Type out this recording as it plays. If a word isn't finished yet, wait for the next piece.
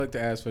Look to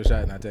ask for a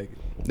shot and I take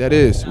it. That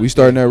is. We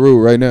starting that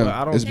rule right now.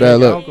 I don't It's drink bad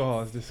luck.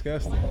 alcohol. It's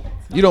disgusting.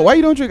 Why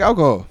you don't drink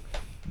alcohol?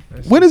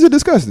 When is it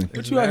disgusting?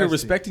 But you out here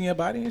respecting your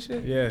body and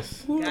shit?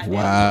 Yes.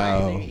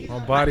 Wow.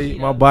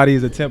 My body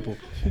is a temple.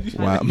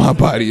 Wow. My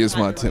body is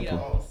my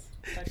temple.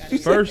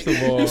 First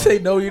of all, You say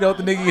no, you don't.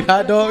 The nigga eat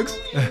hot dogs.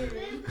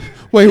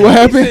 Wait, what You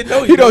happened? said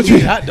no, He don't eat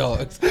drink. hot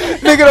dogs.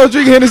 Nigga don't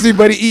drink Hennessy,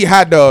 but he eat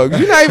hot dogs.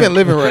 You're not even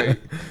living right.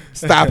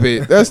 Stop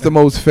it. That's the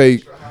most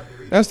fake.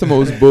 That's the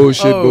most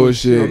bullshit. I'm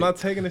Bullshit. not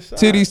taking a shot.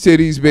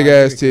 Titties, big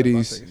ass I'm not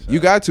titties. taking a You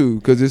got to,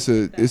 cause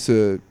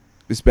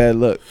it's bad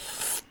luck.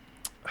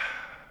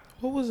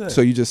 What was that?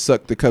 So you just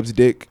suck the cup's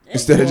dick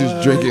instead of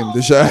just drinking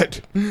the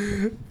shot.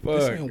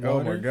 Fuck. ain't Oh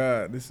water. my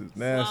god, this is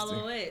nasty.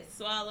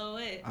 Swallow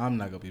it. I'm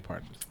not gonna be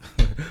part of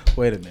this.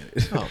 Wait a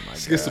minute. Oh my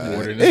god. Get some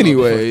water. In this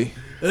Anyway,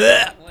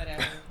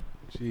 Whatever.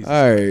 Jesus.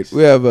 all right,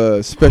 we have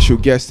a special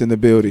guest in the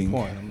building.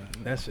 Porn, I'm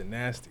not- That shit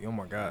nasty. Oh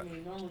my god.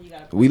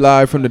 We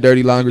live from the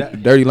Dirty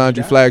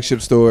Laundry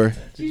flagship store.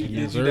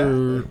 Yes,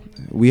 sir.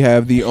 We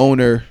have the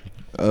owner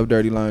of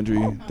Dirty Laundry,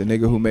 the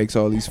nigga who makes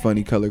all these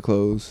funny color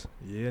clothes.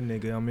 Yeah,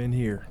 nigga, I'm in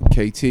here.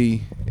 KT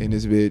in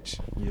this bitch.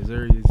 Yes,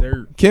 sir. Yes,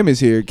 sir. Kim is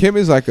here. Kim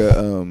is like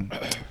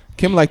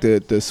Kim like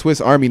the Swiss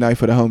Army knife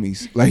for the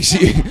homies. Like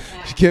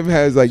Kim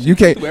has like you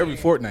can't Every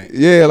fortnight.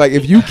 Yeah, like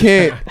if you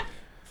can't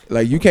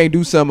like you can't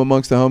do something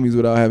amongst the homies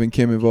without having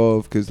Kim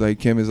involved, because like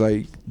Kim is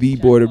like the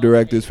board of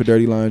directors for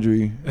Dirty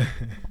Laundry.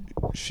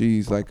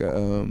 She's like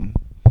a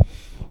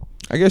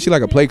I guess she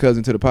like a play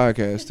cousin to the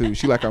podcast too.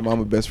 She like our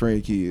mama best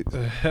friend kid.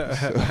 So,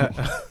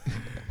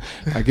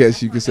 I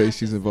guess you could say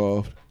she's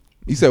involved.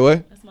 You said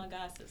what? That's my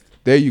god sister.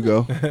 There you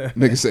go.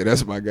 Nigga say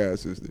that's my god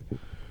sister.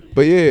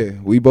 But yeah,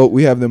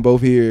 we have them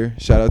both here.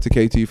 Shout out to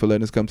KT for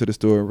letting us come to the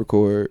store and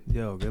record.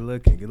 Yo, good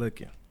looking. Good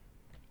looking.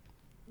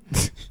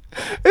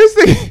 This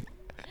thing.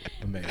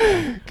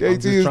 Amazing.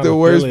 KT is the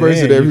worst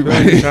person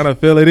everybody. Trying to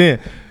fill it in.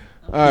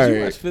 All Did you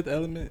right. watch Fifth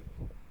Element?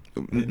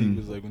 And he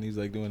was like, when he's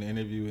like doing the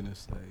interview and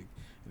it's like,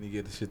 and he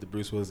get the shit to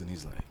Bruce Willis and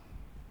he's like,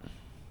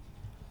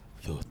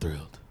 feel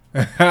thrilled.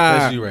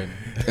 That's you right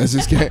now. That's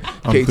just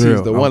KT is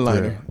thrilled. the I'm one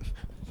liner.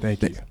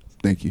 Thank you.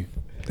 Thank you.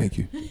 Thank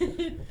you.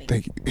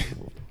 Thank you.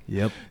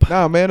 Yep.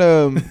 Nah, man.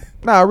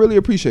 I really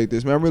appreciate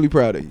this, man. I'm really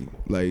proud of you.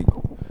 Like,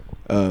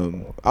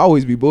 I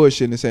always be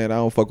bullshitting and saying I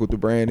don't fuck with the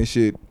brand and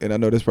shit, and I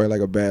know that's probably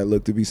like a bad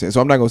look to be saying. So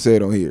I'm not gonna say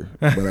it on here.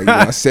 But like,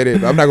 I said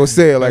it. I'm not gonna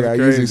say it like That's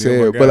I usually crazy. say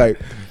Oh my it. But God.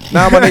 like,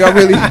 nah, my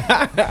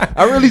nigga,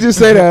 I really just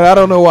say that. I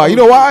don't know why. You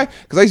know why?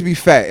 Because I used to be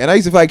fat, and I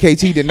used to feel like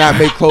KT did not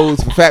make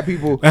clothes for fat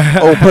people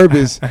on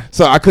purpose,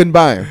 so I couldn't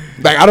buy them.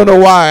 Like, I don't know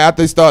why. I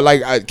just thought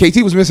like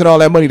KT was missing all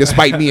that money to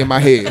spite me in my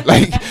head.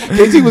 Like,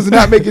 KT was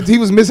not making. He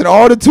was missing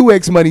all the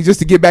 2X money just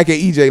to get back at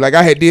EJ. Like,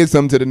 I had did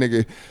something to the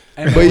nigga.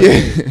 But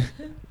yeah.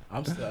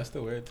 I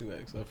still wear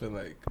 2X. I feel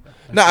like.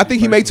 No, I think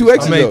he made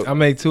 2X's though. I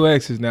make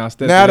 2X's now.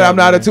 Now that I'm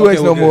not a 2X Okay,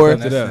 no well, more,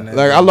 good. That's-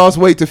 like I lost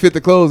weight to fit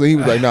the clothes, and he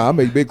was like, "Nah, I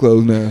make big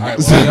clothes now." All right,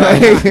 well,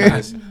 y'all come to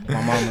this.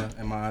 My mama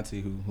and my auntie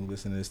who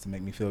listen to this to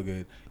make me feel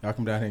good. Y'all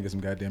come down here and get some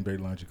goddamn Dirty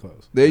Laundry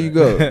clothes. There you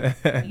go.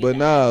 But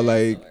nah,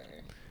 like,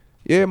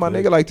 yeah, my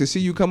nigga, like to see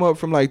you come up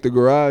from like the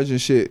garage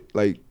and shit,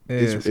 like Yeah,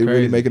 it it's really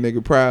crazy. make a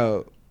nigga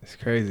proud. It's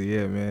crazy,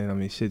 yeah, man. I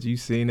mean, shit, you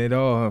seen it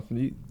all. Huh?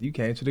 You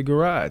came to the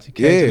garage. You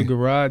came Yeah. to the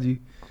garage.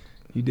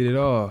 You did it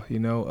all. You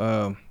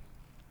know,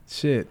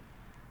 shit.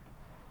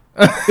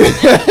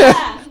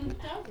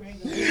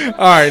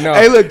 All right, no.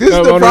 Hey, look, this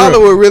is the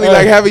problem with really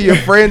like having your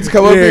friends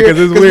come up here, 'cause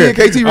it's me weird. and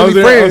KT I really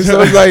was- friends,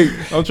 so it's like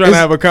I'm trying to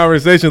have a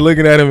conversation,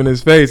 looking at him in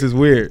his face. It's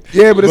weird.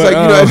 yeah, but it's like,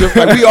 you know, as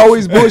like, we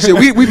always bullshit.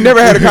 We've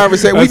never had a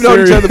conversation. We've known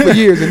each serious- other for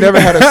years and never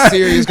had a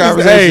serious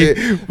conversation.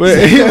 Hey, but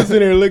he was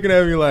sitting there looking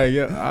at me like,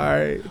 yeah, all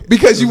right.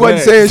 Because you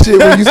wasn't Relax. saying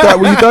shit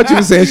when you thought you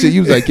was saying shit.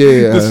 You was like,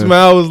 yeah, The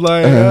smile was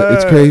like,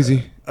 it's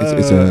crazy.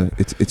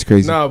 It's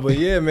crazy. Nah, but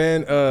yeah,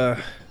 man.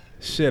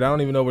 Shit, I don't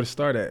even know where to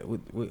start at.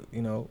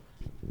 You know,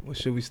 what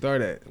should we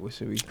start at? What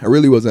should we? I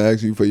really wasn't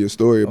asking you for your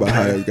story about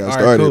how it got All right,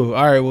 started. cool.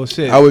 All right, well,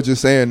 shit. I was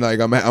just saying, like,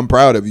 I'm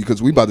proud of you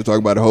because we about to talk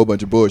about a whole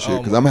bunch of bullshit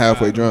because I'm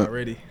halfway drunk.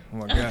 already. Oh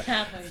my god.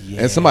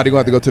 And somebody gonna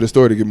have to go to the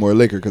store to get more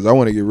liquor because I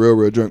want to get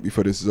real drunk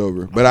before this is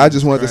over. But I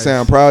just wanted to say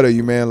I'm proud of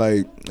you, man.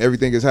 Like,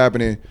 everything is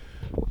happening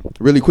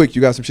really quick.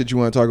 You got some shit you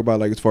want to talk about,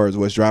 like, as far as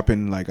what's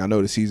dropping? Like, I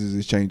know the seasons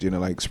is changing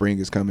and, like, spring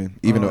is coming.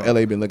 Even though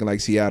LA been looking like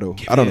Seattle.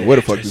 I don't know where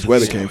the fuck this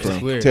weather came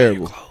from. weird.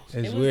 Terrible.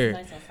 It's weird.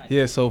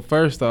 Yeah, so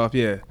first off,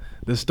 yeah.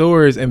 The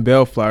store is in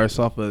Bellflower. It's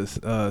off of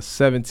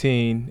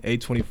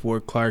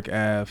 17824 Clark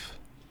Ave,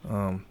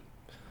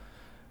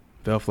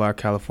 Bellflower,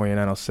 California,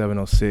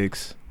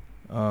 90706.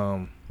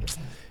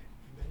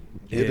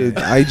 Yeah,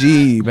 the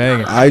IG.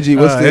 Banging. IG,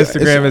 what's the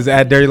Instagram is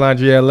at Dirty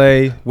Laundry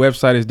LA.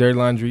 Website is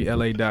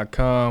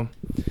dirtylaundryla.com.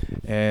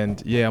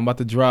 And yeah, I'm about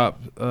to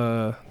drop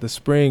the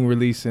spring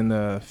release in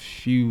a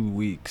few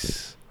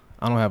weeks.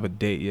 I don't have a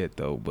date yet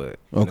though, but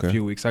in a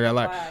few weeks. I got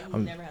like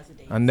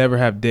I never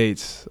have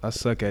dates. I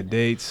suck at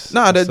dates.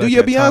 Nah, I do suck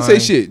your at Beyonce time.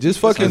 shit. Just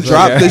fucking suck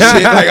drop at- the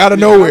shit like out of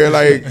nowhere.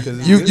 Like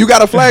you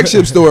got a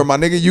flagship store, my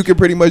nigga. You can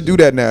pretty much do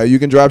that now. You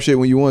can drop shit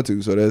when you want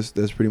to. So that's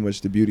pretty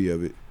much the beauty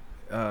of it.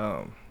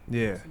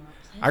 Yeah.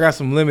 I got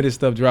some limited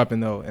stuff dropping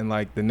though in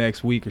like the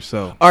next week or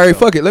so. All right,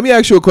 fuck it. Let me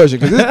ask you a question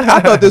because I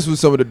thought this was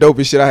some of the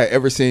dopest shit I had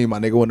ever seen, my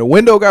nigga. When the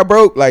window got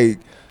broke, like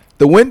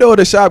the window of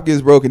the shop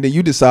gets broken, then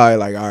you decide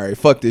like, all right,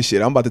 fuck this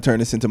shit. I'm about to turn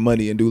this into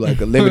money and do like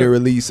a limited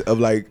release of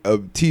like a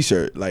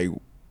T-shirt. Like,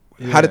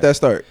 how did that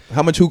start?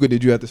 How much hookah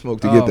did you have to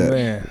smoke to get that?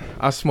 Man,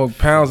 I smoked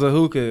pounds of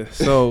hookah.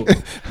 So,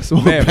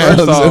 Man,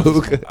 first off,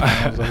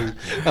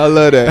 I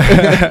love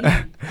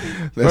that.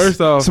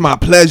 First off, it's my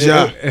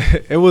pleasure.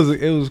 It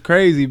was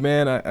crazy,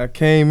 man. I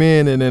came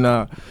in and then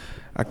I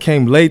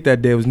came late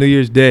that day. It was New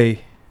Year's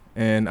Day,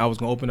 and I was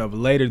gonna open up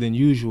later than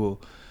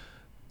usual,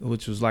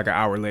 which was like an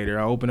hour later.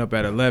 I opened up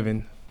at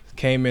 11.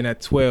 Came in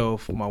at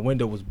 12. My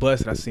window was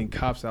busted. I seen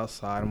cops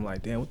outside. I'm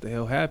like, damn, what the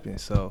hell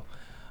happened? So,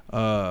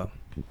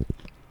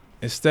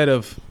 instead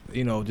of,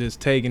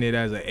 just taking it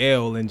as an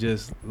L and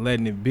just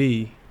letting it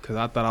be, because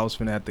I thought I was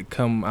finna have to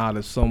come out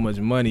of so much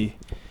money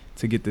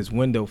to get this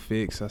window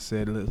fixed, I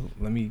said,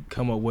 let me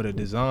come up with a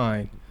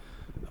design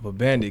of a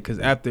bandit. Because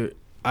after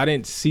I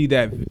didn't see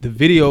the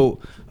video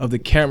of the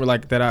camera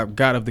like that I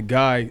got of the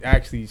guy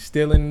actually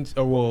stealing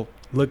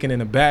looking in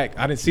the back.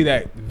 I didn't see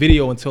that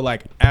video until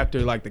like after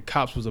like the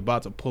cops was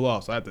about to pull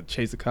off. So I had to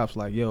chase the cops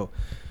like, yo,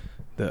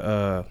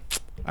 I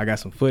got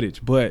some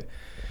footage, but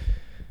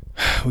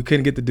we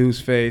couldn't get the dude's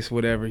face,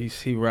 whatever.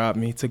 He robbed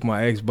me. He took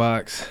my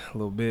Xbox,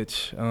 little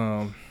bitch.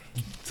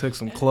 Took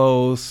some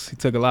clothes. He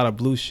took a lot of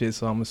blue shit,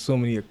 so I'm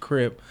assuming he a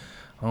Crip.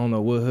 I don't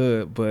know what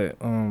hood, but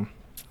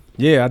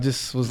yeah, I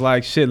just was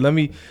like, shit, let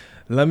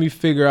me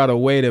figure out a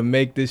way to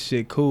make this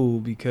shit cool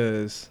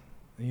because,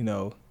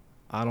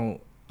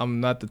 I'm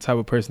not the type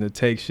of person to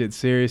take shit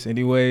serious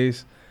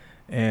anyways.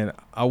 And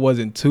I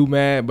wasn't too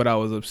mad, but I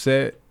was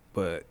upset.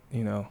 But,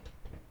 it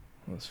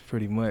was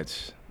pretty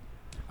much.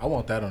 I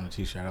want that on a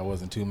T-shirt. I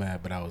wasn't too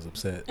mad, but I was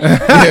upset.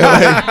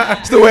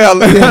 That's the way I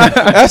look.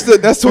 That's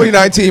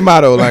 2019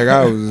 motto. Like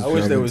I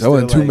wish there was. I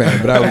wasn't too mad,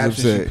 but I was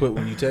captions upset. You put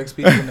when you text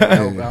people,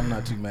 I'm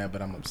not too mad,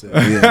 but I'm upset.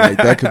 Yeah, like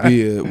that could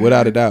be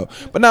without a doubt.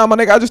 But nah, my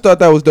nigga, I just thought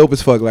that was dope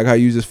as fuck. Like how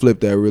you just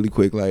flipped that really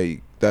quick.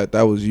 Like that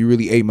was you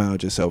really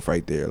 8-miled yourself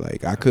right there.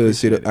 Like I could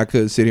sit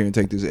here and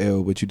take this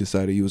L, but you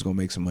decided you was gonna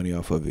make some money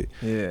off of it.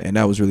 Yeah, and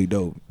that was really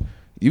dope.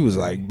 You was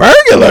like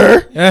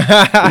burglar,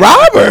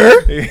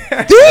 robber,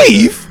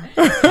 thief.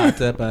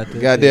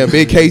 Goddamn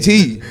big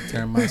KT.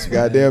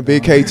 Goddamn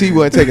big KT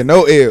wasn't taking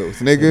no L's,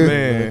 nigga.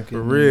 Man,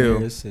 for real.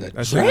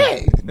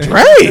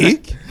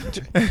 Drake.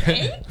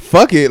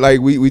 Fuck it. Like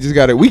we just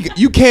gotta.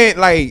 You can't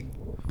like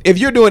if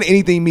you're doing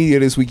anything media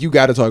this week, you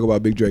gotta talk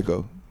about Big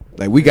Draco.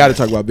 Like we gotta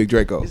talk about Big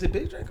Draco. Is it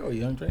Big Draco or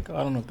Young Draco?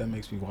 I don't know if that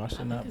makes me washed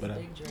or not, but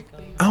I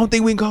don't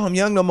think we can call him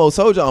young no more.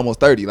 Soulja almost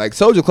 30. Like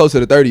Soulja closer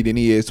to 30 than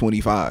he is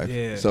 25.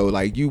 Yeah. So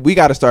like we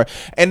gotta start.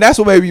 And that's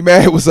what made me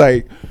mad was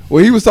like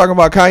when he was talking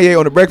about Kanye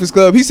on the Breakfast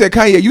Club. He said,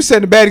 Kanye, you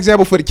setting a bad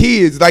example for the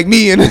kids like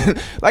me and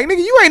like nigga,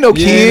 you ain't no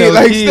kid.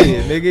 Like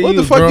nigga, what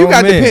the fuck? You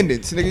got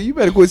dependents, nigga. You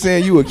better quit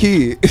saying you a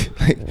kid.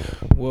 Like,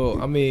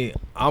 well, I mean,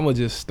 I'm gonna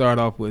just start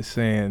off with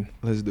saying,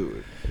 let's do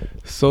it.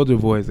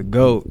 Soulja Boy is a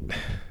GOAT.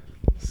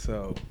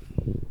 So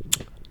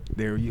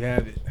there you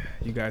have it.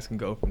 You guys can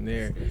go from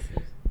there.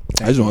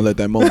 I just want to let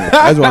that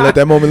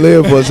moment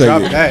live for a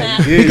second.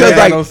 Because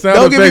like,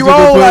 don't get me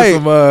wrong. Like,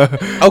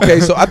 okay,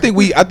 so I think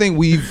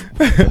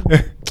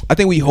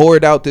we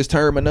hoard out this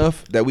term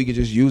enough that we can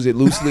just use it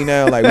loosely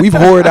now. Like we've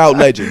hoarded out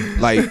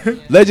legend. Like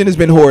legend has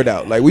been hoarded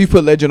out. Like we've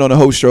put legend on a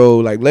host show.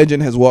 Like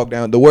legend has walked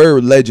down. The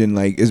word legend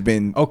like has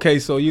been. Okay,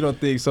 so you don't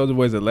think Soulja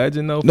Boy's a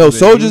legend though? No,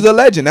 Soulja's a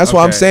legend. That's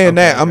why I'm saying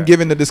that. I'm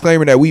giving the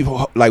disclaimer that we've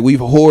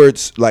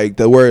hoarded like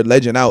the word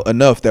legend out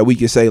enough that we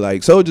can say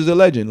like Soulja's a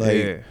legend. Like.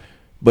 Yeah.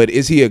 But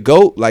is he a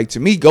GOAT? Like to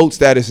me, GOAT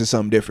status is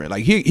something different.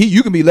 Like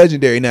you can be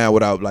legendary now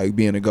without like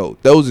being a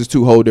GOAT. Those is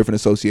two whole different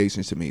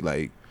associations to me.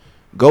 Like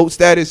GOAT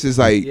status is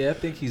like I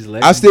think he's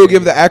legendary. I still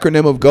give the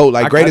acronym of GOAT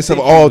like greatest of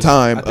all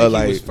time. I think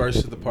he was first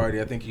to the party.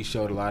 I think he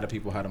showed a lot of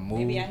people how to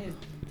move.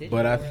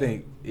 But I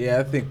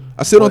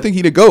still don't think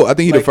he the GOAT. I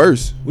think he the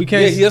first. We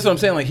can't. Yeah, that's what I'm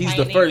saying. Like he's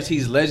the first.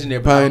 He's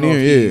legendary. Pioneer.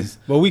 Yeah.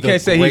 But we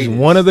can't say he's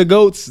one of the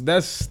GOATs.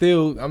 That's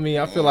still. I mean,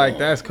 I feel like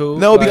that's cool.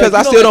 No, because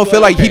I still don't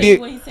feel like he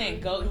did. When he's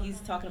saying GOAT, he's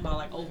talking about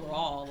like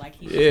overall, like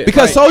he's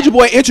because Soulja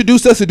Boy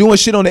introduced us to doing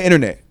shit on the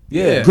internet.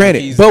 Yeah.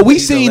 Granted, but we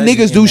seen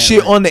niggas do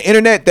shit on the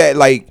internet that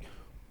like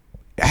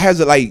has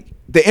a like.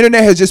 The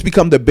internet has just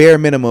become the bare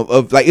minimum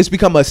of like it's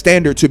become a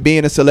standard to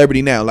being a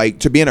celebrity now, like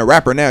to being a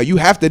rapper now. You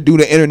have to do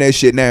the internet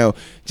shit now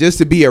just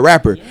to be a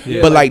rapper.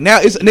 Yeah. But like now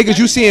it's niggas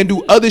you seeing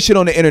do other shit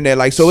on the internet.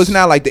 Like so it's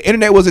not like the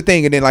internet was a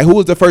thing and then like who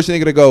was the first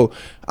nigga to go,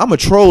 I'm a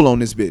troll on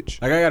this bitch.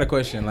 Like I got a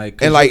question.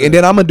 Like and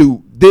then I'm gonna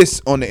do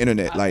this on the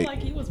internet. I feel like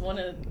he was one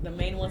of the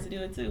main ones to do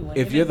it too. When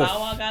if you're the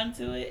Bow Wow got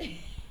into it.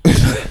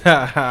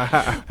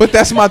 But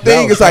that's my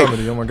thing. It's like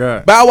oh my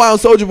God. Bow Wow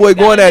and Soulja Boy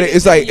going at it.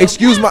 It's like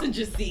excuse my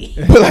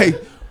but like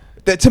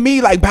that to me,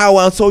 like Bow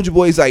Wow and Soulja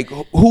Boy is like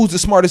who's the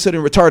smartest in the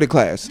retarded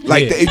class?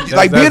 Like,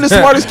 like being the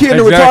smartest kid in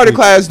the retarded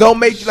class don't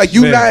make like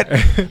you not.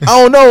 I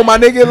don't know, my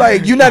nigga.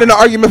 Like you not in an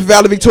argument for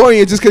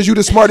valedictorian just because you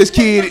the smartest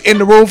kid in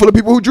the room full of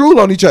people who drool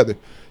on each other.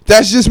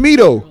 That's just me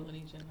though.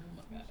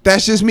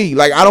 That's just me.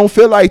 Like I don't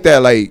feel like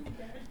that. Like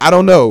I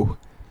don't know.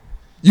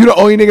 You the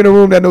only nigga in the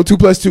room that know 2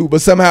 + 2,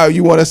 but somehow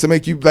you want us to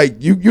make you like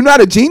you're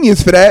not a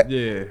genius for that.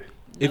 Yeah.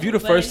 If you're the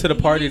first to the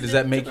party, does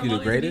that make you the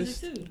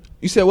greatest?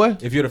 You said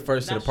what? If you're the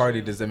first to the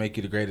party, does that make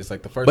you the greatest?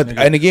 Like the first But- nigga.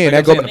 and again,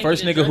 like that I'm go- saying,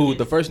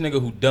 the first nigga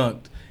who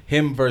dunked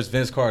him versus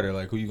Vince Carter.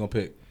 Like who you gonna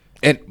pick?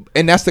 And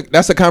that's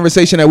the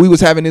conversation that we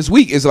was having this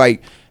week. Is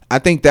like I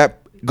think that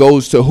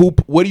goes to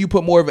what do you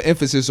put more of an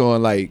emphasis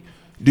on? Like,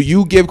 do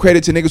you give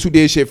credit to niggas who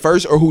did shit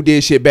first or who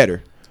did shit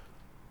better?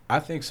 I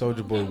think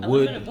Soulja Boy A little bit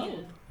would. of both.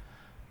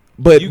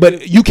 But You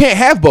you can't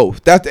have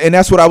both.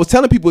 That's what I was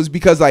telling people is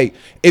because like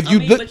if you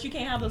look, but you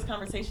can't have those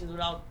conversations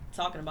without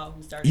talking about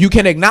who started. you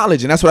can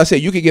acknowledge, and that's what I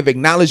said. You can give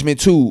acknowledgement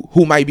to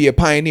who might be a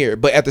pioneer,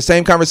 but at the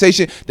same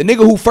conversation, the nigga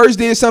who first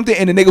did something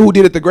and the nigga who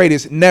did it the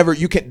greatest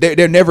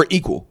they're never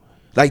equal.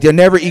 Like they're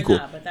never equal.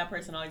 Not, but that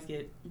person always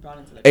get brought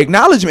into the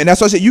Acknowledgement. That's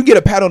what I said. You get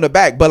a pat on the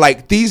back, but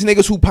like these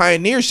niggas who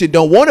pioneer shit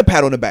don't want a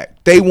pat on the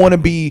back. They want to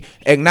be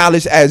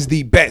acknowledged as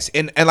the best.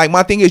 And like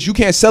my thing is, you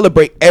can't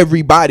celebrate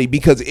everybody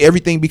because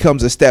everything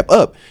becomes a step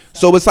up.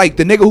 So it's like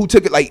the nigga who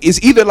took it. Like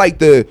it's either like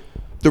the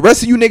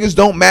rest of you niggas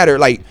don't matter.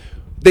 Like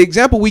the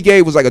example we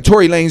gave was like a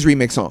Tory Lanez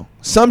remix song.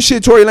 Some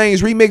shit Tory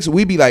Lanez remix,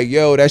 we be like,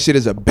 yo, that shit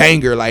is a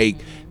banger. Like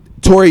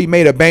Tory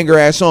made a banger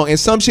ass song, and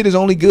some shit is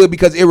only good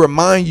because it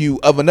remind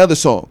you of another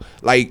song.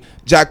 Like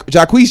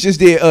Jacquees just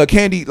did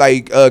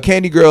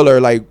Candy Girl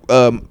or like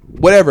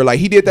whatever. Like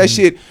he did that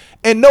shit,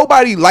 and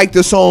nobody liked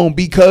the song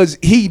because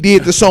he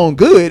did the song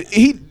good.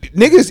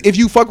 Niggas, if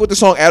you fuck with the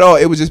song at all,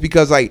 it was just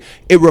because like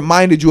it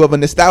reminded you of a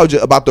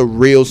nostalgia about the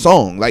real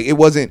song. Like it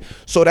wasn't.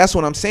 So that's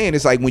what I'm saying.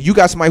 It's like when you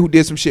got somebody who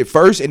did some shit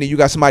first, and then you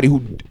got somebody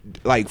who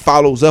like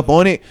follows up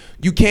on it.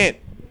 You can't.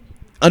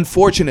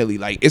 Unfortunately,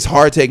 like it's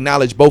hard to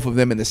acknowledge both of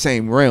them in the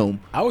same realm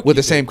with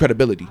the same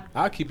credibility.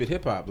 I'll keep it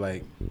hip hop.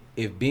 Like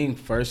if being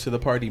first to the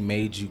party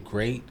made you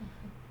great,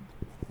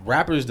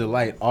 rappers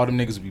delight. All them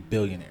niggas would be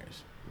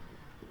billionaires.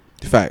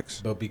 Facts.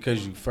 But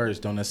because you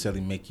first don't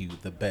necessarily make you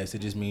the best. It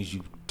just means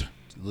you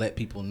let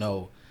people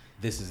know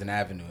this is an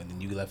avenue, and then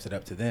you left it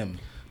up to them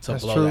to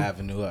That's blow true. the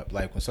avenue up.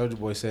 Like when Soulja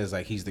Boy says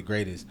like he's the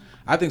greatest,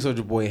 I think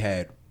Soulja Boy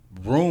had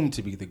room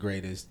to be the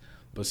greatest.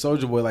 But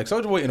Soulja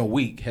Boy in a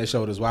week has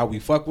showed us why we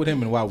fuck with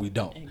him and why we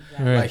don't.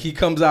 Exactly. Right. Like he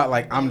comes out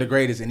like I'm the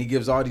greatest, and he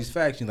gives all these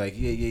facts. You're like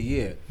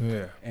yeah.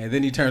 Yeah. And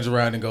then he turns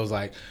around and goes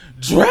like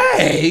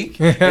Drake,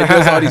 and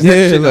does all these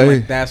shit. I'm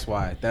like that's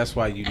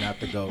why you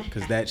not the GOAT,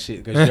 because that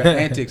shit, because your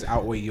antics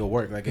outweigh your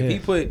work. Like if he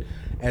put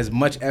as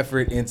much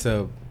effort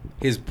into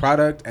his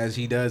product as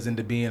he does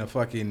into being a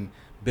fucking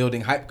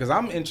building hype, because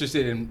I'm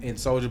interested in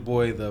Soulja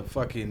Boy the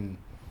fucking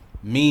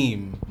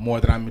meme more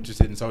than I'm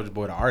interested in Soulja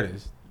Boy the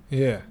artist.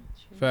 Yeah.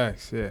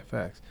 Facts. Yeah.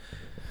 Facts.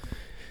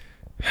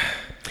 I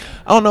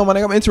don't know, man.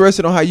 I'm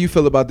interested on how you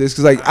feel about this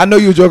because, like, I know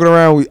you were joking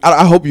around.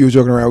 I hope you were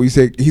joking around. We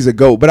said he's a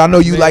GOAT, but I know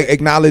you like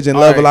acknowledge and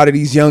love a lot of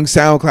these young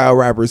SoundCloud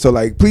rappers. So,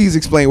 like, please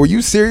explain. Were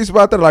you serious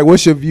about that? Like,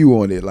 what's your view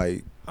on it?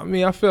 Like, I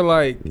mean, I feel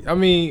like,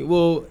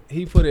 well,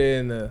 he put it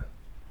in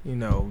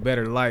a,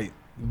 better light.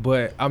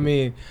 But I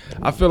mean,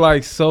 I feel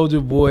like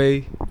Soulja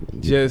Boy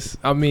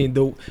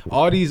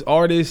all these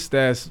artists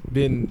that's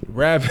been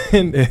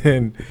rapping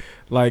and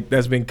like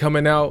that's been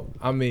coming out.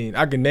 I mean,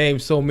 I can name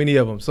so many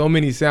of them, so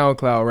many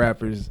SoundCloud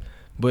rappers,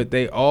 but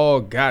they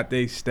all got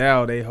their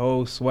style, their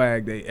whole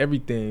swag, they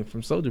everything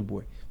from Soulja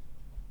Boy.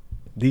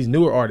 These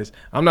newer artists,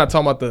 I'm not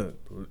talking about the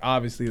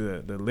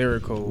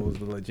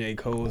lyricals, the J.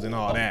 Cole's and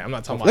all that. I'm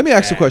not talking about. let me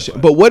ask you a question.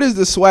 But what is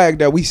the swag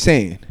that we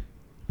saying?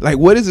 Like,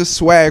 what is the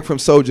swag from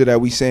Soulja that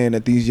we saying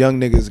that these young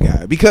niggas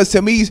got? Because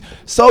to me,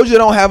 Soulja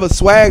don't have a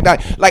swag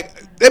that, like,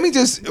 let me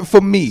just,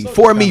 for me,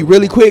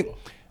 really quick.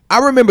 I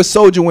remember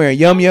Soulja wearing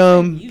Yum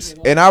Yums,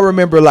 and I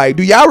remember, like,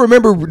 do y'all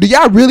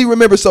really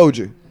remember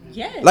Soulja?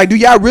 Yes. Like, do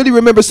y'all really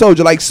remember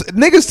Soulja? Like,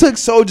 niggas took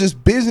Soulja's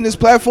business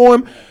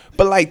platform,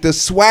 but, like, the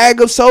swag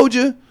of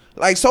Soulja,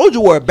 like, Soulja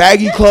wore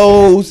baggy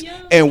clothes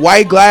and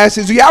white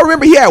glasses. Do y'all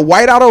remember he had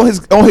white out on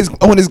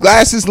his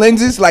glasses,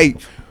 lenses? Like,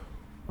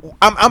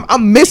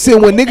 I'm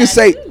missing when niggas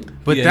say.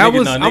 But Yeah, that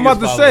was, no, I'm niggas about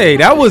to follow say,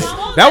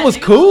 that. that was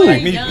cool.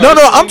 No,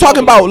 I'm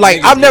talking about,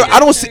 like, I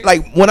don't see,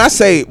 like, when I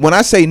say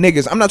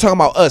niggas, I'm not talking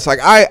about us. Like,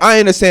 I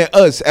understand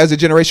us as a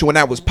generation when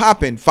that was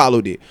popping,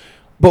 followed it.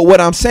 But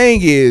what I'm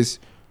saying is,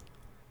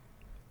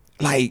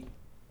 like,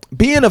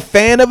 being a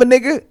fan of a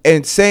nigga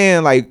and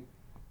saying, like,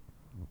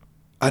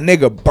 a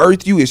nigga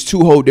birthed you is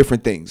two whole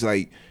different things.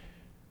 Like,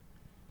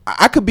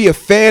 I could be a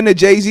fan of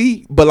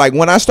Jay-Z, but, like,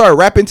 when I start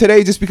rapping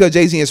today, just because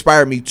Jay-Z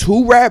inspired me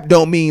to rap,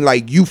 don't mean,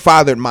 like, you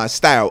fathered my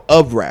style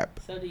of rap.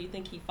 So do you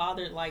think he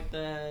fathered like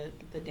the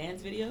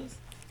dance videos?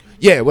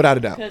 Yeah, without a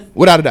doubt. 'Cause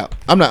Without a doubt.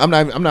 I'm not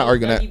arguing that. I'm not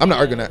arguing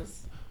that. videos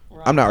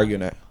I'm not were-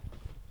 arguing that.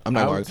 I'm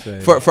not I would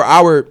arguing. say- For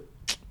our,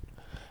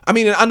 I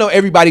mean, I know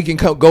everybody can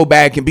go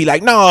back and be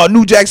like, no,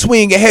 New Jack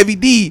Swing and Heavy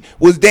D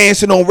was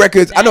dancing on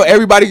records. I know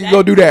everybody can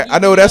go do that. I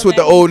know that's what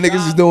the old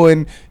niggas is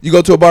doing. You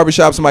go to a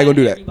barbershop, somebody gonna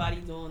do that. Everybody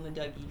doing the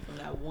Dougie from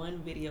that one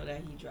video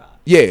that he dropped.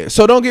 Yeah,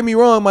 so don't get me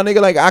wrong, my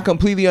nigga. Like, I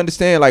completely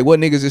understand, like, what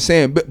niggas is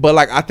saying. But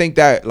like, I think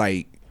that,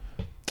 like,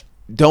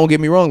 don't get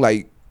me wrong,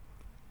 like,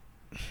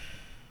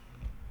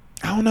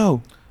 I don't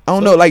know. I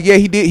don't know. Like, yeah,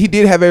 he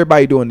did have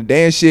everybody doing the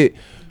dance shit.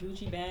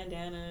 Gucci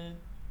bandana.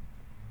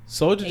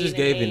 Soulja just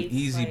gave an 8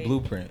 easy like-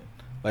 blueprint.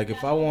 Like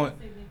if I want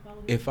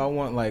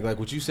like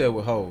what you said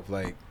with Hov,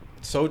 like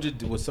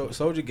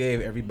Soulja gave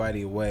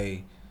everybody a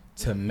way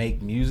to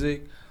make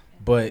music.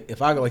 But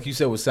if I go, like you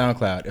said with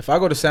SoundCloud, if I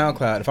go to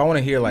SoundCloud, if I want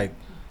to hear like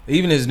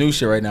even his new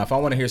shit right now, if I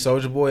want to hear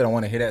Soulja Boy and I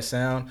want to hear that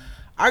sound,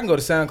 I can go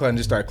to SoundCloud and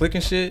just start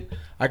clicking shit.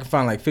 I can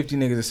find like 50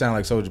 niggas that sound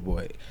like Soulja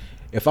Boy.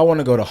 If I want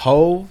to go to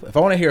Hov, if I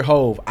want to hear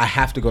Hov, I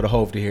have to go to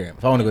Hov to hear him.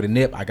 If I want to go to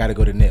Nip, I got to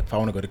go to Nip. If I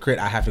want to go to Crit,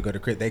 I have to go to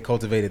Crit. They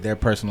cultivated their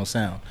personal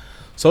sound.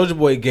 Soulja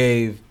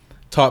Boy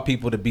taught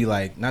people to be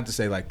like, not to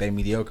say like they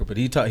mediocre, but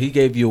he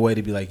gave you a way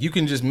to be like, you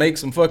can just make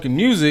some fucking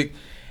music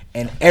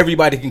and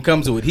everybody can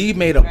come to it. He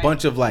made a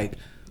bunch of like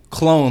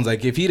clones.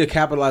 Like if he'd have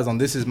capitalized on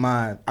this is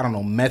my, I don't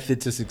know,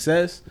 method to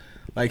success,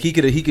 like he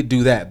could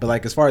do that. But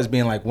like as far as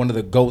being like one of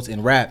the GOATs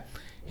in rap,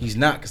 he's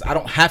not, because I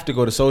don't have to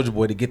go to Soulja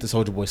Boy to get the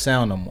Soulja Boy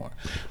sound no more.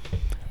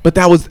 But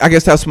I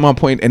guess that's my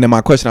point, and then my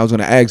question I was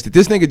going to ask: did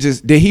this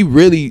nigga did he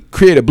really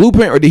create a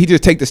blueprint, or did he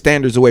just take the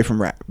standards away from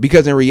rap?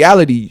 Because in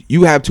reality,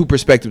 you have two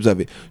perspectives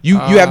of it. You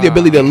have the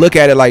ability to look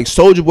at it like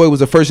Soulja Boy was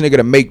the first nigga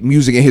to make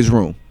music in his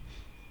room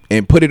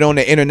and put it on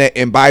the internet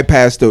and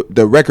bypass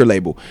the record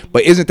label.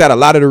 But isn't that a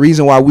lot of the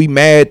reason why we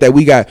mad that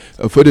we got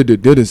a foot of the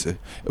Didison,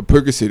 a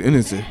Percocet,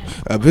 innocent,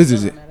 a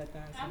visit?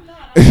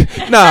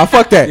 Nah,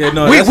 fuck that. Yeah,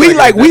 no, we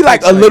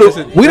like a little.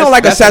 We don't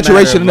like a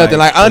saturation or nothing.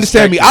 Like,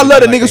 understand me. I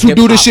love the niggas who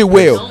do this shit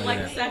well. Don't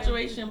like the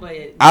saturation, but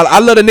I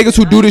love the niggas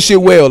who do this shit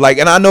well. Like,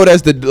 and I know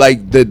that's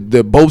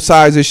the both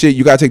sides of shit.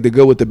 You gotta take the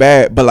good with the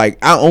bad. But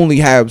like, I only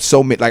have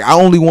so many. Like, I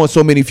only want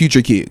so many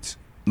Future kids.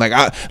 Like,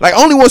 I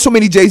only want so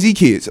many Jay-Z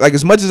kids. Like,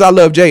 as much as I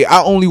love Jay,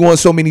 I only want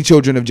so many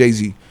children of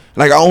Jay-Z.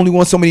 Like, I only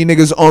want so many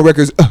niggas on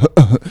records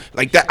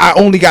like that. I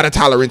only got a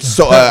tolerance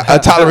so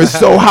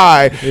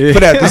high for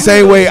that. The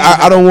same way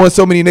I don't want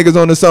so many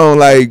niggas on the song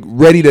like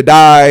Ready to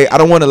Die. I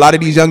don't want a lot of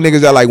these young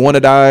niggas that like want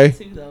to die.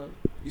 too, though.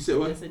 You said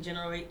what? It's a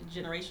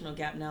generational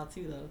gap now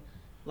too, though.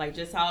 Like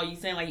just how you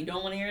saying like you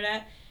don't want to hear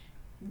that.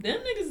 Them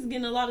niggas is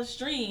getting a lot of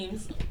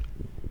streams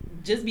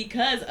just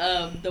because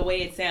of the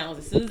way it sounds.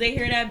 As soon as they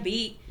hear that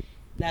beat.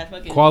 That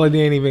fucking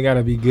quality ain't even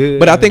gotta be good.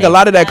 But I think a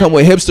lot of that come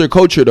with hipster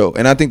culture though,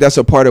 and I think that's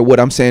a part of what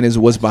I'm saying is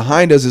what's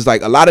behind us is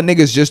like a lot of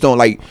niggas just don't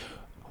like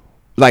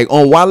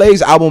on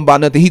Wale's album About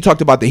Nothing, he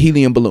talked about the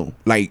helium balloon.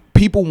 Like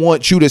people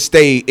want you to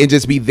stay and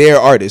just be their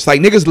artist. Like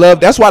niggas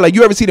love. That's why like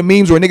you ever see the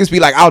memes where niggas be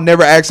like, I'll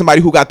never ask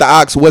somebody who got the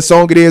ox what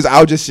song it is.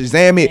 I'll just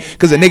Shazam it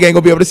because the nigga ain't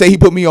gonna be able to say he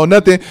put me on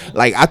nothing.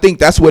 Like I think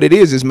that's what it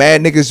is. Is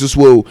mad niggas just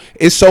will.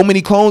 It's so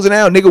many clones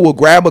now. Nigga will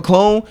grab a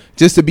clone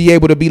just to be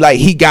able to be like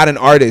he got an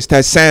artist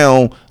that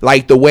sound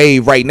like the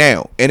wave right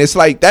now. And it's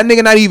like that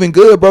nigga not even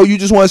good, bro. You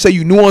just want to say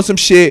you knew on some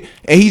shit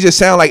and he just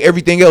sound like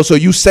everything else. So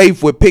you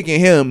safe with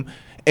picking him.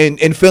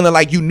 And feeling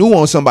like you knew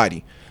on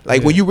somebody.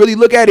 Like when you really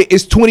look at it,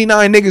 it's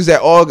 29 niggas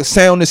that all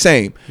sound the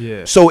same.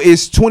 Yeah. So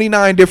it's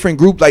 29 different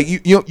groups. Like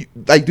you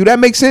like, do that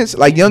make sense?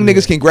 Like young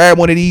niggas can grab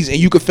one of these and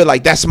you could feel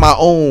like that's my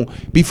own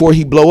before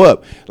he blow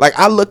up. Like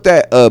I looked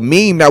at a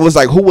meme that was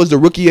like, who was the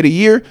rookie of the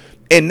year?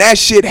 And that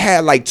shit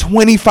had like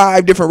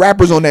 25 different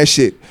rappers on that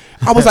shit.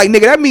 I was like,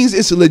 nigga, that means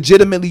it's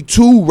legitimately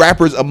 2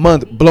 rappers a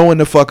month blowing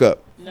the fuck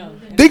up. No.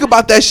 Think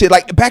about that shit.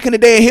 Like back in the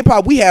day in hip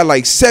hop, we had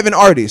like 7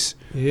 artists.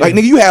 Yeah. Like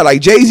nigga, you had like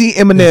Jay-Z,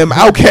 Eminem,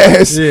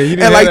 Outkast,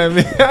 and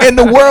like, and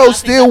the world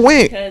still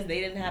went because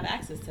they didn't have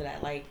access to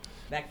that. Like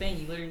back then,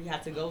 you literally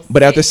had to go.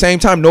 But at the same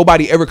time,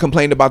 nobody ever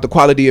complained about the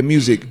quality of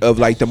music of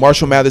like the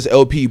Marshall Mathers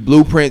LP,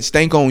 Blueprint,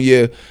 Stank on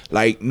Ya.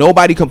 Like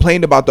nobody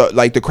complained about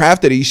the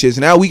craft of these shits.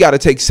 Now we got to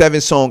take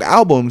 7-song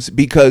albums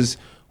because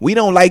we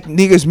don't like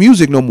niggas'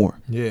 music no more.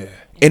 Yeah.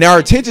 And our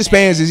attention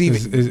spans is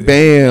even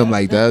bam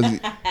like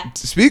that.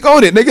 Speak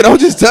on it, nigga.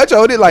 Don't just touch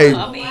on it. Like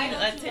I mean,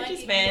 attention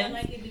span.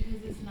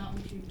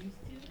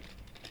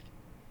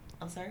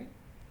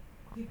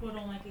 People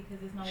don't like it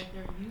because it's not what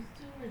they're used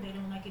to, or they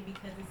don't like it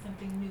because it's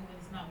something new and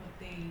it's not what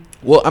they.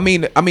 Well, I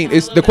mean,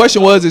 it's the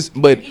question was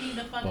but. Getting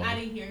the fuck out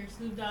of here,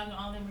 Snoop Dogg and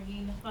all them are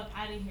getting the fuck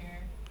out of here.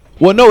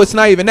 Well, no, it's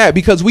not even that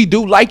because we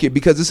do like it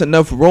because it's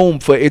enough room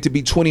for it to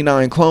be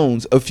 29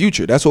 clones of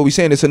Future. That's what we're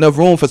saying. It's enough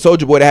room for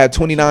Soulja Boy to have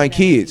 29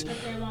 kids.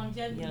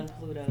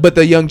 But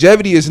the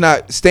longevity is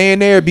not staying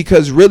there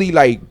because really,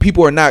 like,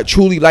 people are not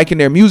truly liking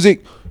their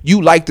music.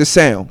 You like the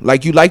sound,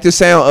 like you like the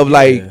sound of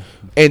like. Yeah.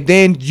 And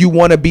then you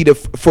want to be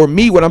for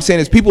me, what I'm saying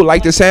is people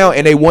like the sound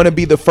and they want to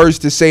be the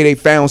first to say they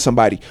found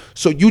somebody.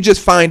 So you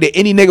just find that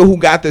any nigga who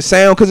got the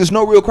sound, because there's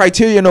no real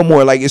criteria no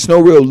more. Like it's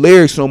no real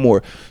lyrics no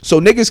more. So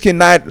niggas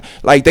cannot,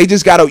 like you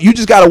just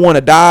gotta want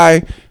to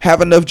die, have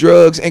enough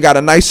drugs and got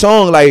a nice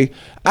song. Like,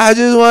 I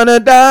just want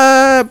to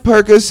die,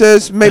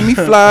 Percocets make me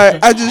fly.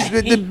 I just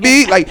hit the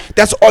beat. Like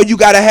that's all you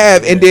got to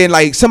have. And then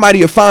like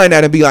somebody will find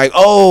that and be like,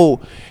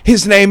 oh,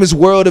 his name is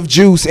World of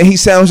Juice and he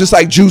sounds just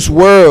like Juice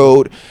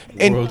WRLD.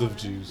 And World of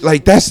Juice.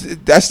 Like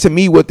that's to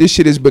me what this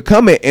shit is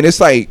becoming. And it's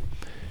like,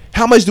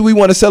 how much do we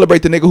want to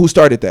celebrate the nigga who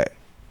started that?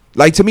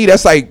 Like to me,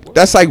 that's like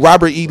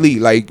Robert E. Lee.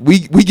 Like we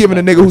giving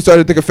a nigga who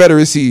started the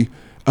Confederacy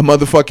a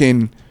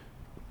motherfucking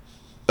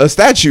a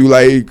statue.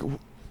 Like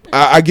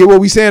I get what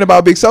we saying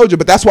about Big Soulja,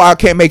 but that's why I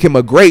can't make him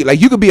a great.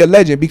 Like, you could be a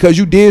legend because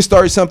you did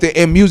start something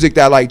in music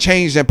that like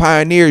changed and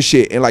pioneered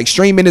shit, and like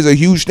streaming is a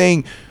huge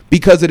thing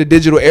because of the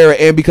digital era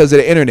and because of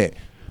the internet.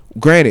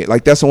 Granted,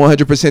 like that's a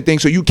 100% thing.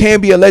 So you can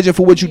be a legend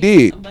for what you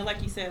did. But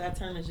like you said, that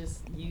term is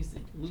just used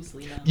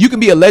loosely now. You can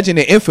be a legend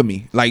in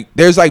infamy. Like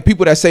there's like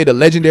people that say the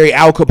legendary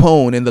Al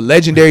Capone and the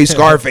legendary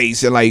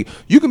Scarface, and like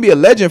you can be a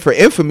legend for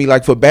infamy,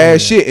 like for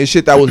bad shit and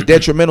shit that was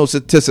detrimental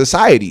to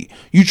society.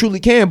 You truly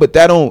can, but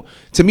that don't.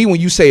 To me, when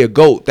you say a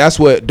GOAT, that's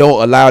what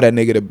don't allow that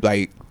nigga to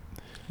like.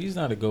 He's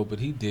not a GOAT, but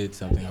he did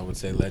something I would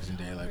say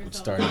legendary, like what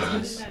started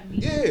this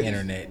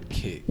internet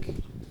kick.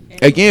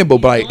 And Again, but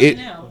he's like doing it.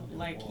 now.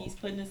 Like he's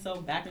putting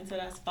himself back into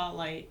that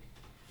spotlight.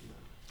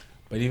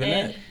 But even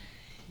And-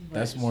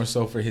 that's more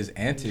so for his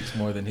antics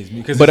more than his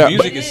music. Because But, his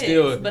but music It is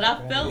still. But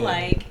I felt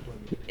like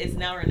it's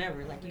now or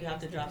never. Like you have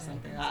to drop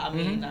something. I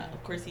mean,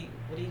 of course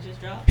what did he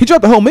just drop? He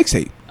dropped the whole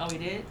mixtape. Oh, he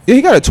did. Yeah,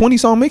 he got a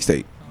 20-song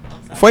mixtape.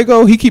 I'm sorry.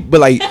 Fuego, he keep,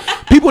 but like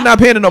people not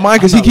paying no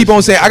mind because he keep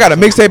on saying, I got a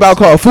mixtape out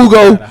called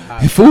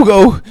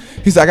Fugo.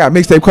 He's like, I got a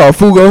mixtape called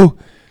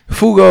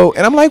Fugo,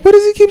 and I'm like, what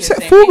does he keep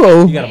saying? You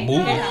Fugo. got a movie.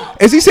 Yeah.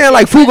 Is he saying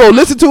like Fugo?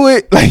 Listen to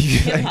it, like,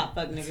 Hip hop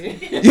fuck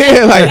nigga.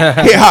 yeah,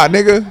 like hit hot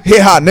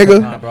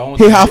nigga, Nah, bro, I want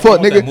hit that- hot I fuck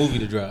want that nigga. movie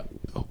to drop.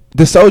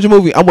 The Soulja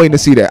movie, I'm waiting to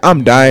see that.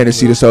 I'm dying to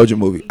see the Soulja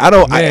movie. I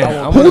don't. Man,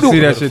 I who wanna do, see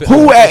that shit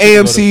who too. at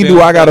AMC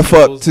do I gotta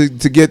fuck to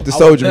get the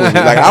Soulja movie?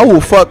 Like I will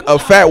fuck a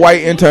fat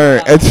white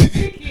intern.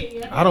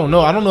 I don't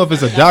know. I don't know if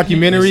it's a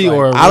documentary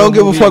or. I don't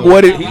give a fuck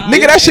what it.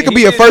 Nigga, that shit could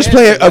be a first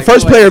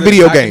player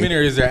video game.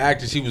 Documentary is their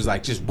actor. She was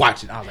like, just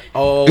watch it. I was like,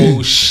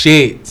 oh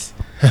shit.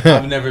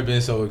 I've never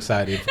been so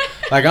excited.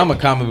 Like I'm a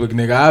comic book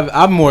nigga.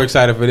 I'm more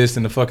excited for this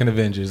than the fucking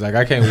Avengers. Like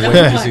I can't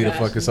wait to see the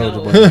fucking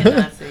Soulja Boy. No, I did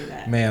not say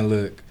that. Man,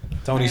 look,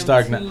 Tony I am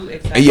Stark. too Now,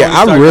 excited. Yeah, Tony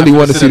I Stark really not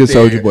want to see gonna the sit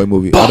up Soulja there. Boy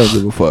movie. I don't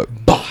give a fuck.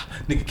 bah,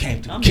 nigga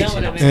came to the I'm done kitchen.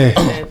 with I was it.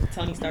 like, If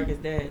Tony Stark is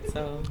dead,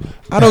 so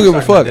I don't give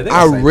a fuck. They I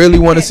gonna say- really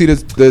want to see the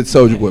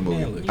Soulja Boy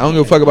movie. I don't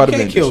give a fuck about you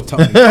can't kill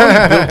Avengers.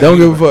 Tony. Don't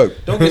give a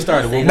fuck. Don't get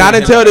started. We'll Not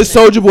work until it out. the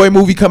Soulja Boy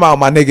movie come out,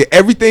 my nigga.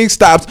 Everything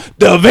stops.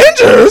 The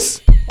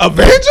Avengers.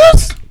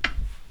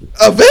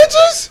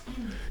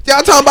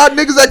 Y'all talking about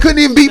niggas that couldn't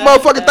even beat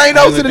motherfucking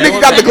Thanos, and the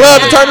nigga got the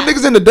glove to turn them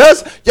niggas into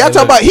dust. Y'all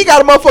talking about he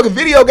got a motherfucking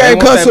video They game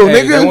want that- console, hey,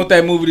 They nigga. want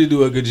that movie to do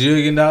 $1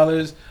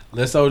 gajillion.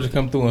 Let Soulja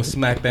come through and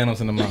smack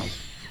Thanos in the mouth.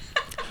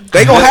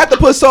 They gonna have to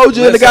put Soulja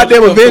in Let the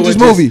goddamn Soulja come through Avengers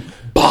and just movie.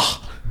 Bah,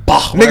 bah.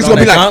 Niggas Right gonna on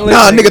be that like, gauntlet,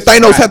 nah, nigga,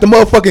 Thanos had the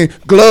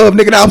motherfucking glove,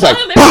 nigga. Now I was like,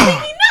 tell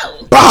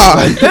him bah,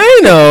 everything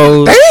he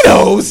knows. bah.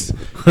 Thanos.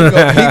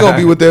 He gonna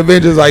be with the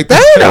Avengers like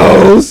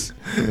Thanos.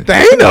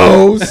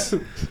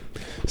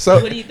 So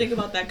What do you think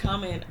about that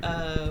comment?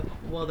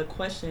 Well, the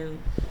question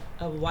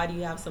of why do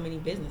you have so many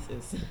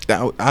businesses?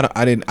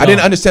 I didn't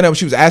understand that when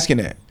she was asking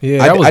that. Yeah,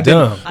 that was I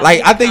didn't- dumb.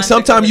 Like I think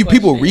sometimes you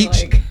people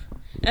reach.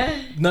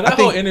 No, I that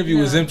whole think- interview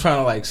was them trying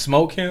to like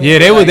smoke him. Yeah,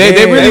 they Like, was-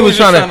 they really was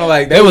just trying to-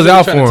 like they was really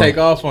out trying for to him. take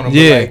off on him.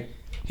 Yeah. But like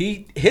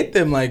he hit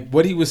them like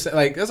what he was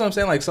like. That's what I'm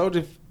saying. Like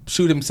Soulja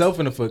shoot himself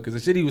in the foot because the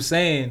shit he was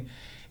saying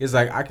is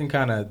like I can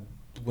kind of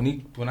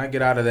when I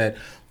get out of that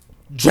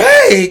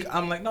Drake,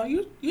 I'm like no,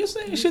 you're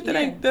saying shit that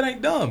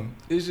ain't dumb.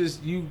 It's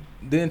just you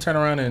then turn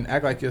around and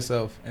act like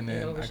yourself and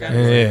then I got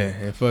Yeah,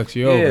 it fucks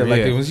you over. like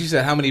Yeah. when you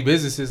said how many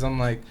businesses, I'm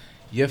like,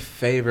 your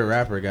favorite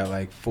rapper got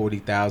like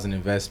 40,000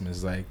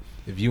 investments. Like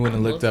if you went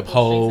and looked up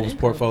Hov's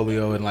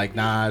portfolio and like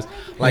Nas,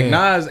 like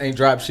Nas ain't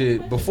dropped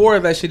shit before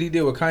that shit he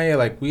did with Kanye.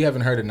 Like we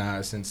haven't heard of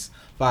Nas since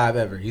 5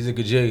 ever. He's a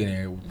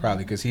gajillionaire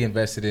probably because he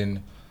invested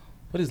in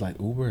what is like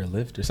Uber or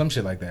Lyft or some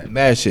shit like that.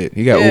 Mad shit.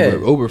 He got Yeah.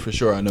 Uber for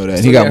sure. I know that.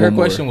 So He got her one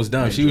more. question was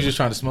dumb. She was just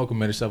trying to smoke and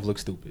make herself look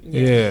stupid.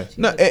 Yeah.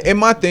 No, and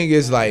my thing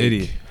is like,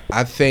 Idiot.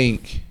 I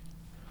think,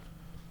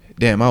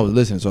 damn, I was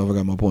listening, so I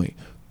forgot my point.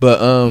 But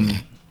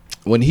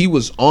when he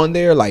was on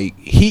there, like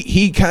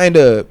he kind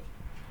of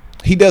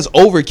he does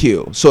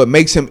overkill, so it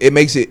makes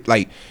it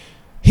like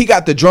he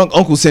got the drunk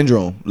uncle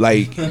syndrome.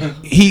 Like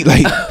he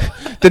like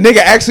the nigga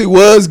actually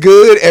was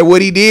good at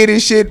what he did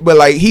and shit, but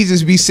like he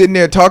just be sitting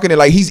there talking and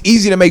like he's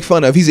easy to make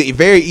fun of. He's a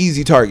very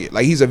easy target.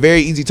 Like he's a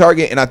very easy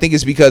target, and I think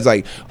it's because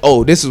like,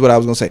 oh, this is what I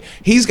was gonna say.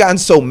 He's gotten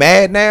so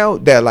mad now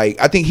that like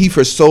I think he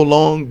for so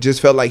long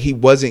just felt like he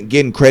wasn't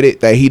getting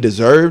credit that he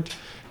deserved.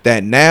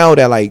 That now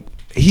that like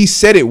he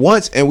said it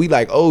once and we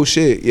like, oh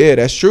shit, yeah,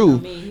 that's true,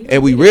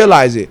 and we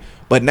realize it.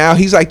 But now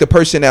he's like the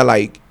person that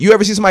like, you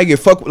ever see somebody get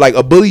fucked, like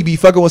a bully be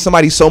fucking with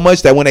somebody so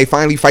much that when they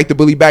finally fight the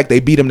bully back, they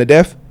beat him to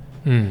death.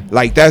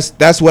 Like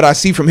that's what I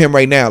see from him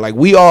right now. Like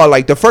we all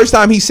like the first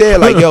time he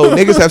said like, yo,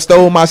 niggas have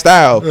stolen my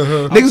style.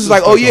 Niggas was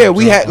like, oh yeah,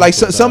 we had like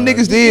some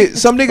niggas did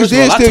First of all, steal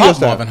I your taught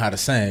style. Marvin how to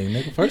sing,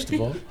 nigga. First of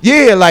all.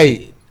 Yeah,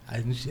 like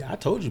I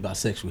told you about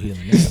sexual healing.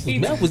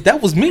 That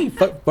was me.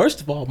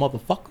 First of all,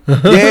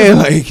 motherfucker. yeah,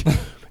 like,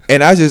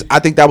 and I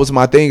think that was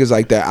my thing is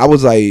like that. I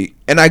was like,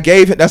 and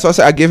that's why I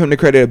said I give him the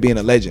credit of being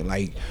a legend.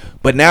 Like,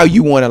 but now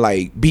you want to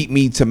like beat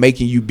me to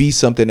making you be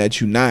something that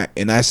you not,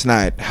 and that's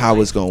not how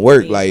it's gonna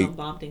work. Being Like, from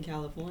Bompton,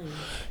 California.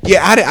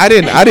 yeah, I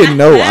didn't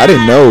know.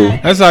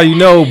 That's how you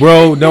know,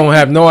 bro. Don't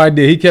have no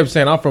idea. He kept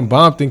saying, "I'm from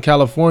Bompton,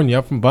 California.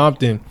 I'm from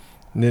Bompton."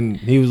 And then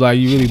he was like,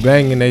 "You really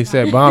banging?" They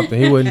said Bompton.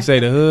 He wouldn't say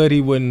the hood. He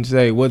wouldn't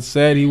say what's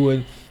said. He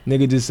would.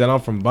 Nigga just said,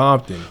 "I'm from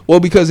Bompton." Well,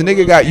 because the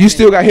nigga you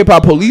still got hip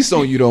hop police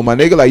on you though, my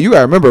nigga. Like you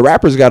gotta remember,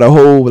 rappers got a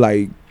whole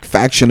like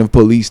faction of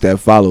police that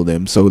follow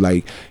them. So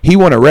like he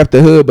want to rep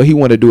the hood, but he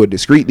want to do it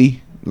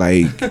discreetly.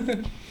 Like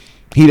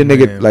he the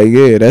nigga. Man. Like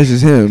yeah, that's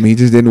just him. He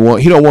just didn't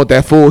want. He don't want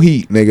that full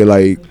heat, nigga.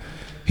 Like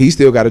he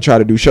still got to try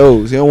to do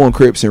shows. He don't want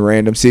Crips in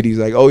random cities.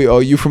 Like oh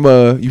you from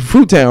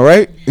Fruit Town,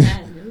 right?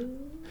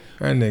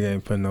 That nigga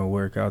ain't putting no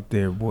work out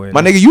there, boy.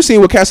 My nigga, you seen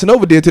what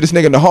Casanova did to this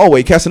nigga in the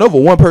hallway? Casanova,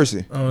 one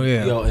person. Oh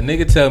yeah. Yo, a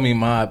nigga tell me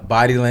my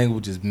body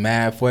language is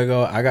mad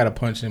fuego. I gotta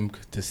punch him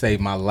to save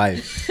my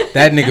life.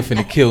 That nigga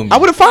finna kill me. I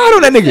would have fired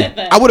on that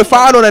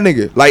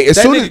nigga. Like as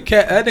that soon nigga,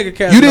 that nigga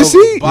Casanova You didn't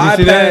see? bypassed.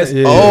 You didn't see that?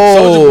 Yeah.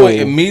 Soulja Boy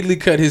Oh. immediately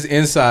cut his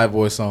inside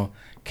voice on.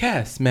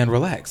 Cass, man,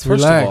 relax.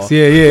 First Relax. of all,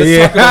 Yeah.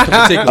 let's talk about the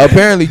particulars.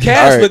 apparently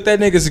Cass alright. looked that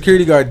nigga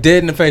security guard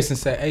dead in the face and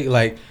said, "Hey,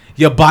 like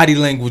your body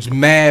language,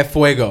 mad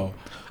fuego."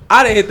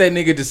 I'd have hit that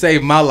nigga to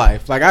save my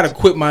life. Like I'd have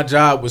quit my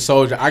job with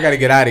Soulja. I gotta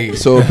get out of here.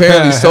 So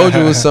apparently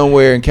Soulja was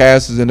somewhere and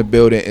Cass was in the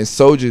building and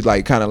Soulja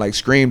like kind of like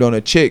screamed on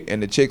a chick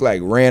and the chick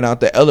like ran out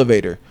the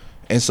elevator.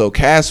 And so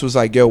Cass was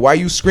like, yo, why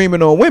you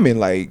screaming on women?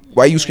 Like,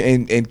 why you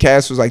and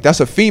Cass was like, that's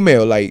a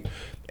female. Like,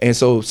 and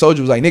so Soulja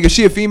was like, nigga,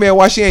 she a female.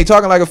 Why she ain't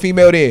talking like a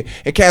female then?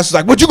 And Cass was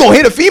like, what, you gonna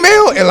hit a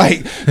female? And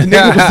like, the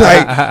nigga was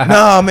like,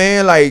 nah,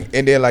 man. Like,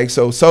 and then like,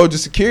 so Soulja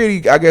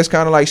security, I guess,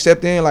 kind of like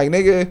stepped in like,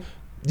 nigga,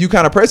 you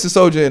kind of pressed the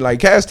Soulja and like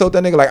Cass told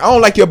that nigga like, I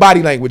don't like your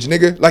body language,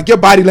 nigga. Like your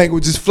body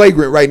language is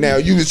flagrant right now.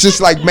 You was just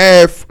like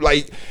mad,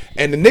 like,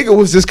 and the nigga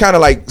was just kind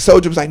of like,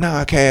 Soulja was like,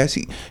 nah, Cass,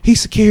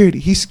 he's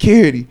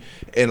security.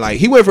 And like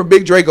he went from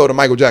Big Draco to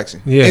Michael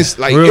Jackson. Yeah, It's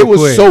like real it was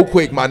quick. so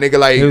quick, my nigga.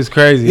 Like It was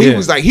crazy, He yeah.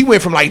 was like, he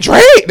went from like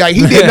Drake, like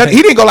he did nothing,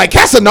 he didn't go like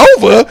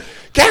Casanova.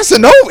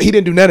 He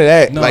didn't do none of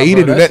that. No, like he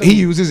bro, didn't do that's that. He some-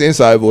 used his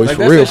inside voice Like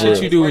for that's real. the For shit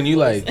real. you do when you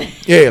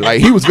like. Yeah,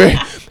 like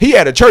he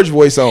had a church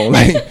voice on.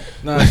 Like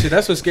Nah, shit,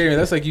 that's what's scary.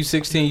 That's like you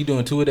 16, you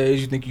doing 2-a-days,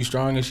 you think you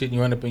strong and shit, and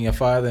you run up in your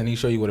father and he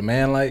show you what a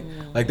man like.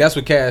 Like that's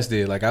what Cass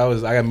did. Like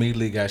I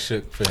immediately got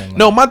shook for him. Like,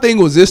 no, my thing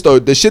was this though.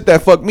 The shit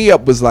that fucked me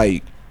up was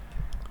like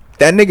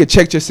that nigga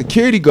checked your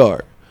security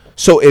guard.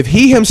 So if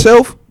he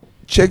himself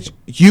checked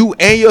you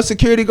and your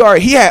security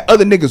guard, he had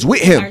other niggas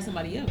with him. Hire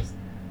somebody else.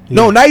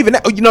 No, not even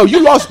that. You know,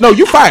 you lost. No,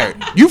 you fired.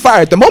 You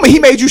fired. The moment he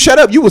made you shut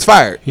up, you was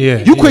fired. Yeah,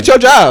 You quit your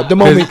job. The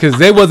moment. because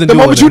they wasn't The doing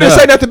moment you didn't enough.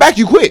 say nothing back,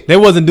 you quit. They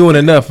wasn't doing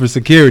enough for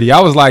security. I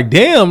was like,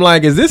 damn,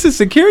 like, is this a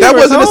security? That or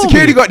wasn't a homie?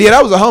 security guard. Yeah,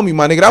 that was a homie,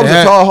 my nigga. That was It a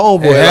had- tall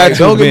homeboy. it had Like, to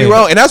don't get me been.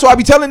 wrong. And that's why I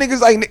be telling niggas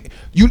like,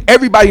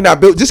 everybody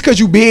not built. Just because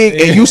you big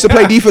and used to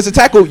play defensive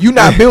tackle, you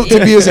not built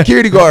to be a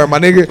security guard, my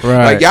nigga.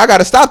 Right. Like y'all got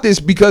to stop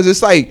this because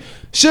it's like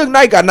Suge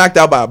Knight got knocked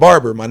out by a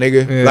barber, my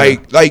nigga. Yeah.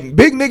 Like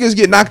big niggas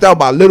get knocked out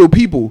by little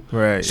people.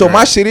 Right, So my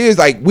right. shit is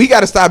like we got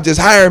to stop just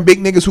hiring big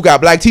niggas who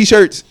got black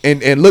t-shirts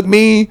and look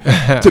mean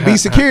to be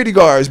security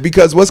guards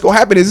because what's gonna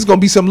happen is it's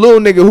gonna be some little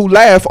nigga who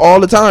laugh all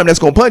the time that's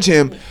gonna punch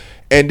him,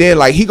 and then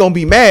like he gonna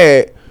be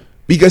mad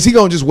because he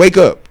gonna just wake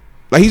up.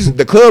 Like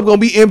the club gonna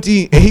be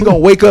empty and he gonna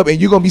wake up and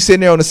you gonna be sitting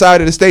there on the side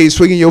of the stage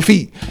swinging your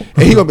feet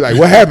and he gonna be like,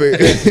 what happened?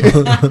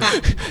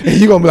 And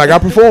you gonna be like, I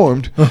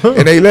performed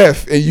and they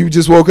left and you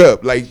just woke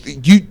up. Like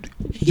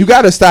you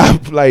gotta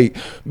stop. Like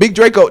Big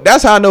Draco,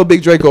 that's how I know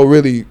Big Draco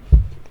really.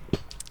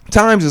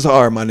 Times is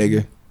hard, my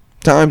nigga.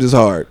 Times is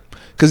hard.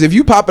 Cause if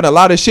you popping a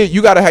lot of shit,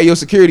 you gotta have your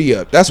security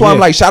up. That's why I'm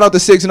Yeah. like, shout out to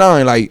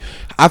 6ix9ine. Like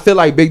I feel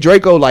like Big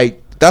Draco,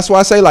 like that's why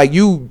I say like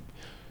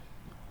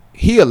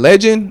he a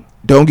legend.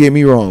 Don't get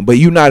me wrong, but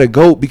you not a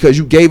GOAT because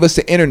you gave us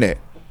the internet.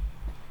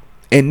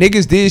 And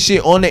niggas did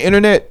shit on the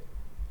internet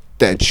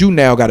that you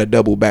now gotta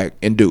double back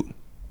and do.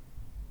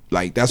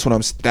 Like that's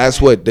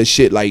what the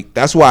shit like.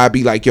 That's why I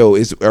be like, yo,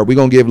 are we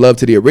gonna give love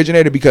to the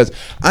originator? Because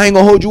I ain't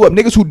gonna hold you up.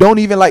 Niggas who didn't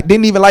even like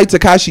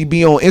Tekashi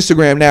be on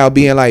Instagram now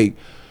being like,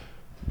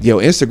 yo,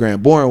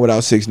 Instagram boring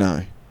without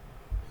 6ix9ine.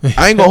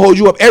 I ain't gonna hold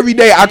you up. Every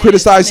day I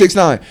criticize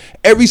 6ix9ine.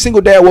 Every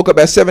single day I woke up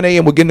at 7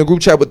 a.m. would get in a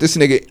group chat with this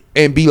nigga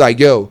and be like,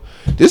 yo,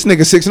 this nigga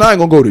 6ix9ine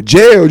gonna go to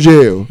jail.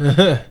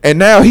 And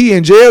now he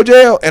in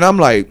jail. And I'm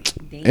like,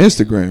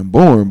 Instagram,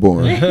 boring.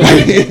 I'm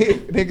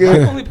the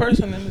Nigga. only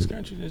person in this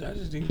country that I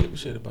just didn't give a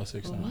shit about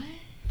 6ix9ine.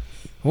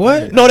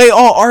 What? No, they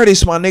all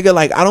artists, my nigga.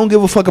 Like I don't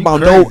give a fuck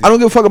about crazy. I don't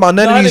give a fuck about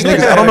none of these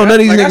niggas. I don't know none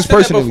of these I niggas said that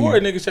personally. Before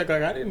niggas check,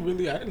 like I didn't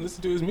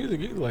listen to his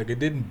music either. Like it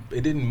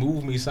didn't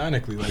move me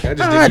sonically. Like I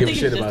just I didn't give a think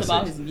shit it's just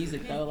about about 6ix9ine. his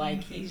music though.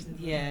 Like he's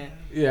Yeah,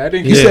 I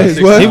didn't. You give said a his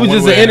shit what? about He was one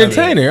just way an or another.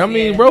 entertainer. I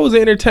mean, Yeah. bro was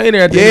an entertainer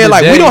at the Yeah, end of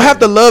like the we day. don't have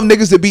to love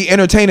niggas to be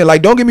entertaining.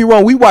 Like don't get me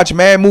wrong, we watch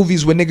mad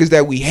movies with niggas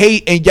that we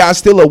hate, and y'all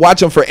still watch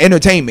them for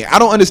entertainment. I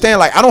don't understand.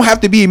 Like I don't have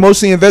to be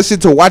emotionally invested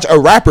to watch a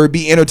rapper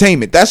be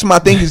entertainment. That's my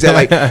thing. Is that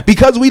like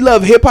because we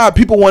love hip hop,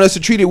 people want us to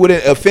treat it with an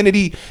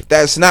affinity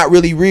that's not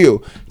really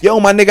real. Yo,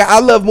 my nigga,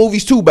 I love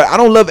movies too, but I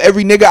don't love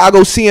every nigga I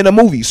go see in a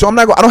movie. So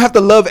I don't have to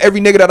love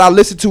every nigga that I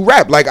listen to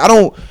rap. Like I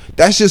don't.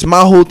 That's just my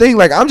whole thing.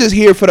 Like I'm just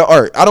here for the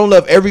art. I don't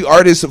love every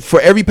artist for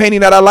every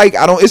painting that I like.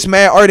 It's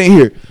mad art in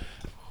here.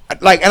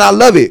 Like and I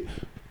love it.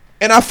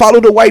 and I follow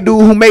the white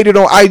dude who made it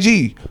on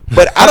IG.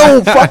 But I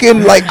don't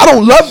fucking like. I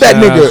don't love that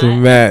Shout nigga. out to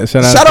Matt.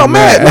 Shout out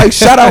Matt. Like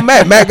shout out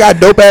Matt. Matt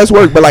got dope ass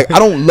work, but like I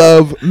don't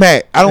love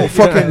Matt. I don't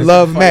fucking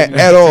love Matt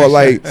at all.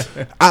 Like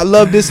I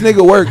love this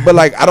nigga work, but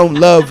like I don't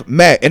love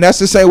Matt. And that's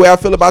the same way I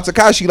feel about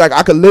Tekashi. Like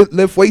I could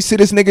lift weights to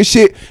this nigga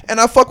shit, and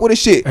I fuck with his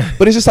shit.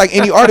 But it's just like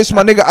any artist,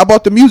 my nigga. I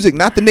bought the music,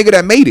 not the nigga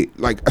that made it.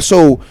 Like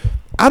so,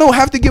 I don't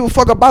have to give a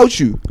fuck about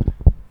you.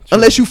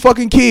 Unless you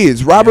fucking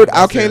kids. Robert,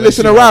 I can't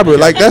listen to Robert.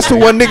 Like, that's the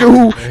one nigga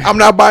who I'm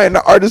not buying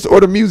the artist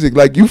or the music.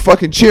 Like, you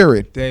fucking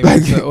cheering. Damn,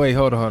 Like, so, wait,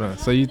 hold on.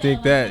 So you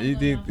think that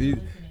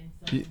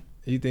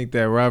you think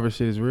that Robert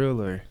shit is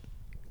real or?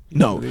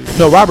 no,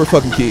 Robert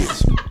fucking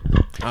kids.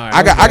 Right,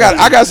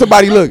 I got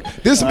somebody. Look,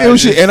 this is real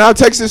shit, and I'll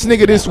text this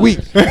nigga this week.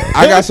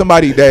 I got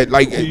somebody that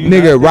like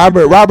nigga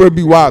Robert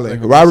be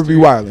wildin'. Robert be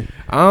wildin'.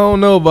 I don't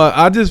know, but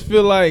I just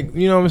feel like,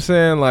 you know what I'm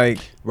saying, like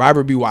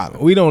Robert be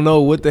wildin'. we don't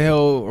know what the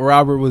hell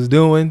Robert was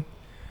doing,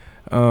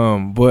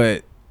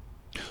 but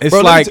it's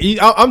Bro, like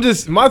I'm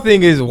just, my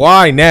thing is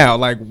why now?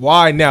 Like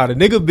why now? The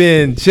nigga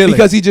been chilling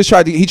Because he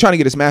trying to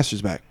get his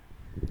masters back.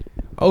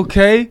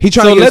 Okay, He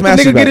trying to get his let the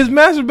masters nigga back. get his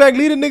masters back.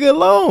 Leave the nigga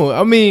alone.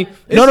 I mean,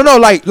 No,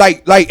 like,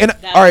 and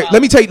all right,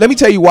 let me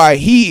tell you why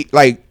he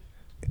like.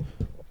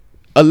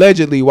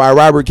 Allegedly, why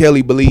Robert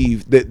Kelly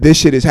believed that this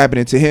shit is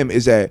happening to him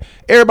is that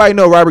everybody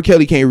know Robert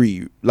Kelly can't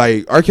read.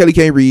 Like R. Kelly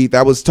can't read.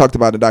 That was talked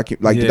about in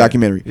the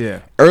documentary. Yeah.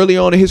 Early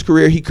on in his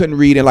career, he couldn't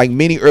read, and like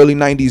many early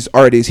 '90s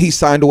artists, he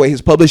signed away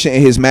his publishing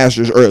and his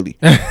masters early.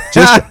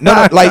 Just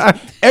no, like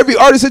every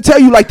artist will tell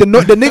you, like the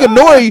nigga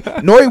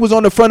Nori was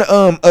on the front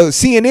of a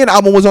CNN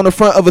album was on the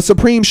front of a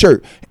Supreme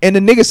shirt, and the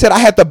nigga said I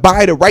had to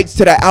buy the rights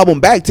to that album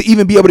back to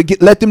even be able to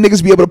let them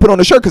niggas be able to put on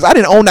the shirt because I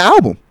didn't own the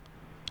album.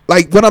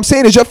 Like what I'm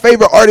saying is your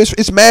favorite artist,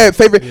 it's mad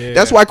favorite. Yeah.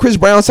 That's why Chris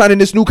Brown signing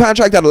this new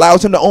contract that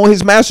allows him to own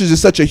his masters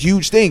is such a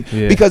huge thing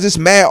because it's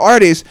mad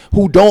artists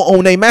who don't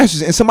own their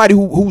masters, and somebody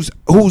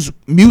whose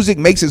music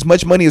makes as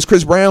much money as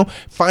Chris Brown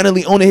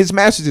finally owning his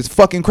masters is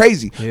fucking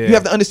crazy. Yeah. You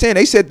have to understand.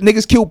 They said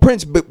niggas killed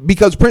Prince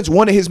because Prince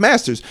wanted his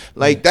masters.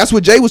 Like that's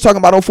what Jay was talking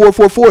about on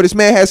 444. This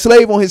man had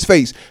slave on his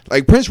face.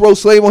 Like Prince wrote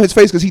slave on his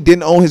face because he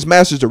didn't own his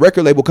masters. The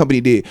record label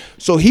company did.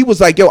 So he was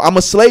like, yo, I'm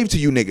a slave to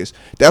you niggas.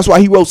 That's why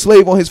he wrote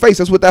slave on his face.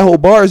 That's what that whole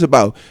bar is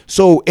about.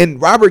 So in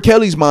Robert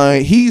Kelly's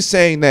mind, he's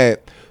saying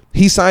that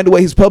he signed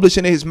away his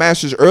publishing and his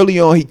masters early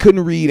on. He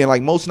couldn't read, and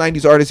like most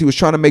 90s artists, he was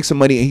trying to make some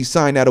money and he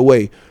signed that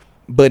away.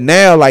 But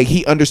now like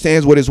he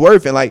understands what it's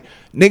worth, and like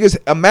niggas,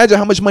 imagine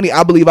how much money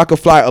I believe I could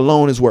fly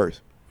alone is worth.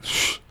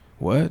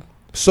 What?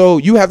 So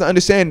you have to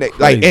understand that,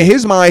 like in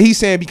his mind, he's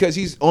saying because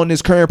he's on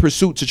this current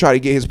pursuit to try to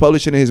get his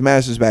publishing and his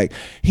masters back,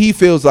 he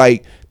feels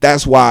like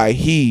that's why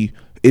he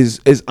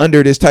is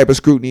under this type of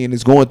scrutiny and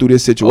is going through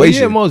this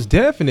situation. Oh, yeah, most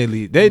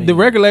definitely. The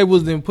record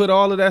labels didn't put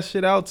all of that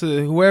shit out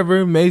to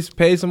whoever may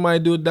pay somebody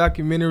to do a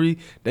documentary.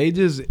 They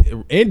just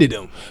ended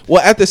them.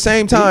 Well, at the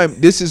same time,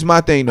 this is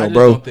my thing though, I just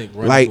bro. Don't think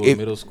running like to a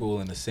middle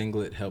school in a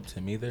singlet helped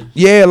him either.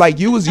 Yeah, like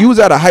you was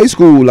at a high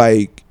school,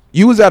 like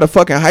you was at a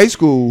fucking high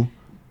school.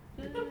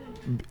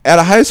 At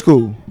a high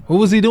school. What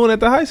was he doing at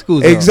the high school?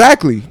 Though?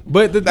 Exactly.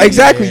 But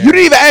exactly. Yeah. You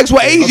didn't even ask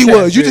what age he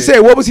was. You just said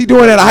what was he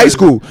doing at a high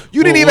school.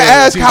 You didn't even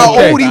ask how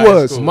old he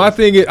was. My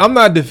thing is, I'm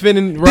not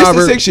defending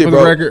Robert this shit, for the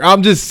bro. record.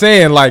 I'm just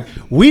saying, like,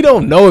 we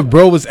don't know if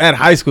bro was at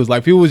high schools.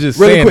 Like, people was just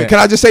really saying quick. that. Can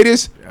I just say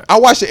this? I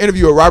watched an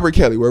interview with Robert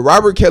Kelly where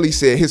Robert Kelly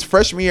said his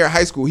freshman year of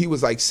high school he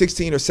was like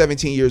 16 or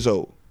 17 years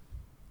old.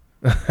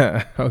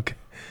 Okay.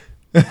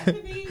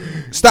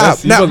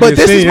 Stop now, but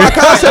this is my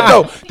concept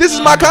though. This is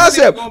my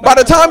concept. By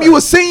the time you were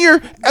senior,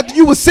 after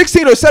you was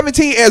 16 or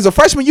 17, as a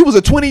freshman, you was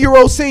a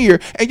 20-year-old senior,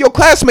 and your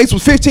classmates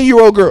was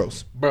 15-year-old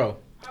girls. Bro,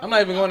 I'm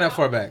not even going that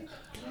far back.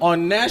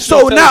 On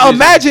national. So now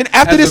imagine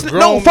after this.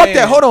 No, fuck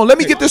that. Hold on. Let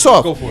me get this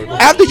off. Go for it.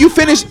 After you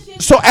finish,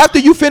 after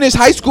you finish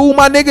high school,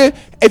 my nigga,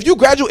 if you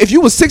graduate, if you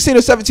was 16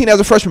 or 17 as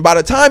a freshman, by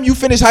the time you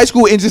finish high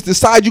school and just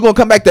decide you're gonna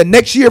come back the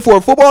next year for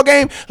a football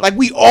game, like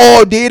we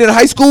all did in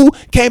high school,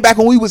 came back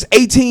when we was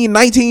 18,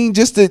 19,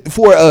 just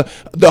for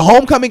the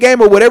homecoming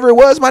game or whatever it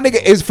was, my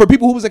nigga, is for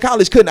people who was in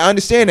college couldn't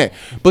understand that.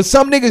 But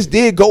some niggas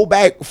did go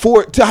back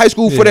to high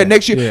school for that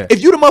next year. Yeah.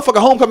 If you the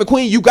motherfucking homecoming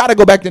queen, you gotta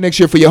go back the next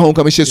year for your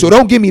homecoming shit. So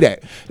don't give me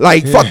that.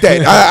 Like fuck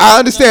that. I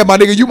understand, my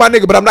nigga. You my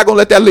nigga, but I'm not gonna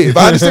let that live.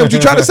 I understand what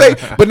you're trying to say,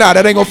 but nah,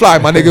 that ain't gonna fly,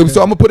 my nigga.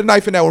 So I'm gonna put a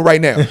knife in that one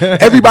right now.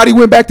 Everybody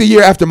went back the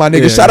year after, my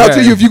nigga. Shout out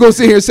to you if you gonna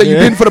sit here and say you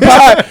didn't for the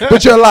pod,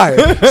 but you're a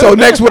liar. So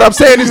next, what I'm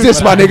saying is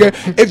this, my nigga.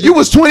 If you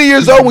was 20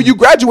 years old when you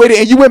graduated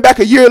and you went back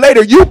a year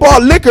later, you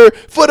bought liquor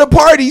for the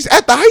parties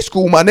at the high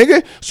school, my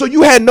nigga. So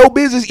you had no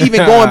business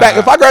even going back.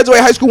 If I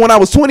graduated high school when I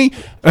was 20,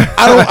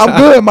 I'm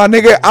good, my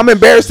nigga. I'm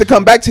embarrassed to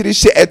come back to this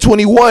shit at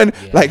 21.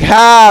 Like,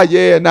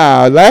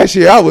 last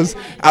year I was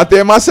out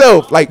there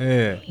myself. Like,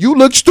 you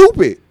look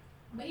stupid.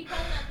 But he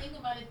probably not think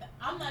about it.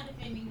 I'm not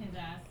defending his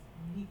ass.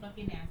 He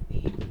fucking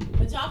nasty.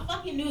 But y'all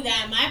fucking knew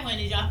that. My point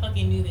is y'all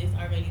fucking knew this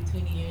already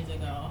 20 years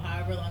ago.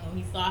 However long ago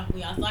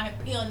when y'all saw him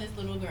pee on this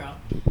little girl.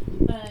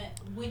 But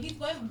when you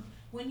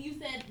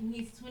said when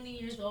he's 20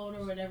 years old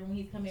or whatever, when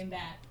he's coming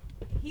back,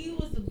 he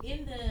was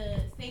in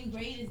the same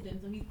grade as them,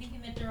 so he's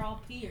thinking that they're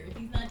all peers.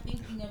 He's not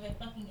thinking of a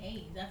fucking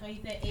age. That's why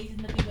he said age is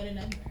nothing but a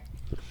number.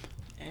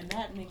 And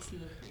that makes you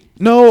a freak.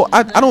 No,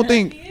 I don't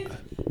think.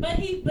 But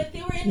they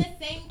were in the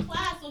same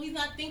class, so he's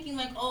not thinking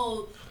like,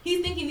 oh,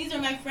 he's thinking these are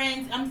my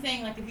friends. I'm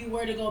saying like if you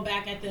were to go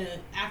back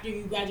after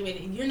you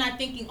graduated, you're not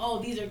thinking,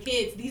 oh, these are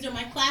kids. These are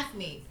my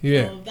classmates.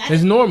 Yeah, so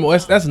it's normal.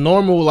 That's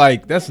normal.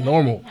 Like that's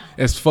normal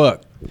as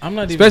fuck. I'm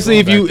not even especially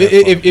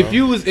if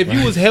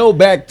you was held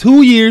back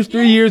 2 years,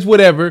 3 years,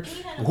 whatever.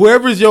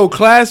 Whoever's your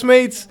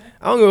classmates.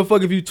 I don't give a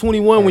fuck if you're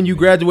 21 when you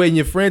graduate and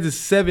your friends is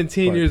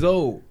 17 years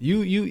old.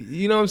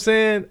 You know what I'm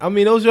saying? I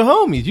mean, those are your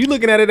homies. You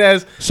looking at it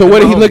as so.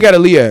 What did he look at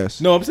Aaliyah as?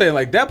 No, I'm saying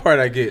like that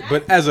part I get,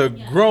 but as a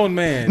grown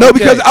man. No,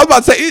 because I was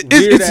about to say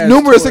it's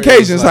numerous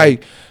occasions.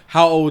 Like,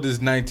 how old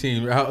is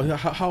 19?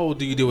 How old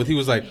do you deal with? He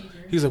was like,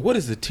 what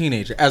is a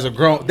teenager? As a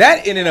grown,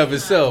 that in and of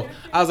itself,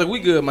 I was like, we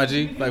good, my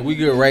G. Like we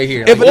good right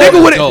here. If a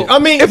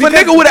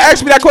nigga would have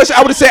asked me that question,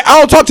 I would have said, I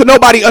don't talk to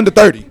nobody under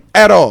 30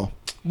 at all.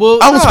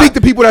 Well, I don't speak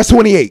to people that's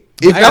 28.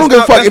 If I don't give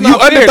a fuck. If you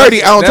under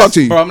 30, I don't talk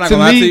to you. Bro, I'm not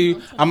gonna lie to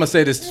you. I'm gonna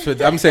say this. I'm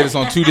gonna say this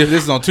on two different.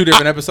 This is on 2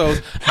 different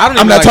episodes.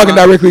 I'm not talking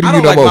directly to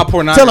you no more.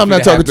 Tell him I'm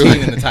not talking to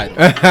you. In the title.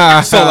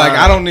 So like,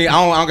 I don't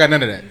got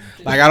none of that.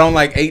 Like I don't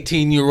like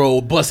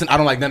 18-year-old busting. I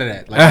don't like none of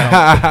that. Like,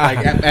 I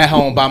don't, like at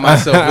home by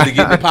myself, really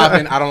getting it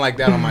popping. I don't like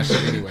that on my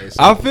shit anyway.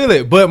 So. I feel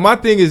it, but my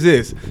thing is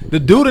this: the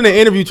dude in the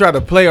interview tried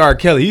to play R.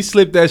 Kelly. He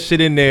slipped that shit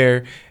in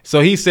there.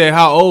 So he said,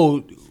 "How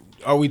old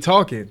are we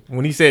talking?"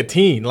 When he said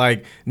teen,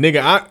 like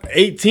nigga,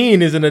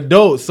 18 is an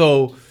adult.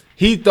 So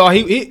he thought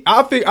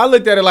I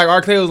looked at it like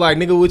R. Kelly was like,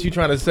 nigga, what you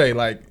trying to say?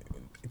 Like,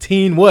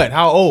 teen what?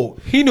 How old?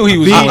 He knew he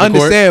was. I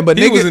understand, but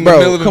he nigga was in the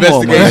middle of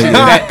investigation.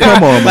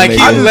 Come on, like he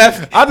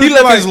left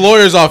like, his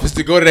lawyer's office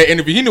to go to that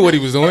interview. He knew what he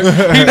was doing.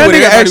 That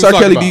nigga asked R.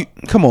 Kelly,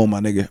 come on, my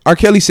nigga. R.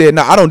 Kelly said,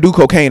 "Nah, I don't do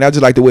cocaine. I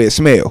just like the way it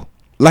smell."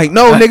 Like,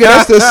 no, nigga,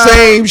 that's the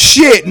same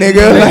shit,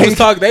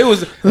 nigga. They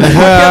was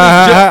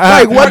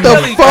like, what the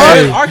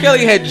fuck? R.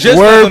 Kelly had just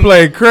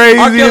wordplay crazy.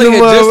 R. Kelly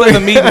had just left the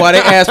meeting while they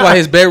asked why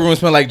his bedroom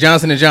smelled like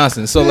Johnson &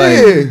 Johnson. So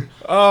like,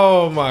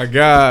 oh my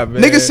god,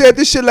 man. Nigga said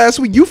this shit last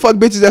week. You fuck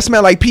bitches that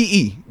smell like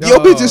PE. Your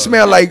bitches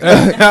smell like.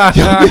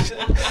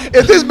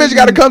 If this bitch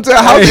got to come to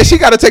her house, then she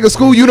got to take a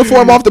school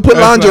uniform off to put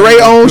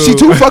lingerie on. She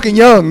too fucking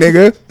young,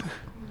 nigga.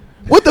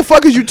 What the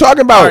fuck is you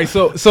talking about? All right,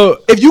 so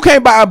if you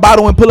can't buy a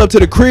bottle and pull up to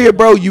the crib,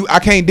 bro, I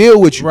can't deal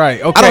with you.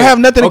 Right. Okay. I don't have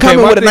nothing in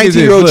common with a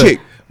 19-year-old chick.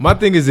 My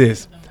thing is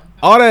this.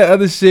 All that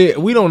other shit,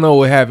 we don't know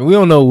what happened. We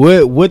don't know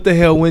what the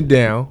hell went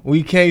down.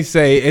 We can't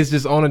say it's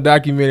just on a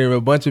documentary of a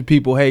bunch of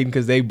people hating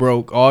because they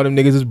broke. All them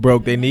niggas is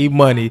broke. They need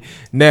money.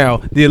 Now,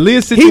 the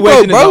Aaliyah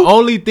situation is the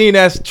only thing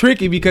that's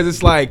tricky because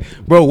it's like,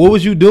 bro, what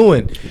was you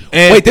doing?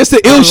 And wait, that's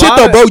the ill shit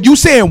though, bro. You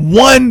saying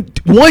one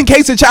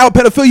case of child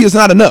pedophilia is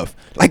not enough.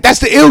 Like, that's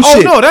the ill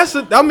shit. Oh,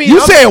 no,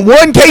 you saying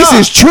one case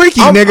is tricky,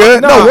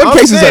 nigga. One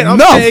case is enough.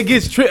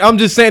 I'm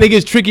just saying it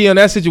gets tricky on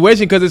that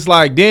situation because it's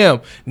like,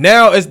 damn,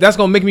 now that's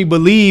going to make me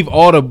believe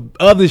all the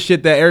other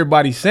shit that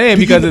everybody's saying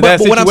because of that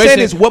situation. But what I'm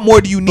saying is, what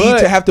more do you need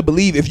to have to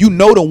believe? If you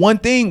know the one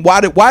thing, why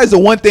is the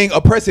one thing a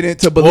precedent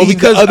to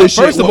believe the other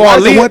shit? First of all, why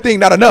is the one thing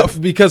not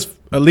enough? Because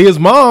Aaliyah's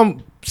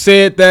mom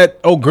said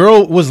that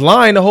girl was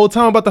lying the whole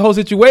time about the whole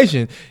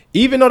situation.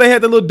 Even though they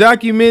had the little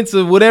documents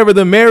of whatever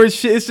the marriage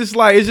shit, it's just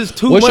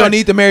too much. What's your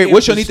need to marry a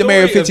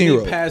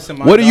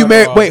 15-year-old? What do you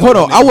marry? Wait, hold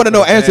on. I want to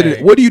know answer to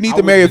this. What do you need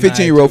to marry a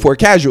 15-year-old for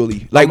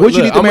casually? Like, what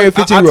you need to marry a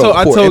 15-year-old for?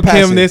 I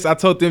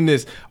told them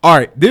this. All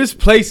right, there's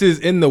places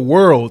in the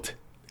world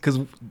because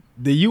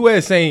the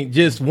U.S. ain't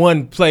just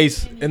one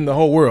place in the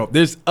whole world.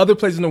 There's other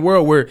places in the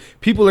world where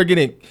people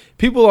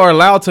are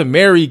allowed to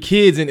marry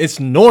kids and it's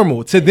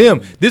normal to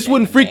them. This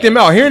wouldn't freak them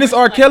out. Hearing this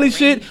R. Kelly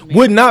shit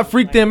would not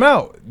freak them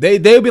out.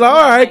 They'd be like,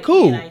 all right,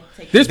 cool.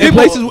 There's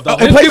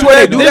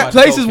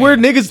places where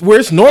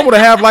it's normal to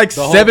have like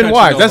 7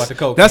 wives.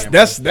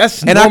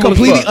 That's and I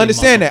completely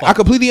understand that. I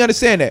completely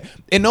understand that.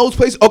 In those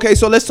places, okay,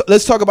 so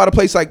let's talk about a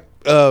place like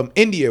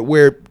India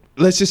where.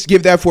 Let's just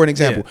give that for an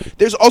example. Yeah.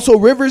 There's also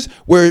rivers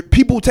where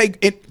people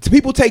take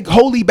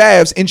holy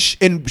baths in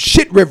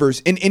shit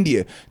rivers in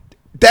India.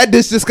 That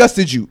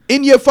disgusted you.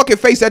 In your fucking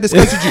face, that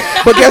disgusted you.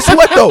 But guess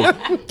what, though?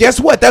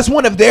 Guess what? That's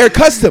one of their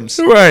customs.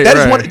 Right. That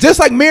is one. Just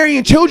like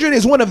marrying children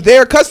is one of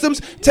their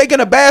customs. Taking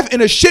a bath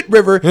in a shit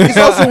river is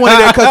also one of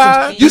their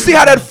customs. You see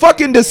how that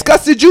fucking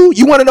disgusted you?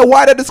 You want to know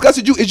why that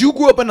disgusted you? Is you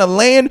grew up in a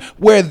land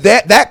where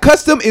that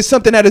custom is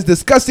something that is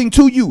disgusting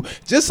to you.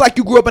 Just like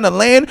you grew up in a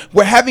land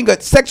where having a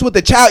sex with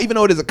a child, even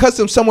though it is a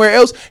custom somewhere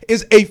else,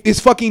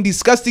 is fucking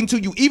disgusting to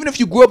you. Even if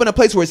you grew up in a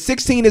place where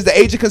 16 is the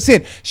age of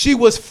consent, she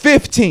was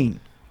 15.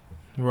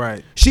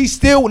 Right. She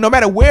still, no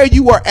matter where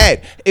you are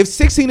at, if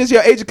 16 is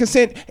your age of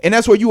consent and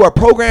that's where you are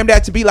programmed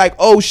at to be like,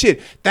 oh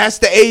shit, that's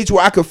the age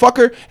where I could fuck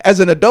her as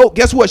an adult.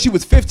 Guess what? She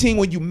was 15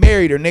 when you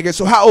married her, nigga.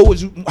 So how old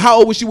was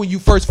she when you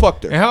first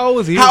fucked her? And how old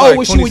was he? How old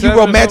was she when you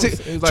romantic?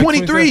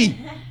 23.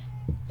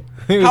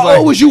 How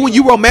old was you when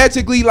you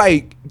romantically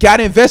like got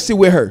invested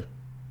with her?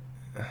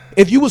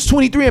 if you was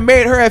 23 and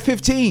married her at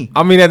 15.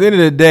 I mean, at the end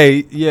of the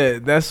day, yeah,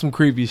 that's some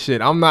creepy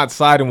shit. I'm not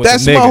siding with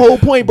That's the nigga, my whole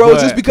point, bro. but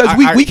Just because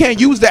I- we can't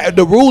use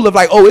the rule of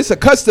like, oh, it's a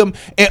custom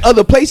in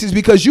other places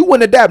because you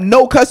wouldn't adapt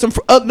no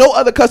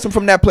other custom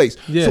from that place.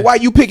 Yeah. So why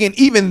you picking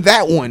even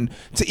that one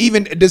to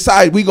even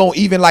decide we gonna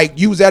even like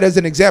use that as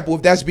an example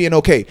if that's being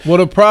okay? Well,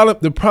 the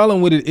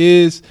problem with it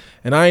is,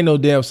 and I ain't no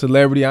damn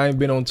celebrity. I ain't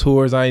been on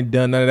tours. I ain't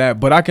done none of that.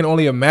 But I can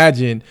only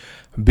imagine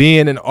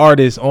being an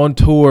artist on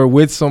tour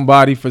with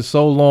somebody for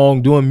so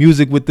long, doing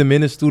music with them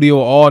in the studio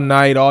all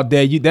night, all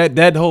day.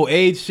 That whole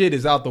age shit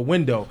is out the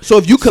window. So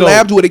if you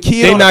collabed with a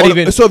kid, they not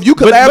even. So if you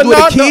collabed with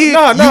a kid,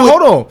 no,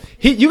 hold on.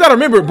 You got to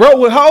remember,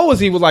 bro. How old was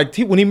he? Was like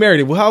when he married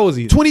it. Well, how old was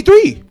he?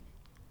 23.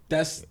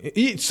 That's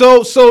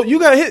So you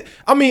got to hit.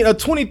 I mean, a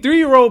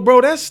 23-year-old,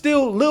 bro. That's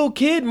still little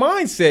kid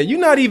mindset. You're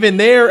not even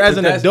there as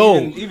an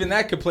adult. Even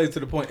that could play to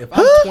the point. If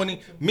I'm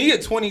 20, me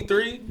at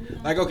 23,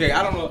 like, okay,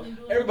 I don't know.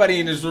 Everybody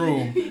in this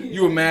room,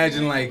 you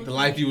imagine like the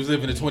life you was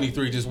living at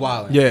 23, just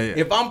wilding. Yeah.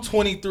 If I'm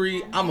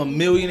 23, I'm a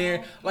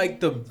millionaire. Like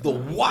the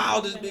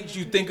wildest things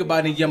you think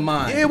about in your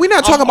mind. Yeah, we're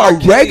not talking I'm about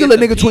arcade regular at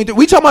the nigga peak. 23.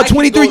 We talking about I can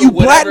 23, go to you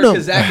whatever platinum.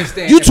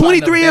 Kazakhstan You and find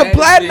 23 the and baddest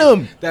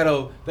platinum.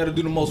 bitch That'll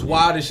do the most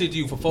wildest shit to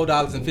you for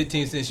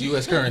 $4.15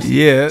 U.S. currency.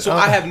 Yeah. So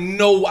I have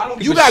no. I don't.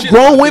 Give You a got shit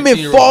grown about women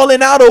 15-year-olds.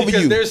 falling out over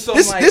Because you. there's some,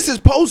 This like- is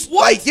post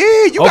What? like yeah,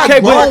 you got Okay,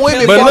 grown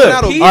women but falling look,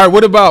 out all over you. right.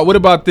 What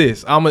about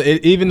this?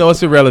 Even though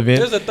it's irrelevant,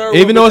 There's a third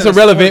even though woman it's that has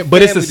irrelevant, someone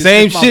but it's the family to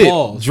same stick my shit.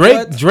 balls.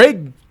 Drake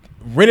What?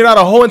 rented out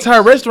a whole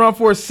entire restaurant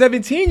for a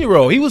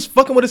 17-year-old. He was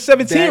fucking with a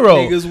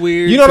 17-year-old. nigga's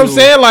weird, You know what I'm too.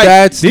 saying? Like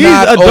That's these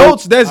not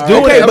adults that's All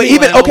doing right, Okay, it. but I mean,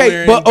 even flannel okay,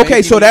 wearing, but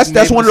okay, so banky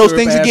that's one of those maple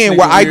things syrup again ass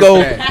where nigga, I go,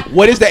 weird fat.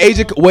 what is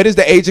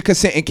the age of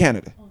consent in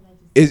Canada?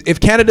 If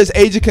Canada's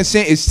age of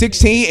consent is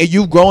 16 and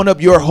you've grown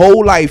up your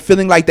whole life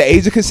feeling like the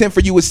age of consent for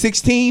you is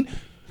 16,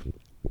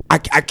 I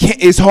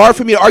can't. It's hard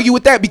for me to argue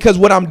with that because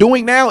what I'm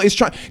doing now is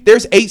trying.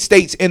 There's 8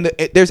 states in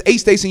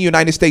the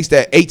United States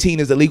that 18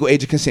 is the legal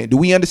age of consent. Do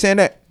we understand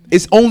that?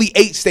 It's only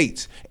 8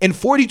 states. In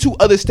 42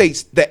 other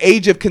states, the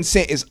age of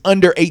consent is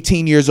under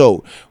 18 years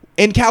old.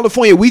 In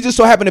California, we just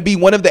so happen to be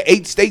one of the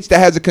 8 states that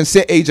has a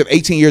consent age of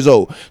 18 years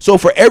old. So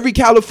for every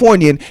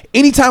Californian,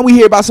 anytime we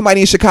hear about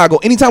somebody in Chicago,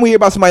 anytime we hear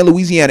about somebody in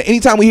Louisiana,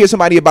 anytime we hear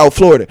somebody about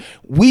Florida,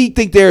 we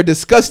think they're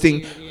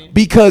disgusting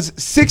because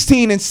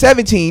 16 and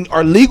 17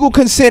 are legal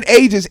consent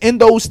ages in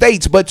those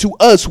states. But to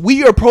us,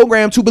 we are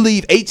programmed to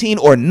believe 18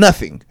 or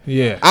nothing.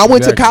 Yeah, I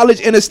went to exactly. college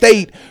in a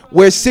state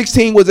where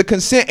 16 was a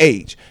consent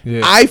age.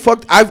 Yeah. I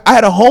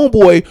had a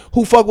homeboy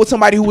who fucked with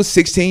somebody who was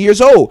 16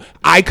 years old.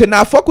 I could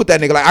not fuck with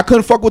that nigga. Like I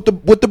couldn't fuck with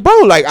the bro.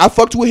 Like I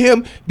fucked with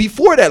him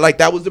before that. Like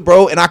that was the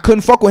bro, and I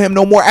couldn't fuck with him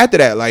no more after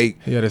that.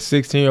 Like He had a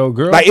 16-year-old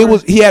girl.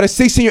 he had a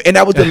 16-year, and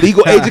that was the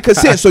legal age of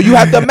consent. So you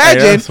have to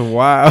imagine. That's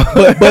wild.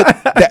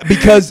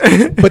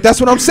 But that's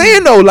what I'm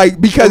saying though. Like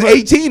because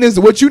 18 is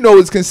what you know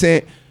is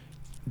consent.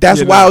 That's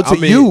You know, wild to I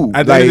mean, you.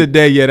 At the end of the Like,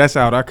 day, yeah, that's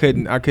out. I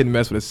couldn't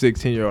mess with a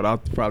 16-year-old. I'll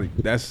probably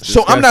that's.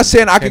 so I'm not disgusting.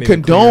 saying I Can't can even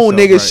clean condone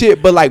yourself nigga right.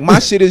 shit, but like my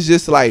shit is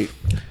just like.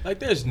 Like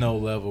there's no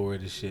level where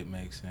this shit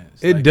makes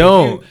sense. It Like,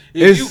 don't.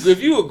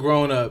 If you a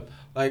grown up,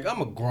 like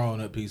I'm a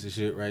grown up piece of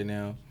shit right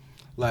now.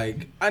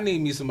 Like I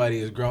need me somebody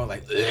that's grown.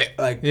 Like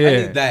I Yeah.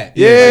 need that.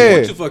 Yeah. Like,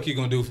 what the fuck you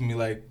gonna do for me?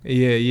 Like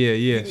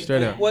Yeah.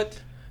 Straight up. What?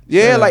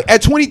 Yeah, like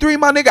at 23,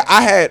 my nigga,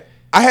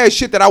 I had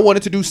shit that I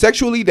wanted to do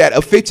sexually that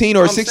a 15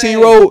 or a I'm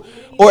 16-year-old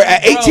or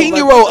an Bro,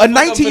 18-year-old, like, a what the fuck I'm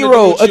finna do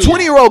 19-year-old, a with you?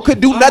 20-year-old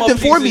could do I'm a nothing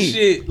piece for of me.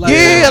 shit. Like,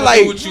 Yeah, what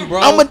like do with you, bro?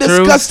 I'm a True.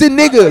 disgusting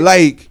nigga.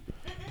 Like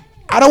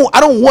I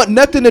don't want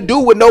nothing to do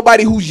with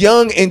nobody who's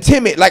young and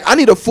timid. Like I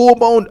need a full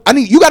blown.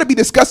 You got to be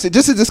disgusting,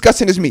 just as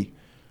disgusting as me.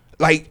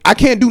 Like I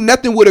can't do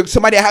nothing with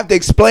somebody. I have to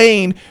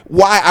explain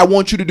why I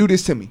want you to do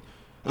this to me.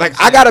 Like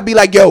I gotta be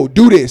like, yo,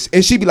 do this,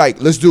 and she be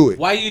like, let's do it.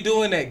 Why you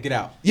doing that? Get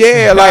out.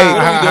 Yeah, What are like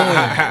we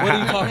doing? What are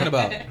you talking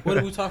about? What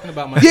are we talking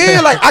about, my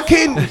yeah, like I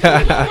can't.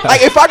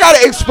 Like if I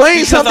gotta explain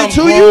Because something I'm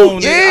to grown, you, nigga. I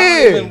don't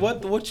yeah.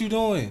 even- what you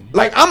doing?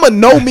 Like I'm a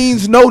no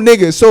means no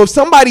nigga. So if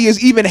somebody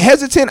is even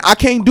hesitant, I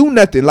can't do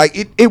nothing. Like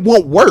it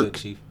won't Good, work.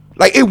 Chief.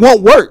 Like it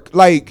won't work.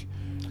 Like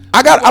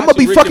I'm gonna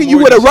be Rick fucking and you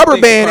with a Morty, rubber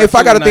think band if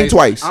I gotta think cartoon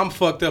twice. nice. I'm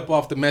fucked up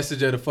off the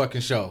message of the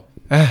fucking show.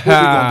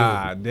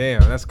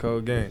 Damn, that's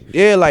cold game.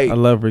 Yeah, like I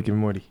love Rick and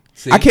Morty.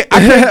 See? I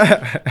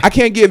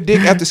can't give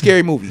dick after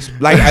scary movies.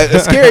 Like a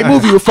scary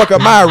movie would fuck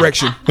up my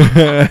erection.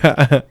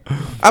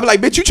 I'm like,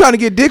 bitch, you trying to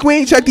get dick? We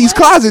ain't check these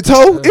closets,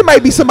 ho. It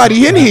might be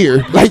somebody in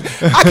here. Like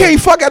I can't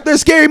fuck after a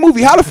scary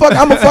movie. How the fuck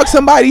I'm gonna fuck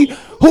somebody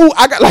who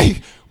I got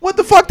like? What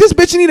the fuck? This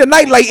bitch need a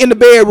nightlight in the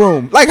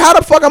bedroom. Like how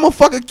the fuck I'm gonna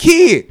fuck a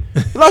kid?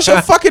 You lost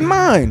your fucking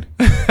mind.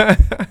 How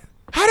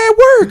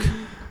that work?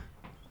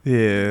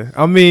 Yeah,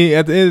 I mean,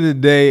 at the end of the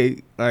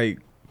day, like,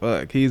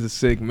 fuck, he's a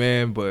sick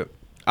man, but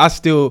I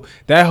still,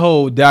 that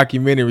whole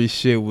documentary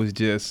shit was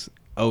just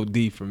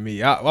OD for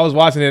me. I was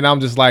watching it and I'm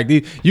just like,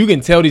 you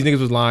can tell these niggas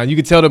was lying. You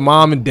can tell the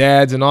mom and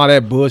dads and all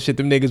that bullshit.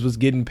 Them niggas was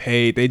getting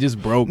paid. They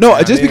just broke. No,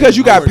 down. just They- because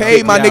you got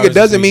paid, my hours nigga, this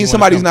doesn't week. mean You wanna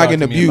somebody's come not talk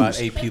getting to me about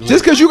abused. AP Lit?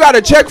 Just because you got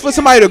to check for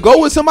somebody to go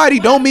with somebody,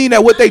 don't mean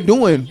that what they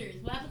doing.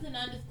 What happens to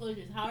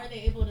non-disclosures? How are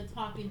they able to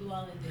talk and do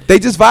all of this? They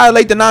just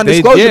violate the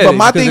non-disclosure. yeah, but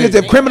my because thing is, they-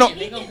 if criminal,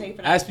 They gonna pay for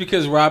that. That's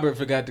because Robert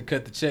forgot to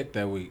cut the check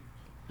that week.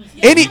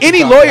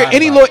 any lawyer,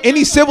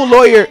 any civil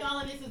lawyer. All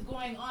of this is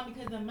going on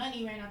because of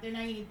money right now. They're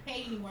not getting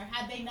paid anymore.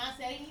 Had they not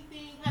said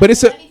anything, had But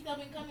it's the a- money still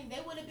been coming, they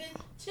would have been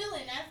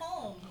chilling at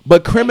home.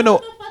 But criminal,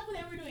 What the fuck would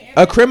they were doing?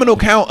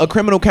 a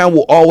criminal count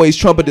will always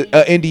trump a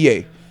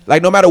NDA.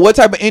 Like no matter what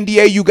type of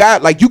NDA you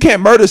got, like you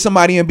can't murder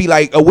somebody and be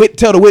like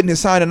tell the witness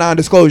sign a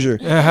non-disclosure.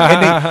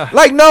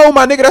 Like no,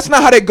 my nigga, that's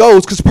not how that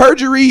goes. Cause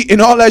perjury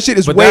and all that shit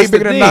is But way that's the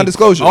bigger than thing.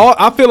 non-disclosure.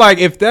 I feel like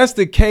if that's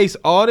the case,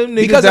 all them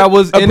niggas Because that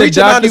was a in the breach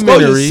of non-disclosure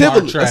documentary is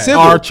civil, are trash.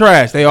 are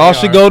trash. They all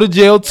should go to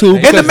jail too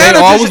because the they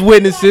manager all just- was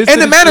witnesses. And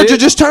to the manager shit.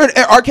 just turned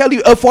R. Kelly,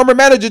 a former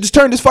manager, just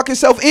turned his fucking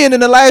self in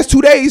the last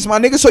 2 days, my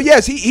nigga. So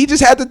yes, he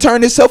just had to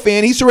turn himself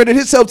in. He surrendered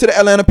himself to the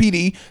Atlanta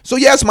PD. So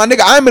yes, my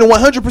nigga, I'm in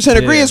 100%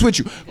 agreement with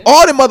you.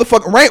 All them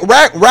motherfuckers,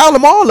 round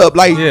them all up,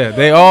 like Yeah,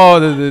 they all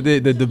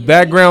the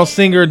background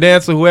singer,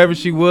 dancer, whoever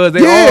she was.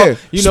 They Yeah. all,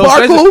 you know,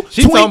 Sparkle,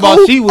 she talking about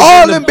Twinkle, she was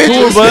all in the them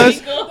tour bitches.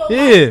 bus.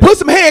 Yeah. put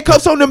some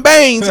handcuffs on them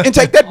bangs and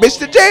take that bitch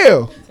to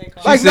jail.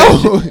 Like She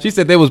no. said, she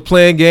said they was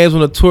playing games on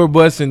the tour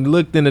bus and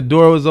looked and the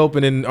door was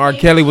open and R.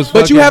 Kelly was.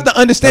 But you have to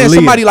understand Aaliyah.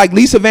 somebody like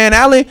Lisa Van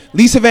Allen.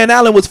 Lisa Van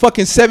Allen was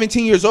fucking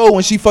 17 years old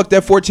when she fucked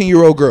that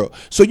 14-year-old girl.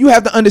 So you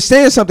have to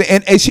understand something.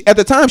 And she, at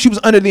the time, she was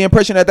under the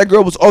impression that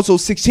girl was also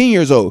 16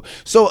 years old.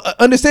 So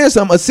understand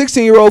something. A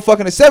 16-year-old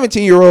fucking a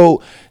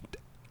 17-year-old.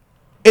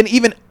 And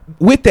even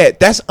with that,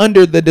 that's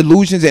under the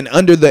delusions and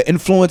under the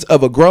influence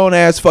of a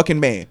grown-ass fucking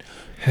man.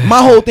 My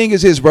whole thing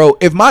is this, bro.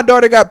 If my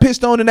daughter got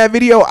pissed on in that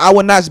video, I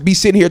would not be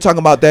sitting here talking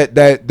about that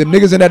the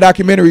niggas in that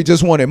documentary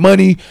just wanted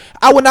money.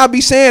 I would not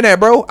be saying that,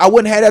 bro. I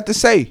wouldn't have that to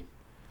say.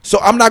 So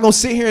I'm not gonna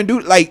sit here and do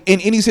like in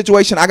any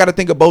situation. I gotta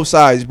think of both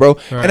sides, bro.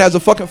 Right. And as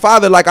a fucking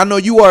father, like I know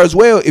you are as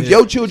well. If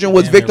your children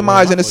was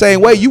victimized in the same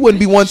way, you wouldn't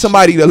be wanting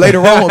somebody to later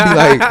on be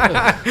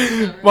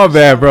like, My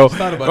bad, bro.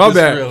 not about My this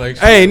bad. real, like,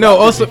 Hey, shit. no,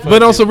 Robert also, be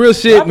but on some real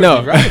shit, Robert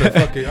no. be- Robert a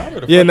fucking-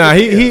 Robert a Yeah, fucking nah,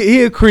 idiot.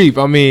 he a creep.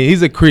 I mean,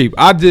 he's a creep.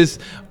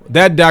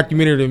 That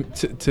documentary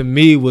to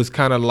me was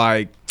kind of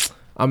like,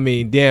 I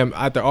mean, damn,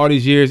 after all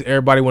these years,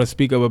 everybody want to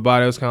speak up about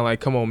it. It was kind of like,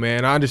 come on,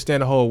 man. I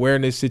understand the whole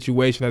awareness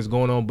situation that's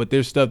going on, but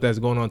there's stuff that's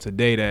going on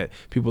today that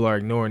people are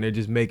ignoring. They're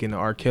just making the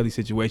R. Kelly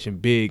situation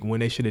big when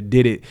they should have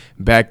did it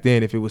back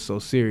then if it was so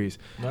serious.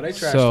 No, they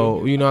trash So,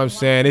 too. you know what I'm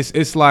saying?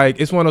 It's like,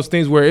 it's one of those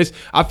things where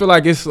I feel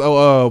like it's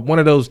one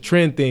of those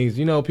trend things.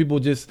 You know, people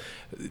just,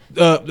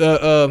 no,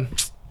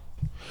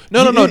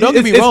 don't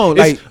get me wrong.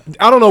 Like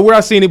I don't know where I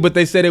seen it, but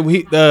they said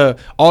it.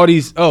 All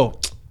these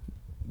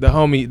the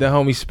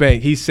homie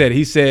Spank. He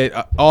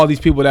said all these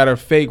people that are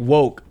fake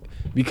woke,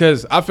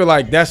 because I feel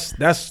like that's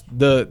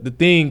the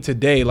thing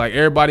today. Like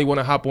everybody want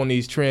to hop on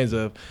these trends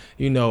of,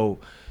 you know,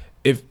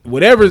 if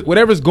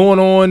whatever's going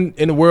on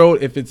in the world,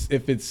 if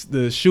it's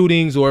the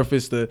shootings or if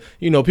it's the,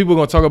 you know, people are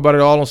gonna talk about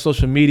it all on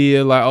social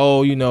media, like,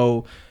 oh, you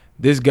know,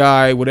 this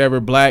guy, whatever,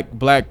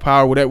 black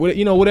power, whatever,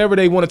 you know, whatever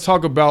they want to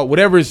talk about,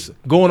 whatever's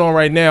going on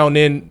right now, and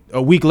then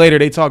a week later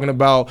they talking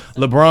about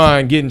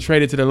LeBron getting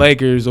traded to the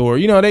Lakers, or,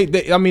 you know,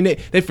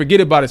 they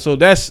forget about it. So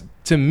that's,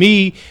 to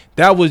me,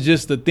 that was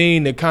just the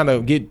thing to kind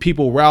of get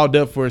people riled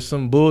up for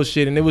some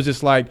bullshit, and it was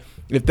just like,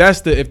 if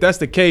that's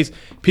the case,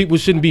 people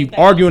shouldn't be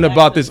arguing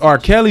about this R.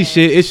 Kelly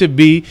shit. It should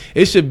be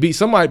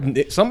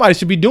somebody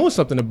should be doing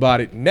something about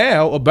it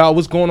now, about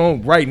what's going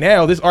on right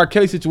now. This R.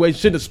 Kelly situation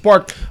shouldn't have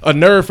sparked a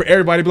nerve for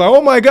everybody to be like,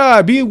 oh my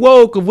God, be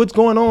woke of what's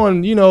going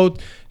on. You know,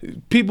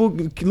 people,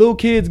 little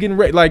kids getting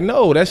raped. Like,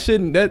 no,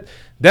 that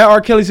R.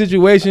 Kelly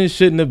situation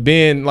shouldn't have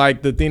been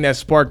like the thing that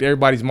sparked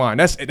everybody's mind.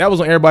 That was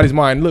on everybody's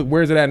mind. Look,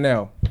 where's it at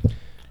now?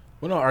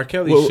 Well, no, R.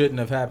 Kelly shouldn't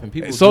have happened.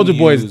 People Soulja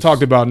Boy is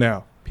talked about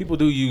now. People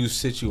do use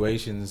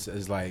situations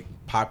as like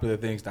popular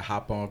things to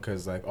hop on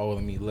because, like, oh,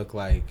 let me look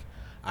like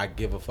I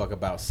give a fuck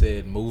about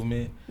said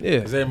movement. Yeah.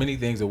 Because there are many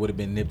things that would have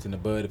been nipped in the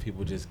bud if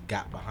people just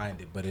got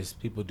behind it. But it's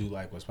people do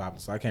like what's popular,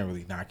 so I can't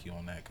really knock you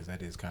on that because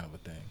that is kind of a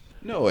thing.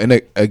 no,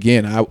 and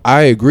again,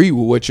 I agree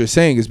with what you're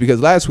saying, is because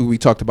last week we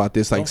talked about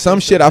this. Like some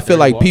shit, I feel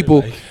like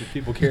people. Like, if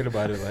people cared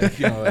about it, like,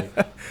 you know,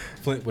 like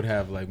Flint would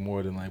have like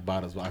more than like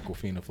bottles of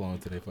Aquafina flowing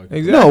to their fucking.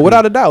 Exactly. No,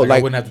 without a doubt. Like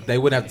they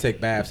wouldn't have to take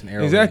baths in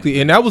Arrowhead.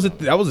 Exactly, and that was a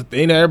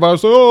thing that everybody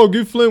was like, oh,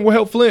 give Flint, well,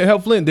 help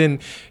Flint. Then,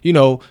 you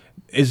know,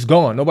 it's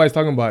gone. Nobody's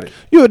talking about it.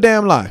 you a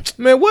damn lie.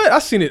 Man, what? I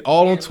seen it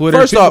all on Twitter.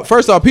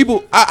 First off,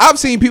 people. I've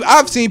seen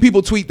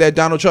people tweet that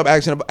Donald Trump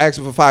asking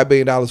for $5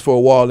 billion for a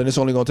wall, and it's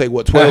only gonna take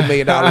what $12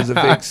 million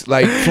to fix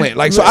like Flint.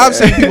 Like, so I've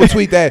seen people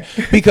tweet that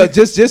because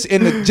just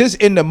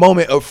in the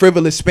moment of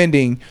frivolous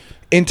spending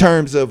in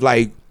terms of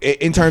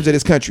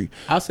this country.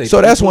 I'll say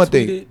so. That's people one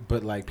tweet thing. it,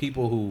 but like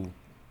people who,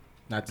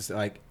 not to say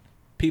like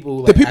people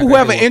who, The like, people act who like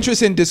have they an want-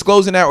 interest in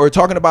disclosing that or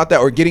talking about that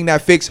or getting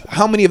that fixed,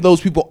 how many of those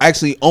people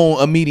actually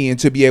own a medium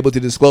to be able to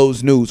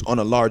disclose news on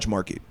a large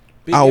market?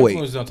 Big I'll wait.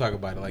 influencers don't talk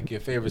about it. Like your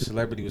favorite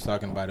celebrity was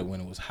talking about it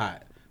when it was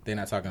hot. they're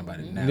not talking about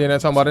it now. They're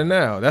not talking about it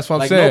now. That's what I'm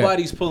Like saying.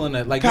 nobody's pulling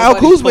that. Like Kyle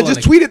nobody's Kuzma pulling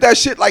just tweeted that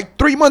shit like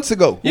 3 months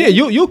ago. Yeah,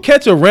 you'll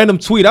catch a random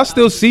tweet. I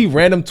still see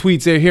random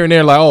tweets here and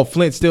there like, oh,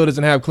 Flint still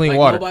doesn't have clean Like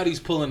water. nobody's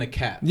pulling a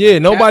cap. Yeah,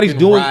 Like, nobody's Cap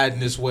been doing- riding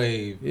this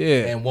wave.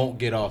 Yeah. and won't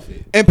get off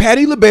it. And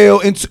Patti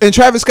LaBelle and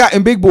Travis Scott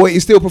and Big Boy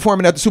is still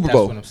performing at the Super That's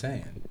Bowl. what I'm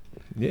saying.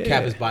 Yeah.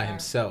 Cap is by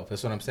himself.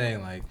 That's what I'm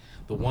saying. Like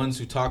the ones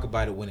who talk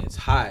about it when it's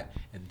hot,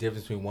 and the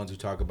difference between ones who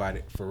talk about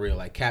it for real.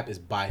 Like Cap is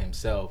by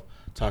himself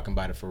talking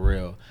about it for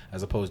real,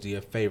 as opposed to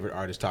your favorite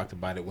artist talked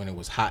about it when it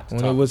was hot.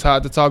 When it was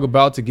hot to talk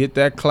about to get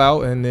that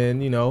clout, and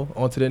then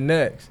on to the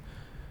next.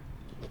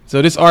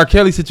 So this R.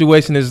 Kelly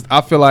situation is,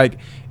 I feel like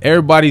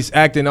everybody's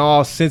acting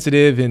all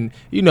sensitive, and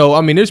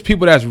I mean, there's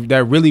people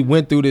that really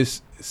went through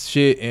this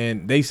shit,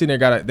 and they sitting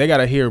there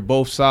gotta hear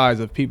both sides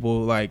of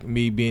people like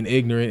me being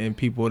ignorant and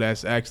people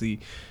that's actually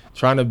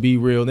trying to be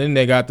real. Then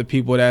they got the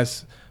people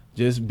that's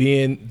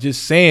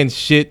just saying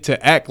shit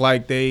to act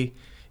like they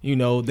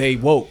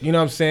woke. You know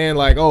what I'm saying?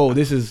 Like, oh,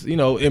 this is,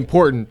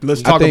 important.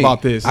 Let's talk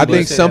about this. I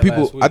think said some that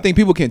people, last week. I think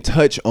people can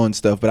touch on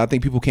stuff, but I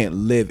think people can't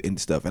live in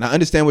stuff. And I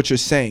understand what you're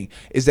saying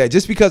is that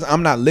just because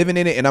I'm not living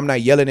in it and I'm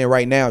not yelling it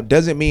right now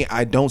doesn't mean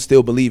I don't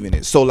still believe in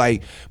it. So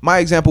like my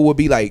example would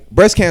be like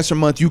breast cancer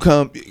month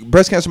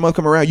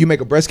come around, you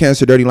make a breast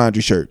cancer dirty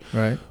laundry shirt.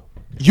 Right.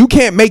 You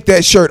can't make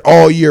that shirt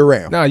all year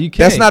round. No, you can't.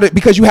 That's not it,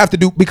 because you have to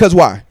do, because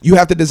why? You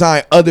have to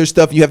design other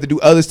stuff. You have to do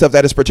other stuff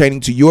that is pertaining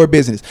to your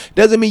business.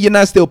 Doesn't mean you're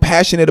not still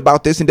passionate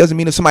about this, and doesn't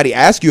mean if somebody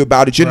asks you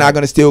about it, you're not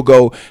going to still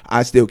go,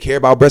 I still care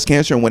about breast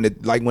cancer, and when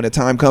the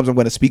time comes, I'm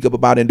going to speak up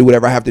about it and do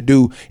whatever I have to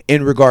do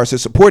in regards to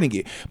supporting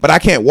it. But I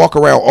can't walk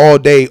around all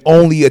day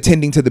only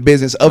attending to the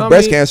business of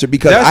breast cancer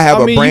because I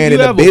have a brand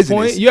and a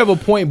business. You have a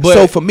point, but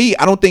So for me,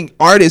 I don't think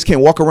artists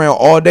can walk around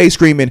all day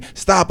screaming,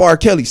 stop R.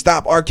 Kelly,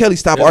 stop R. Kelly,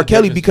 stop There's R. a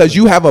Kelly, difference because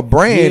you have a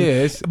brand.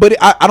 Yes. But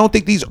I don't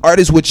think these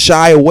artists would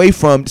shy away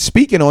from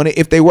speaking on it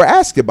if they were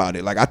asked about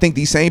it. Like I think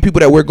these same people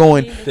that we're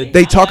going,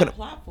 they talking.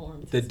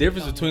 The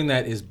difference between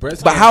that is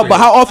breast But cancer.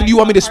 how often do you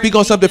want me to speak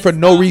on something for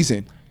no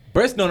reason?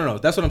 Breast? No.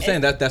 That's what I'm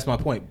saying. That's my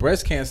point.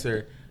 Breast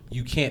cancer,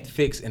 you can't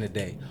fix in a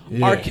day.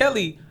 Yeah. R.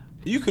 Kelly,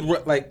 you could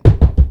like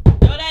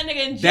Throw that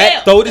nigga in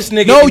jail. throw this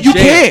nigga. No, in you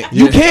jail. can't.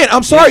 You can't.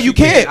 I'm sorry, Yes, you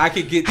can't. I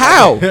could get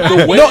How?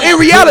 the way- No, in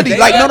reality,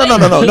 like no,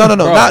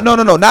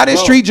 Bro. not in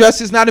Bro. street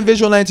justice, not in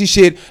vigilante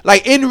shit.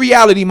 Like in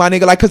reality, my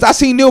nigga. Like, cause I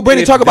seen Neil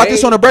Brennan If talk about they-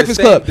 this on the Breakfast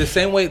the same- Club. The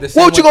same way.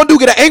 What you gonna do?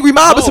 Get an angry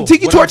mob with No, some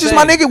tiki what I'm torches,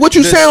 my saying- nigga? What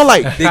you sound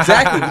like?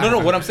 Exactly. No.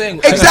 What I'm saying.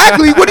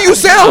 Exactly. What do you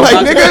sound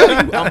like,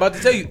 nigga? I'm about to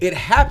tell you, it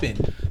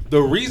happened. The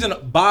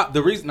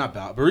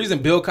reason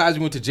Bill Cosby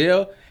went to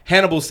jail,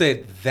 Hannibal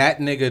said that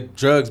nigga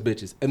drugs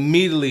bitches.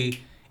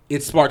 Immediately,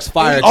 it sparks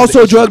fire. He to also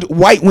the issue. drugged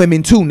white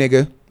women too,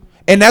 nigga.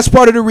 And that's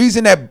part of the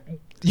reason that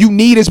you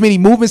need as many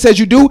movements as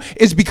you do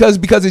is because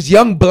it's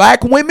young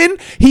black women.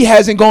 He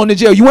hasn't gone to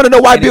jail. You want to know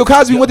why And Bill it's-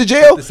 Cosby went to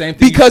jail? the same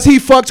thing Because he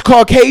fucked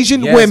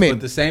Caucasian Yes, women.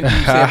 but the same thing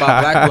you say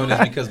about black women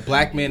is because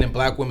black men and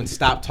black women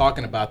stop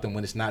talking about them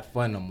when it's not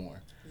fun no more.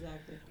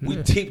 Exactly.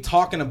 We keep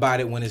talking about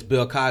it when it's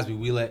Bill Cosby.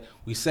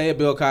 We say it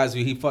Bill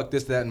Cosby, he fucked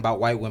this, that, and about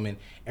white women.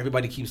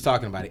 Everybody keeps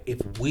talking about it. If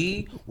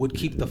we would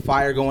keep the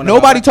fire going,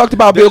 Nobody talked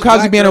about Bill there's Cosby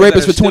black being a girls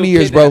rapist that for are 20 still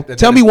years, bro. kidnapped,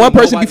 Tell me one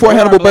person before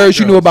Hannibal Buress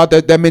you knew about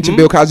that mentioned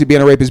Bill Cosby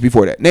being a rapist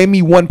before that. Name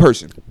me one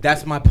person.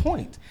 That's my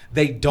point.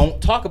 They don't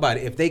talk about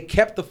it. If they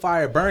kept the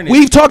fire burning,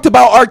 We've talked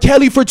about R.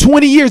 Kelly for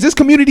 20 years. This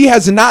community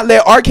has not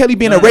let R. Kelly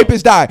being a No.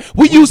 rapist die.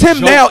 We use him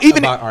joke now,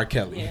 even about R.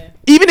 Kelly. Yeah.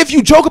 even if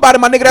you joke about it,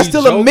 my nigga, that's We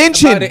still a joked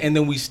mention. about it, and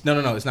then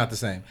no, it's not the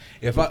same.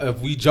 If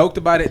we joked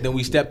about it, then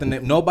we stepped in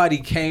it. Nobody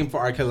came for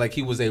R. Kelly like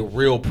he was a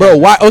real Bro,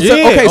 person. why? Oh, so,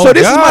 Yeah. okay, so Oh,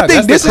 this is my God. thing.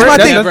 That's This the is my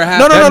cra- thing. that never No,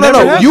 happened. That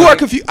never You are happened.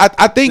 confused.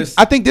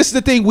 I think this is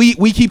the thing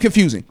we keep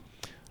confusing.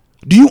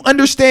 Do you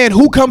understand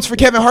who comes for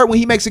Kevin Hart when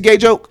he makes a gay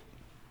joke?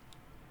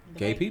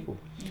 Gay people.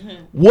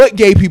 What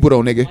gay people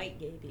though, nigga? White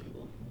gay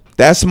people.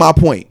 That's my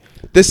point.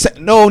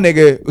 No,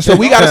 nigga. So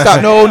we gotta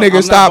stop. No, I'm nigga,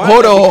 not stop. buying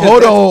Hold that on,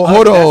 because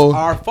hold that's on.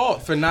 our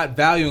fault for not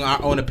valuing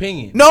our own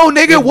opinion. No,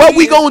 nigga, If what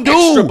we is gonna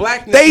extra do?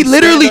 blackness, They we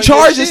literally stand on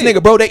your charged this shit.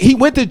 nigga, bro. He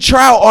went to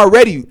trial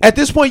already. At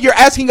this point, you're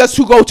asking us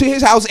to go to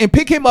his house and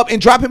pick him up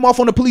and drop him off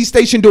on the police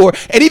station door.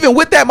 And even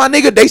with that, my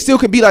nigga, they still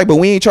could be like, but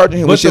we ain't charging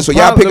him with shit. So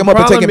y'all pick him up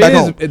and take him back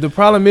home. The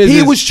problem is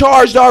He was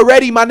charged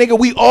already, my nigga.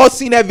 We all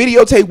seen that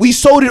videotape. We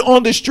sold it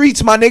on the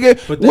streets, my nigga.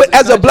 But this is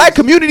As a not black just-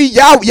 community,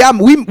 y'all,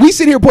 we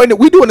sit here pointing.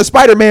 We doing the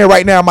Spider-Man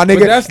right now, my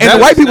nigga. that's- And the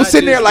that's white people not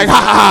sitting there just- like, ha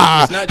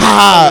ha it's not just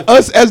ha. color.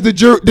 Us as the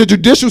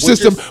judicial Which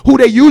system, is- who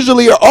they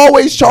usually are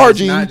always It's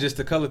charging. not just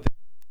the color thing.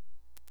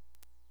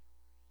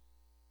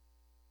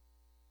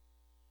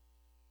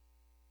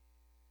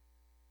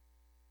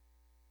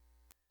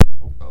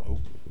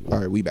 All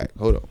right, we back.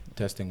 Hold on.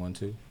 Testing 1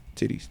 2.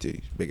 Titties,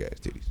 big ass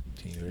titties.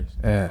 Can you hear us?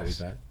 Ass. Are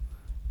we back?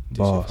 Did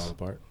Boss. shit fall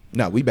apart?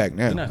 Nah, we back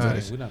now. We're not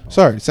talking. We're not.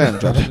 Sorry, sound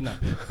drop. We're not.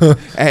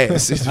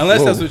 Ass. Unless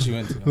Whoa. that's what you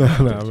into. no,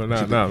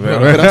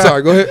 But I'm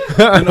sorry. Go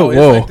ahead. No, it's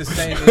Whoa. like the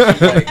same issue.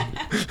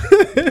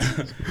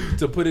 Like,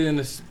 to put it in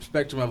the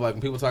spectrum of like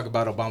when people talk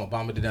about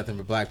Obama did nothing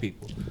for black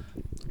people.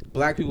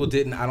 black people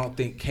didn't, I don't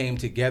think, came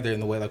together in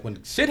the way like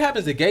when shit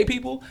happens to gay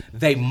people,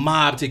 they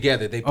mob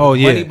together. They put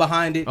money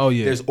behind it.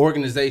 There's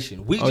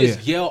organization. We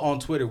just yell on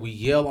Twitter, we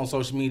yell on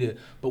social media,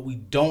 but we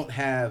don't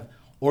have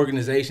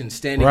organization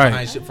standing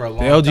behind shit for a long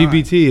time. The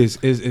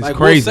LGBT is like,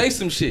 crazy. We'll say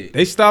some shit.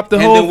 They stopped the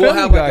whole and then we'll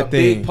have like a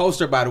thing. big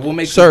poster about it. We'll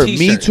make some t-shirts.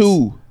 Me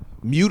Too.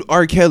 Mute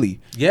R. Kelly.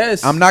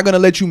 Yes. I'm not gonna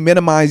let you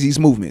minimize these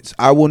movements.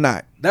 I will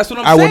not. That's what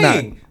I'm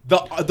saying.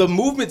 The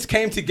movements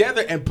came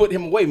together and put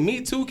him away.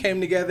 Me Too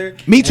came together.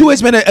 Me Too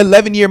has been an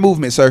 11-year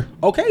movement, sir.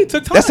 Okay, it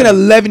took time. That's an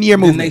 11-year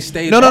movement. They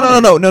stayed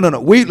No.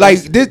 We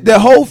like the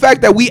whole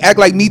fact that we act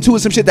like Me Too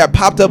is some shit that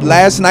popped up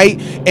last night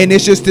and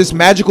it's just this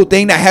magical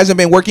thing that hasn't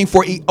been working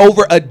for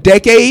over a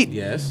decade.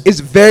 Yes, is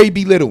very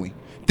belittling.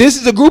 This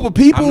is a group of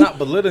people. I'm not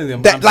belittling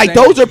them. That, like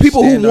those are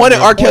people who wanted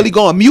R. Kelly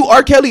gone. Mute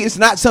R. Kelly is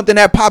not something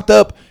that popped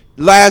up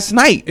last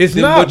night. It's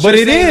not, but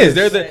it is.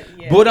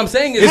 But what I'm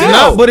saying is it's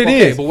not, but it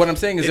is. But what I'm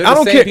saying is they're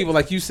the same people.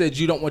 Like you said,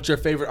 you don't want your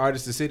favorite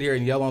artist to sit here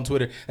and yell on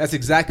Twitter. That's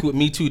exactly what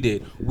Me Too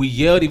did. We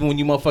yelled even when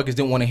you motherfuckers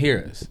didn't want to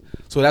hear us.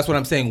 So that's what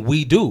I'm saying.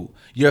 We do.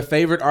 Your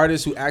favorite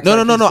artist who acts. No.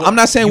 I'm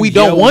not saying we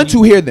don't want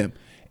to hear them.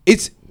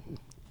 It's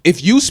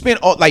if you spend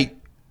all like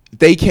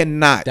they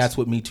cannot. That's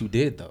what Me Too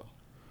did though.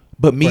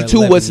 But Me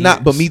Too was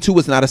not. But Me Too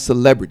was not a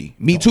celebrity.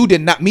 Me Too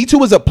did not. Me Too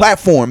was a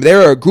platform.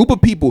 There are a group of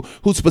people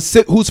whose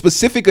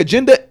specific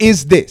agenda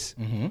is this: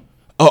 an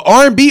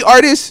R&B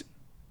artist,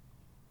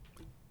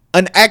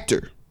 an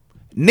actor,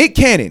 Nick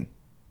Cannon,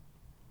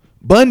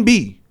 Bun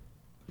B,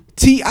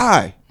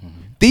 T.I.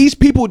 These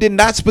people did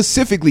not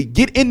specifically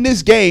get in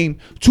this game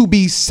to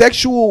be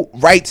sexual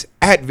rights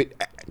advocate.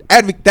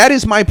 That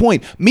is my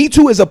point. Me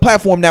Too is a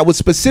platform that was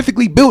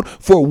specifically built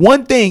for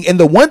one thing, and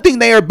the one thing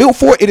they are built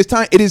for, it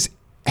is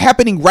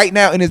happening right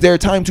now, and is their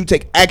time to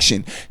take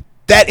action.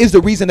 That is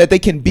the reason that they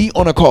can be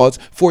on a cause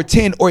for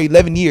 10 or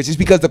 11 years. It's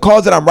because the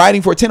cause that I'm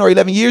riding for 10 or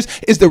 11 years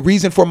is the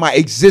reason for my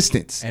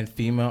existence. And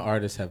female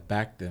artists have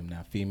backed them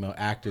now. Female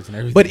actors and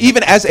everything. But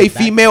even as a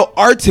female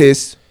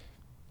artist,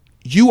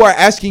 you are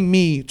asking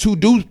me to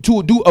do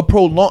a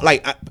prolonged,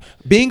 like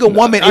being a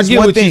woman is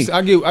one thing.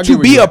 To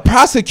be a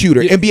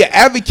prosecutor and be an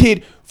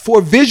advocate for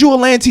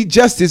vigilante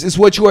justice is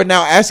what you are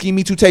now asking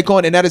me to take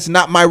on, and that is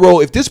not my role.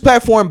 If this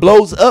platform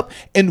blows up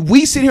and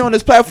we sit here on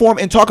this platform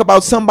and talk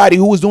about somebody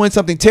who was doing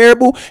something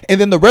terrible, and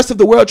then the rest of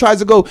the world tries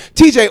to go,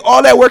 TJ,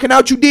 all that working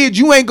out you did,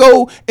 you ain't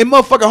go in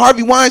motherfucking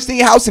Harvey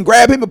Weinstein house and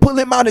grab him and pull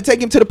him out and take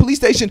him to the police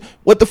station,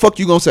 what the fuck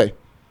you gonna say?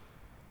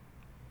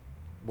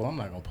 Well, I'm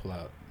not gonna pull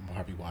out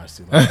Harvey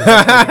Weinstein. That's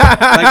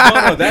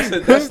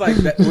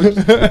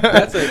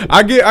a.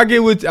 I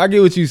get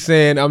what you're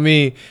saying. I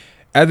mean,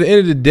 at the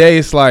end of the day,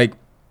 it's like,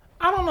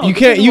 I don't know. You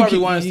can't. You Harvey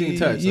Weinstein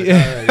touch. Like, all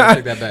right,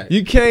 take that back.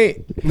 You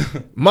can't.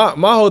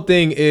 My whole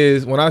thing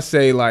is when I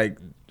say like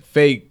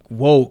fake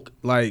woke,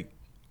 like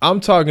I'm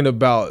talking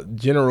about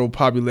general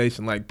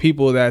population, like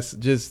people that's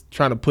just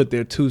trying to put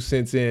their 2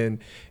 cents in.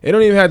 It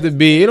don't even have to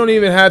be. It don't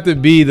even have to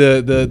be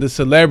the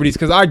celebrities,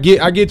 because I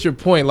get your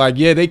point. Like,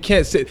 yeah, they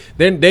can't sit.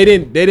 They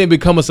didn't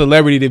become a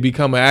celebrity to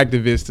become an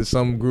activist to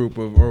some group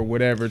or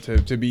whatever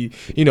to be.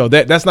 You know,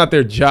 that's not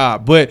their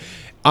job. But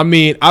I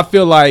mean, I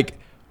feel like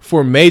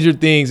for major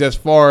things, as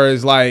far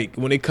as like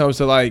when it comes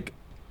to like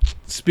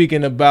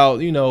speaking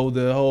about, you know,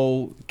 the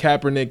whole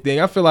Kaepernick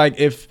thing, I feel like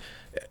if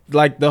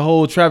like the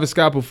whole Travis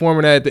Scott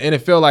performing at the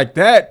NFL like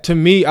that, to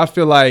me, I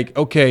feel like,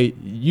 okay,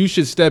 you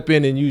should step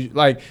in and you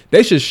like,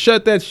 they should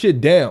shut that shit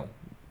down.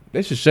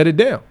 They should shut it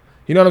down.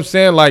 You know what I'm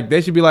saying? Like, they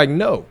should be like,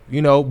 no,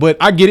 you know, but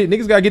I get it.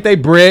 Niggas got to get their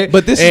bread.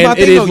 But this is my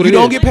thing, though. You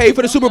don't get paid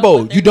for the Super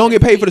Bowl. You don't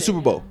get paid for the Super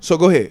Bowl. So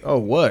go ahead. Oh,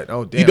 what?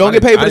 Oh, damn. You don't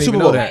get paid for the Super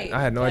Bowl. I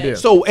had no idea.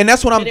 So, and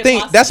that's what I'm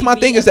thinking. That's my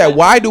thing is that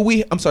why do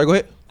we, I'm sorry, go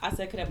ahead. I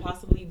said, could it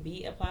possibly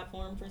be a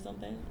platform for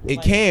something?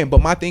 It can,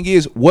 but my thing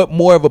is, what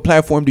more of a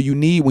platform do you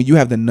need when you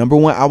have the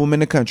 #1 album in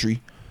the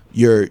country?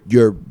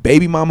 Your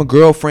baby mama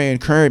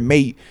girlfriend, current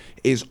mate,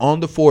 is on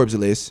the Forbes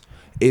list,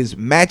 is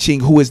matching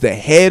who is the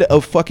head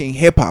of fucking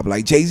hip hop.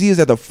 Like, Jay-Z is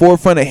at the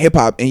forefront of hip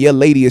hop, and your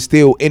lady is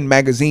still in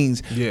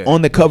magazines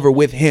on the cover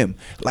with him.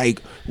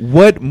 Like,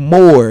 what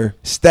more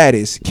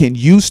status can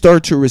you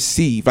start to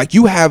receive? Like,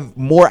 you have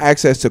more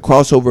access to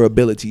crossover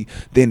ability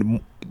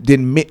than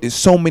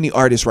so many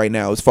artists right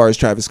now, as far as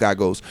Travis Scott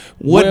goes.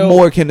 What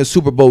more can the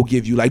Super Bowl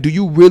give you? Like, do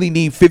you really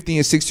need 50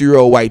 and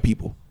 60-year-old white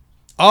people?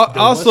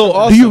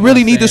 Also, do you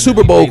really need the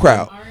Super Bowl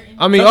crowd?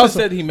 I mean, Trump also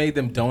said he made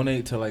them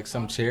donate to like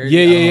some charity.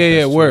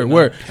 Yeah.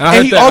 Word.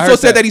 And he also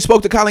said that he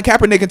spoke to Colin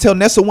Kaepernick until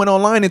Nessa went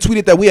online and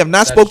tweeted that we have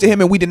not spoke to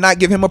him and we did not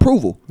give him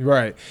approval.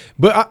 Right,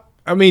 but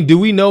I mean, do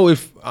we know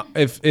if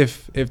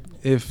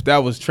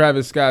that was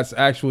Travis Scott's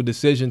actual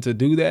decision to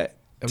do that?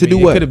 Do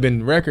what? It could have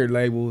been record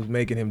labels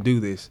making him do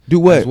this. Do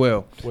what? As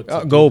well?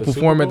 Go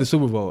perform at the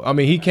Super Bowl. I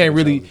mean, he can't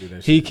really.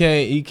 He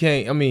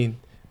can't.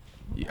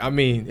 I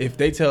mean, if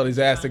they tell his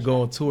ass to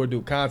go on tour,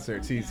 do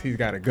concerts, he's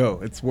got to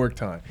go. It's work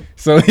time.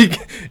 So you know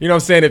what I'm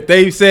saying? If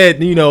they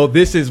said, you know,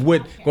 this is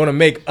what going to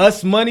make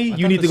us money,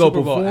 you need to go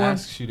Super Bowl perform.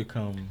 asks you to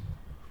come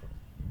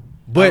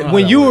But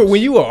when you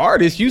were an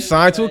artist, you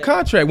signed to a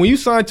contract. When you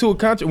signed to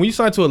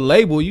a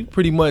label, you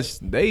pretty much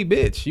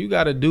bitch. You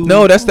gotta do.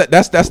 No, that's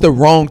the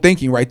wrong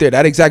thinking right there.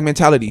 That exact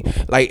mentality.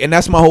 Like, and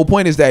that's my whole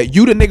point is that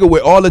you the nigga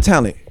with all the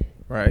talent.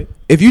 Right.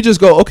 If you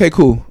just go, okay,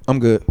 cool, I'm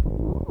good.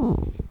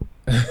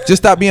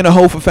 Just stop being a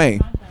hoe for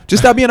fame.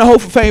 Just stop being a hoe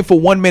for fame for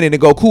 1 minute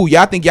and go, cool.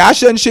 Y'all think y'all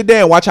shutting shit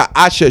down? Watch how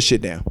I shut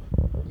shit down.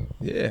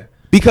 Yeah.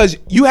 Because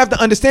you have to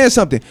understand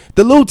something.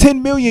 The little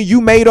 10 million you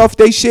made off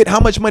they shit,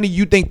 how much money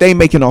you think they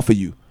making off of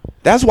you?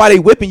 That's why they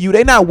whipping you.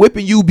 They not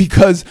whipping you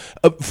because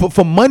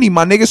for money,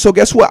 my nigga. So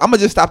guess what? I'm gonna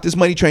just stop this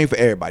money train for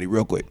everybody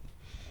real quick.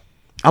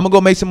 I'm gonna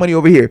go make some money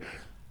over here.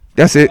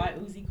 That's it. Why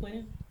Uzi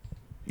quitting?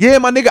 Yeah,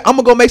 my nigga. I'm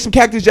gonna go make some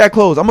Cactus Jack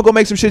clothes. I'm gonna go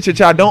make some shit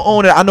y'all don't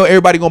own it. I know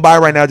everybody gonna buy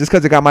it right now just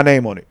because it got my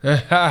name on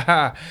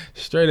it.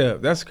 Straight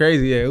up. That's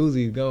crazy. Yeah,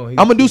 Uzi's going.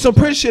 I'm gonna do some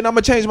Prince shit and I'm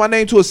gonna change my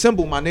name to a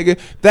symbol, my nigga.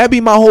 That be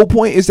my whole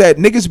point is that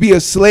niggas be a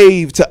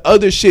slave to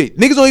other shit.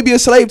 Niggas don't even be a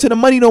slave to the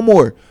money no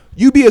more.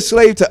 You be a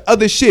slave to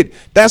other shit.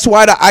 That's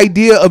why the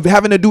idea of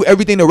having to do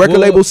everything the record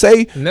label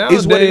say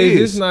is what it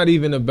is. It's not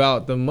even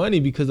about the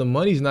money because the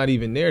money's not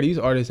even there. These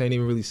artists ain't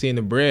even really seeing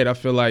the bread. I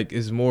feel like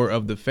it's more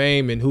of the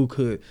fame and who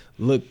could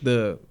look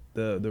the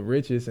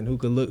richest and who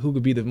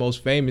could be the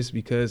most famous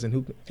because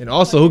and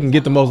also who can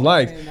get the most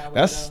likes.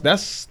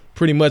 That's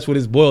pretty much what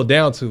it's boiled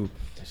down to.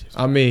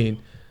 I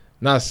mean,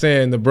 not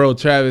saying the bro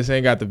Travis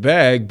ain't got the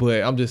bag,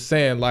 but I'm just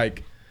saying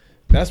like.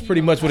 That's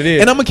pretty much what it is.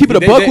 And I'm gonna keep it a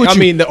buck with you. I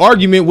mean, the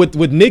argument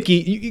with Nicki,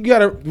 you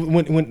gotta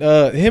when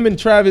him and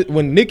Travis,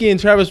 when Nicki and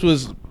Travis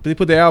they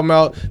put the album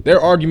out,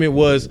 their argument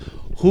was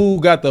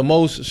who got the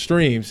most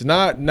streams,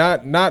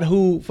 not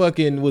who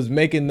fucking was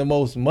making the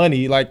most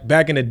money. Like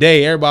back in the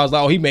day, everybody was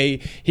like, oh,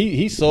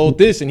 he sold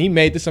this and he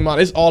made this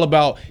amount. It's all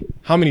about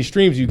how many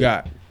streams you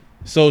got.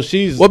 So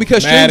she's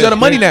because streams are the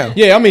money now.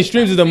 Yeah, I mean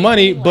streams is the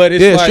money, but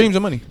it's like streams are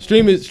money.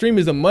 Stream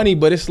is the money,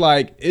 but it's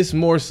like it's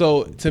more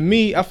so to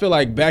me. I feel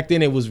like back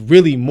then it was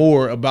really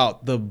more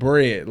about the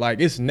bread.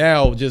 Like it's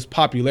now just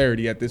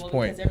popularity at this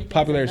point.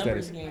 Popularity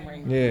status. Game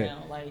right yeah.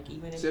 Now. Like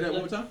even if Say that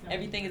one more time.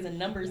 Everything is a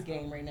numbers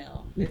game right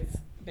now. It's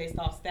based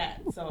off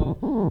stats.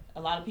 So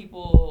a lot of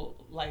people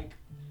like.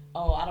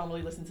 Oh, I don't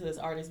really listen to this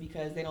artist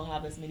because they don't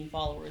have as many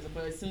followers.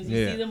 But as soon as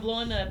you see them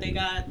blowing up, they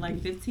got like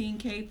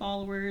 15K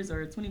followers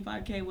or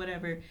 25K,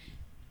 whatever.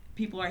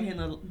 People are hitting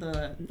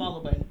the follow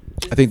button.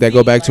 I think that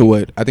go back to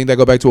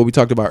what we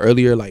talked about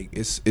earlier. Like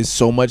it's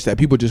so much that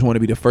people just want to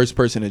be the first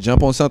person to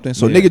jump on something.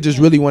 So niggas just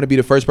really want to be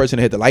the first person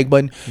to hit the like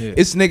button. Yeah.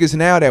 It's niggas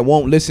now that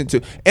won't listen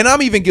to, and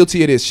I'm even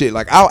guilty of this shit.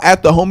 Like I'll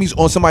at the homies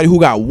on somebody who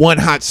got one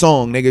hot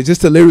song, nigga,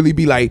 just to literally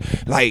be like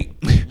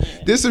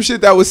this some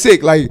shit that was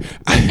sick. Like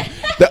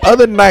the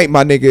other night,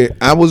 my nigga,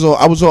 I was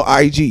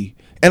on IG,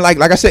 and like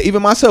I said,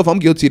 even myself, I'm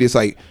guilty of this.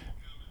 Like.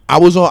 I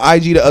was on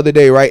IG the other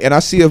day, right? And I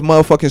see a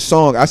motherfucking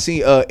song. I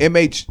see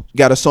MH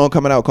got a song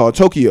coming out called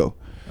Tokyo.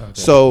 Okay.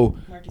 So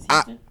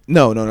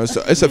no.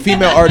 So it's a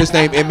female artist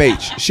named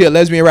MH. She a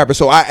lesbian rapper.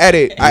 So I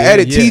added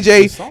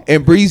TJ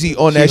and Breezy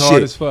on that shit.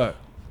 Hard as fuck.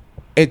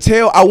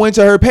 Until I went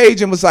to her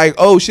page and was like,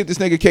 oh shit, this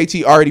nigga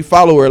KT already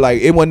follow her.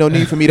 Like it wasn't no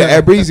need for me to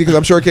add Breezy because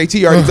I'm sure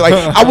KT already like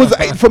I was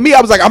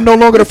like I'm no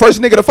longer the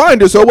first nigga to find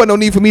her, so it wasn't no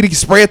need for me to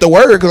spread the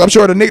word because I'm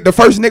sure the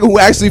first nigga who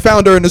actually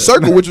found her in the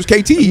circle, which was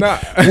KT,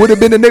 would have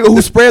been the nigga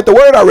who spread the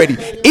word already.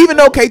 Even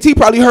though KT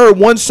probably heard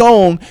one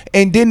song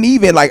and didn't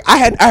even like I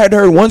had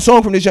heard one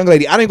song from this young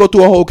lady. I didn't go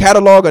through a whole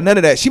catalog or none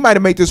of that. She might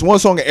have made this one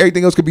song and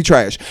everything else could be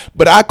trash.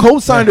 But I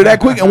co-signed her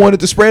that quick and wanted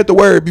to spread the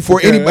word before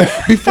anybody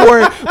you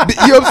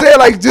know what I'm saying?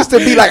 Like just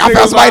to be like I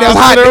found somebody that's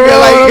hot,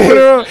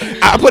 nigga.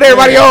 Like I put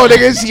everybody on,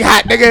 nigga. She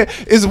hot,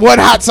 nigga. It's one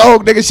hot song,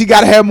 nigga. She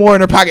gotta have more in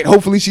her pocket.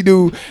 Hopefully she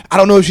do. I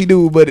don't know if she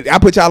do, but I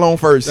put y'all on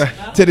first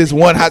to this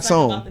one hot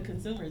song. About the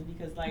consumers,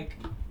 because like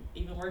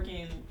even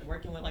working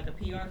with like a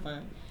PR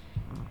firm,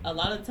 a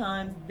lot of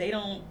times they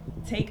don't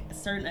take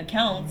certain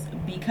accounts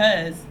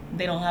because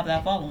they don't have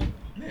that following.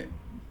 Yeah.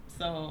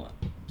 So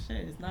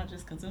shit, it's not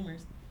just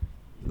consumers.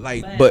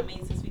 Like, but I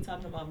mean, since we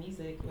talking about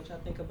music, what y'all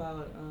think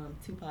about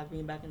Tupac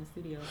being back in the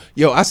studio?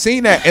 Yo, I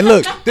seen that, and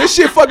look, this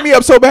shit fucked me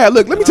up so bad.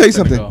 Look, let me tell you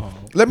something.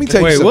 Let me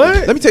tell you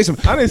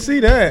something. I didn't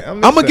see that.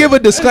 I'm gonna give a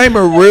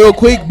disclaimer real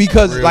quick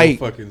because,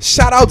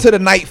 shout out to the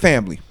Knight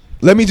family.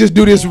 Let me just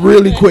do this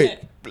really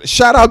quick.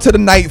 Shout out to the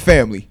Knight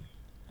family.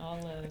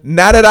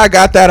 Now that I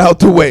got that out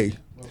the way,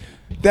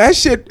 that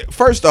shit.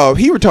 First off,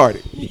 he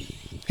retarded.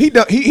 He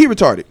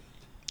retarded.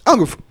 I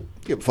don't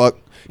give a fuck.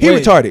 He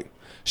retarded.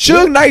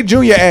 Suge Knight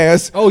Jr.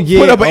 ass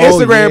put up an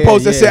Instagram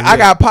post that said, I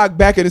got Pac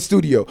back in the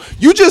studio.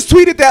 You just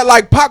tweeted that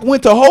like Pac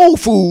went to Whole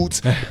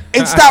Foods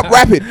and stopped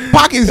rapping.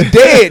 Pac is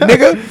dead,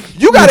 nigga.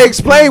 You got to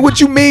explain what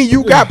you mean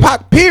you got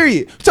Pac,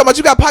 period. Talking about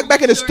you got Pac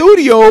back in the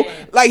studio.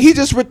 Like he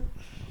just...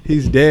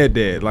 He's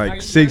dead.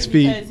 Like 6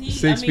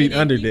 feet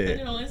under dead.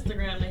 He put it on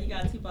Instagram that he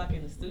got Tupac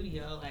in the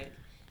studio. Like,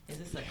 is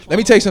this a... Let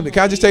me tell you something.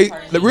 Can I just tell you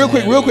real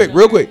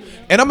quick?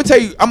 And I'm gonna tell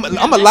you, I'm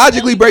gonna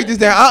logically break this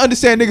down. I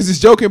understand niggas is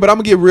joking, but I'm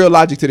gonna give real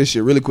logic to this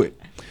shit really quick.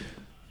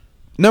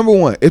 Number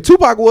one, if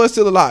Tupac was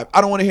still alive,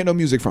 I don't want to hear no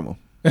music from him.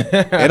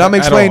 And I'm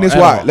explaining this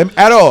why.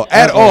 At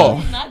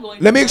all.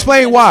 Let me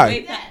explain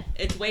why.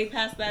 It's way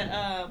past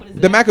that. What is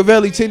The it?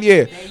 Machiavelli 10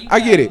 year. There you I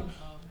get go. it.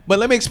 But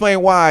let me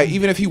explain why,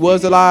 even if he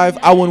was alive,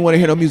 I wouldn't want to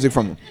hear no music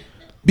from him.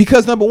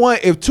 Because number one,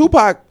 if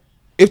Tupac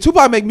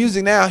make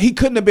music now, he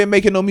couldn't have been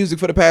making no music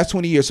for the past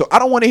 20 years. So I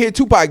don't want to hear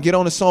Tupac get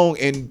on a song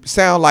and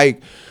sound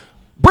like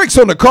brakes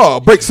on the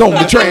car, brakes on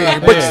the train,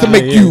 brakes to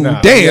make you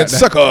dance,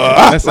 sucker.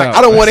 Like,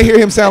 I don't want to hear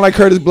him sound like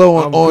Curtis Blow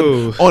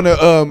on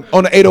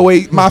the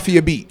 808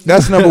 Mafia beat.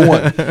 That's number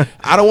one.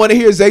 I don't want to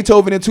hear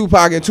Zaytoven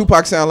and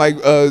Tupac sound like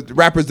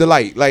Rapper's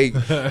Delight, like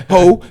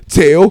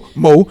hotel,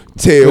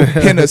 motel,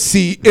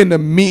 Hennessy,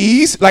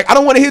 enemies. Like I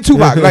don't want to hear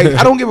Tupac. Like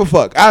I don't give a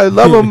fuck. I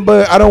love him,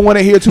 but I don't want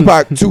to hear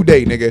Tupac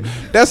today, nigga.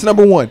 That's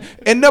number one.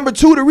 And number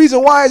two, the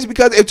reason why is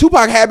because if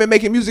Tupac had been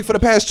making music for the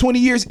past 20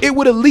 years, it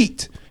would have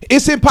leaked.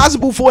 It's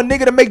impossible for a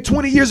nigga to make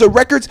 20 years of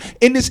records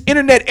in this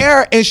internet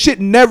era and shit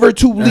never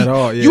to leak.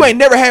 all, yeah. You ain't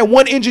never had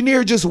one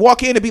engineer just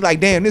walk in and be like,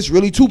 damn, this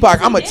really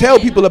Tupac. I'm going to tell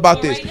people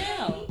about this. Right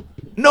now.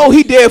 No,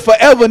 he dead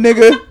forever,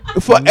 nigga.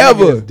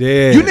 Forever. Nigga's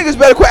dead. You niggas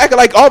better quit acting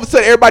like all of a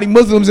sudden everybody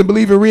Muslims and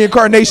believe in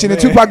reincarnation and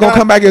Tupac gonna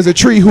come back as a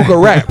tree who can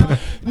rap.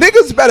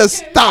 Niggas better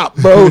stop,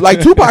 bro.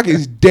 Like Tupac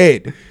is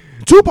dead.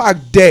 Tupac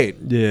dead.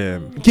 Yeah.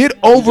 Get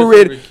over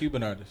He's a it.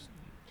 Cuban artist.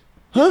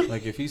 Huh?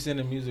 Like if he's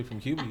sending music from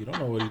Cuba, you don't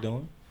know what he's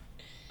doing.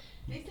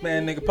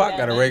 Man, nigga, Pac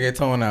got a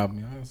reggaeton album.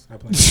 You know, stop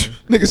playing.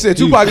 Nigga said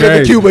Tupac live in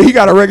crazy. Cuba. He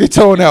got a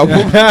reggaeton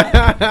album.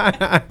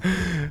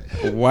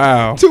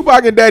 Wow.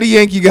 Tupac and Daddy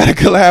Yankee got a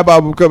collab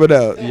album coming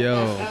out.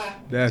 Yo,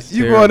 that's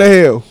You terrible. going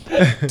to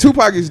hell.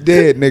 Tupac is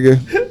dead,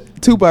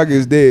 nigga. Tupac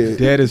is dead.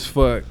 Dead as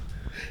fuck.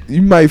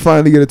 You might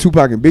finally get a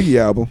Tupac and Biggie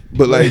album,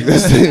 but like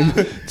that's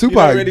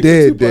Tupac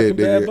dead, dead, Bad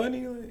nigga.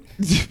 Bunny?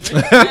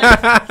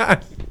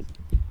 Like,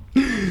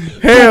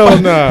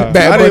 Hell nah.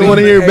 Bad I didn't Bunny. want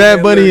to hear Hey, Bad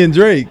man, Bunny look. and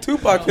Drake.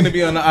 Tupac finna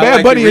be on the I Bad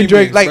Like Bunny It and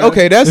Drake, remix, like bro.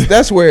 okay,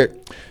 that's where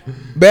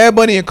Bad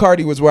Bunny and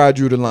Cardi was where I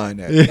drew the line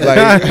at.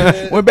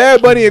 Like when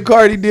Bad Bunny and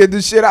Cardi did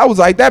this shit, I was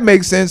like, that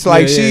makes sense.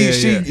 Like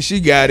she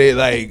got it.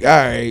 Like all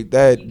right,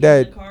 that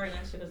The car and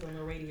that shit is on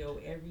the radio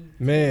every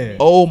Man.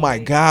 oh my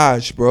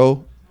gosh,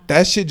 bro.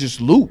 That shit just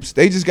loops.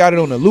 They just got it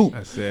on a loop.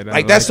 I said, I like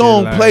like that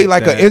song it play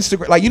like like that. a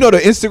Instagram, like you know the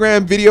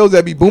Instagram videos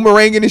that be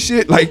boomeranging and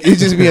shit. Like it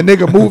just be a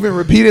nigga moving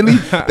repeatedly.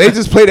 They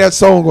just play that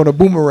song on a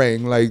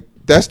boomerang. Like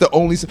that's the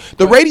only.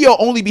 The radio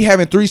only be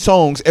having 3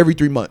 songs every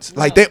 3 months.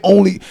 Like they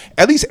only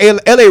at least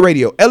LA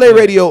radio. LA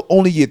radio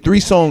only get 3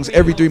 songs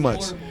every 3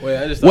 months. Wait,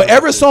 I just thought Whatever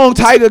about this. song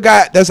Tiger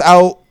got that's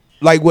out,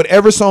 like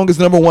whatever song is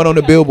number 1 on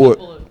the Billboard.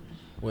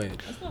 Wait,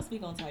 Let's not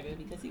speak on Tiger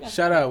because he got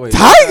shout out. Wait,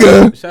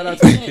 Tiger? Shout out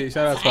to the kid.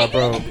 Shout out to my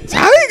bro.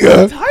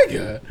 Tiger.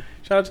 Tiger.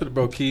 Shout out to the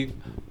bro Keith.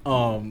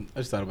 I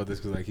just thought about this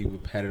because like he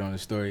had it on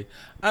his story.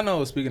 I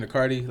know. Speaking of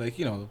Cardi, like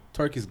you know,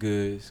 Turk is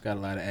good. She's got a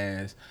lot of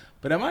ass.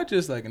 But am I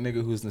just like a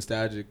nigga who's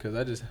nostalgic? Because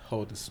I just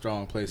hold a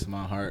strong place in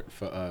my heart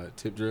for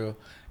Tip Drill,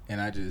 and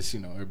I just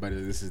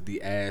everybody. This is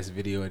the ass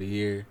video of the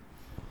year.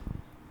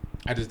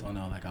 I just don't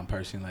know. Like I'm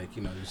personally like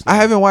just. I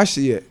haven't watched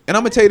it yet, and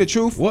I'm gonna tell you the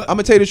truth. What? I'm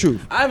gonna tell you the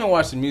truth, I haven't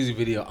watched the music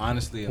video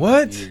honestly in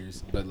What? like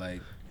years, but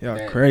like Y'all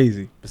that-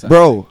 crazy. besides,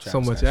 Bro. like, So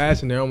Travis much Scott ass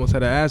shit. in there. Almost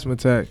had an asthma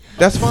attack.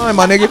 that's fine,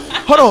 my nigga.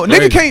 Hold on,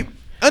 Crazy. nigga can't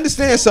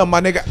understand something,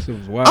 my nigga. Shit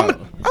was wild.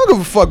 I don't give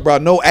a fuck, bro.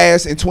 No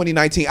ass in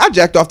 2019. I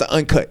jacked off the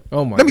uncut.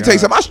 Oh my Let me tell you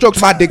God. something. I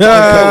stroked my dick to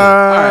uncut.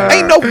 Alright.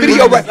 Ain't no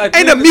video Like, right.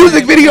 Ain't a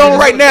music video on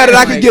right now that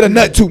I can get a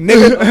nut to,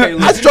 nigga. Okay,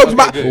 I stroked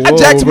my. okay, I good.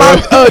 jacked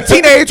Whoa, my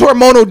teenage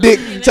hormonal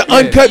dick to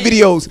uncut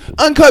videos.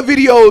 Uncut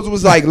videos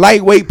was like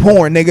lightweight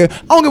porn, nigga.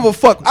 I don't give a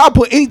fuck. I'll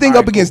put anything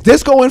up against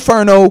Disco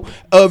Inferno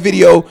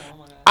video.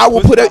 I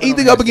will put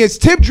anything up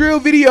against Tip Drill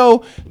video.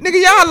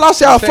 Nigga, y'all lost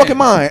y'all fucking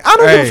mind. I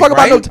don't give a Hey, fuck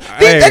about no. right?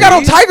 They got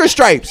on Hey. Tiger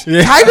Stripes.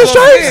 Yeah. Tiger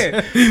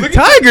Stripes. Look at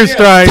Tiger you.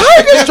 Stripes.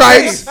 Tiger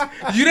Stripes.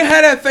 You didn't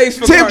have that face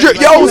for Tip Cardi. Drill-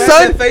 Like, yo, you had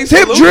son, that face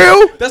Tip for Luda.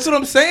 Drill. That's what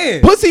I'm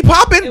saying. Pussy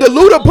popping, the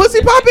Luda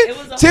pussy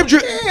popping. Tip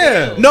Drill.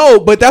 Yeah. No,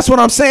 but that's what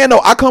I'm saying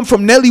though. I come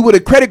from Nelly with a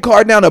credit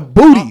card down a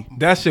booty.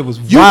 That shit was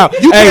You, wild.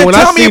 you Hey, can't when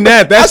tell I me seen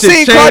that I shit seen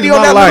changed Cardi on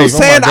my that life. little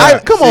Oh my sand.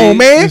 God. Come See? on,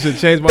 man. You should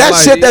change my That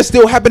life. shit that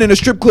still happening in the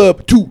strip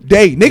club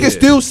today. Niggas Yeah.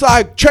 still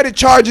slide credit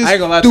charges I ain't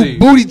gonna lie to through you.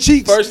 booty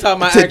cheeks. First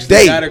time I actually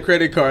today. got a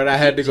credit card, I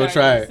had to go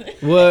try it.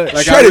 What?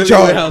 Like Credit I really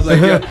charge. went, I was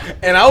like, yo.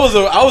 And I was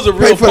a real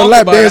Pay for the punk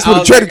lap about it. dance I with a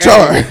was credit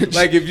like, hey, charge.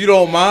 like if you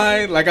don't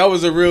mind, like I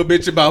was a real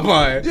bitch about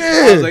mine.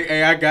 Yeah. I was like,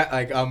 hey, I got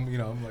like I'm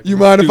like. You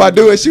mind if I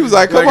do it? She was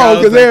like, come I on, was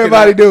because like,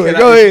 everybody do it.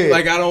 can Go ahead.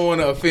 Like I don't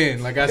want to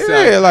offend. Like I Yeah,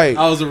 said, like-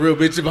 I was a real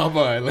bitch about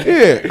mine. Like,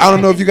 Yeah, I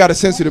don't know if you got a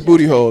sensitive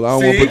booty hole. I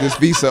don't want to See? put this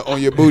visa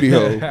on your booty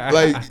hole.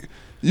 Like,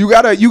 you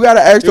gotta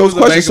ask it those was a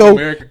Bank questions. of So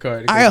America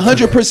card. I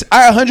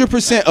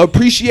 100%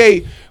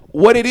 appreciate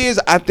what it is.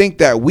 I think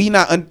that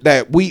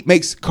we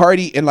makes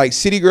Cardi and like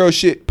City Girl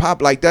shit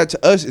pop like that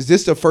to us. Is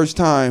this the first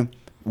time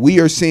we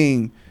are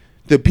seeing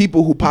the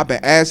people who pop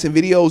an ass in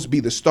videos be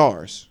the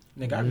stars?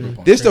 Nigga, I grew up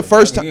on This the Trina.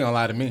 first You don't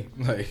lie to me.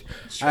 Like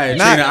I had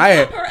Not-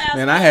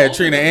 Trina. I had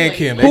Trina and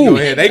Kim. They Who? go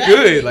ahead. They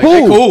good. Like Who?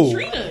 they cool.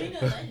 Trina.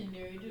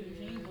 Legendary, dude.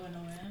 She ain't going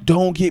nowhere.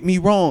 Don't get me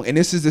wrong, and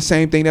this is the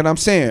same thing that I'm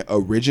saying.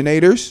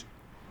 Originators,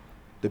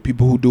 the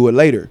people who do it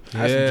later. I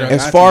had some Yeah. drunk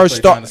As aunties far as play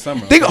start, China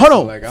Summer. think, Okay, hold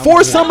so, on. like, I'm 4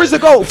 good.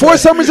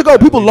 summers ago,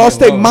 people lost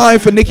their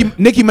mind for Nicki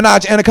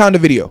Minaj Anaconda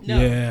video. No.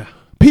 Yeah.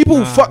 People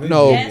Nah, fuck they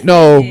no, did.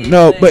 no, Yes, they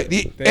no, did, but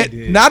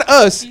did. not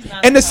us. She's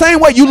not And the a same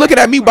top- way you looking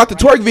at me about the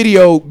twerk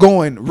video,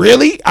 going,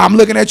 really? I'm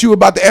looking at you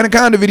about the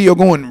Anaconda video,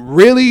 going,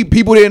 really?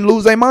 People didn't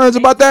lose their minds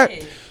about that.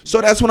 did.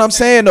 So that's what I'm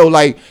saying though.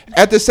 Like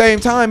at the same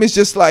time, it's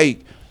just like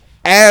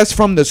ass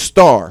from the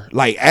start,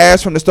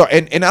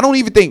 and I don't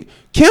even think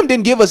Kim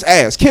didn't give us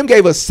ass. Kim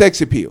gave us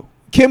sex appeal.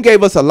 Kim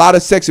gave us a lot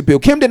of sex appeal.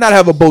 Kim did not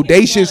have a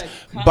bodacious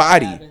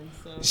body.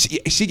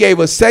 She gave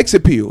us sex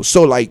appeal.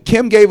 So like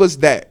Kim gave us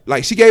that.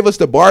 Like she gave us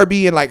the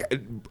Barbie and like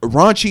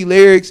raunchy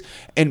lyrics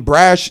and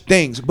brash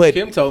things. But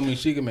Kim told me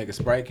she could make a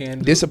Sprite can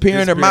disappear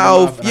in her and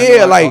mouth. and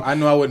Yeah, I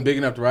knew I wasn't big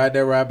enough to ride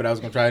that ride, but I was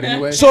gonna try it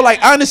anyway. so like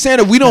I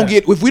understand if we don't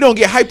get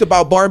hyped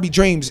about Barbie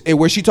Dreams and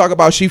where she talk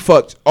about she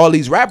fucked all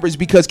these rappers,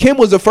 because Kim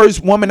was the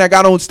first woman that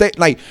got on stage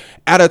like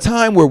at a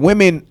time where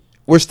women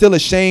were still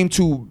ashamed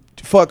to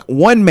fuck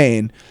one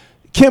man.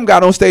 Kim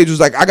got on stage, was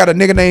like, I got a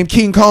nigga named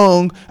King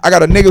Kong. I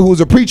got a nigga who was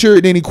a preacher,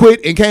 and then he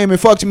quit and came and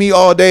fucked me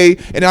all day.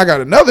 And I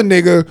got another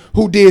nigga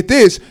who did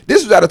this.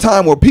 This was at a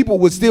time where people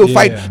would still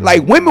fight.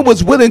 Like women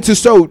was willing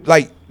to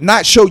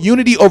not show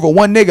unity over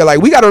one nigga. Like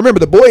we gotta remember,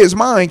 The Boy Is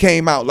Mine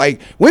came out. Like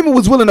women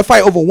was willing to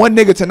fight over one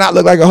nigga to not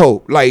look like a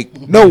hoe.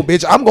 Like no,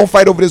 bitch, I'm gonna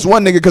fight over this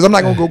one nigga because I'm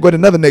not gonna go get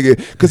another nigga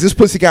because this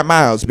pussy got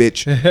miles,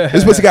 bitch.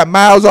 This pussy got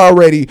miles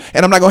already,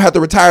 and I'm not gonna have to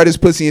retire this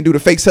pussy and do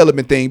the fake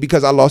celibate thing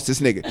because I lost this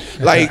nigga.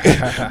 Like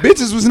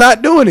bitches was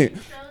not doing it.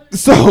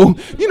 So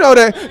you know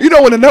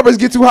when the numbers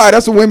get too high,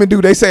 that's what women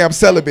do. They say I'm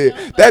celibate.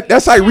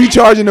 That's like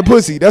recharging the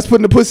pussy. That's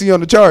putting the pussy on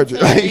the charger.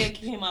 So Like, Drea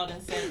came out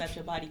and said that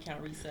your body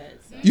count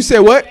resets. So. you said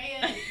what?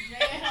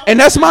 And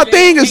that's my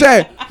thing is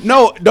that,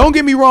 no, don't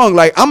get me wrong.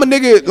 Like, I'm a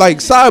nigga, like,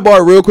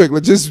 sidebar real quick.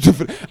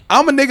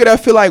 I'm a nigga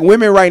that feel like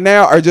women right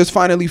now are just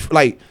finally,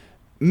 like,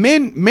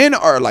 men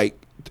are like,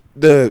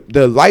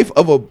 the life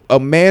of a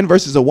man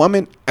versus a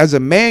woman. As a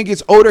man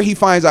gets older, he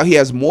finds out he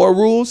has more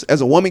rules.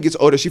 As a woman gets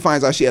older, she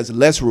finds out she has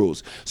less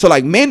rules. So,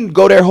 like, men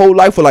go their whole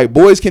life for, like,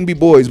 boys can be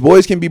boys,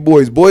 boys can be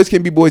boys, boys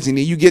can be boys. And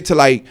then you get to,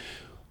 like,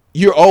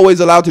 you're always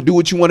allowed to do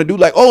what you want to do.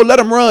 Like, oh, let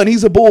him run,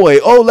 he's a boy.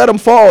 Oh, let him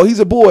fall, he's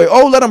a boy.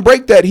 Oh, let him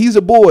break that, he's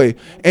a boy.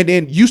 And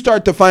then you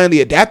start to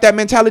finally adapt that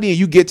mentality, and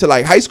you get to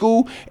like high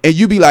school, and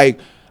you be like,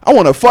 I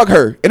want to fuck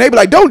her. And they be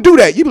like, don't do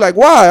that. You be like,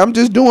 why? I'm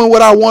just doing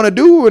what I want to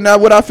do and not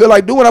what I feel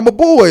like doing. I'm a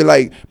boy.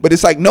 Like, but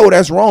it's like, no,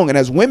 that's wrong. And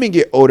as women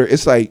get older,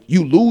 it's like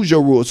you lose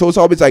your rules. So it's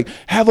always like,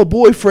 have a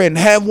boyfriend,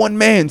 have one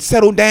man,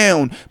 settle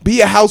down,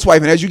 be a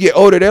housewife. And as you get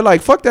older, they're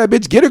like, fuck that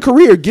bitch, get a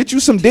career, get you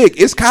some dick.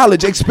 It's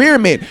college,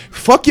 experiment,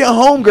 fuck your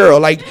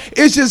homegirl. Like,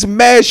 it's just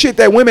mad shit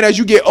that women, as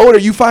you get older,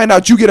 you find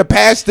out you get a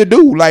pass to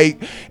do.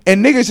 Like,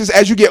 and niggas just,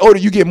 as you get older,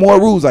 you get more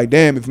rules. Like,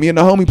 damn, if me and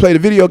the homie play the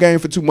video game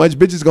for too much,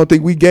 bitches gonna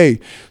think we gay.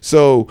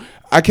 So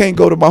I can't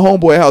go to my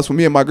homeboy house when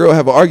me and my girl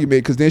have an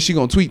argument, because then she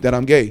gonna tweet that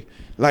I'm gay.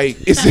 Like,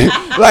 it's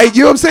like,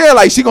 you know what I'm saying?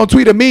 Like, she gonna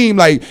tweet a meme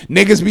like,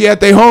 niggas be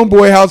at their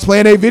homeboy house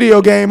playing a video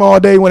game all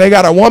day when they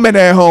got a woman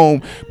at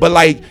home. But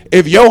like,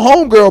 if your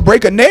homegirl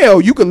break a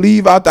nail, you can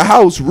leave out the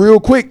house real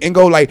quick and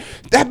go like,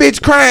 that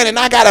bitch crying and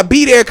I gotta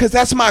be there because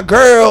that's my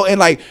girl. And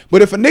like,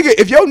 but if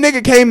your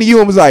nigga came to you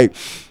and was like,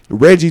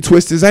 Reggie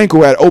twisted his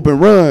ankle at open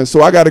run,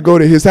 so I gotta go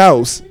to his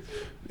house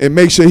and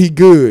make sure he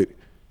good,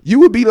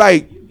 you would be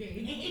like,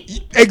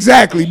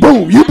 exactly,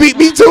 boom, you beat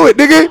me to it,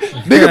 nigga.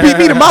 Nigga beat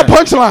me to my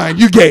punchline,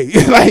 you gay.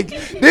 Like,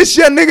 this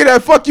your nigga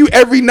that fuck you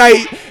every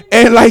night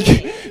and like,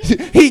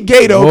 he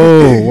gay though.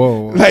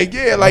 Whoa. Like,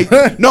 yeah, like,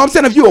 no, I'm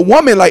saying if you're a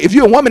woman,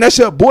 that's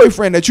your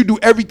boyfriend that you do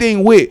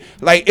everything with.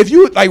 Like, if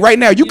you, like, right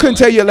now, you couldn't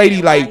tell your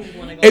lady, like,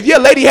 if your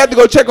lady had to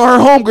go check on her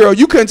homegirl,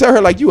 you couldn't tell her,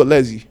 like, you a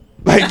lesbian.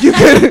 Like, you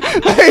couldn't,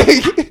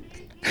 like,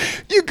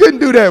 you couldn't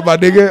do that, my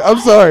nigga. I'm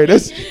sorry.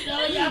 That's. So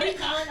y'all be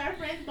calling our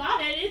friends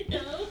bald-headed too.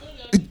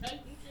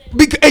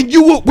 And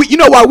you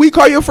know why we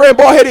call your friend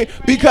bald-headed?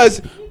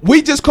 Because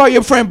we just call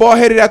your friend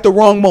bald-headed at the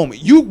wrong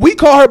moment. We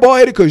call her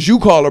bald-headed because you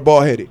call her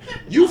bald-headed.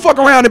 You fuck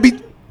around and be,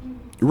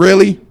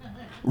 really?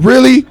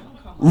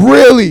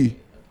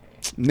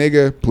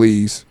 Nigga,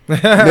 please.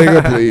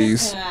 Nigga,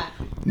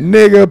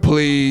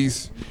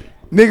 please.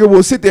 Nigga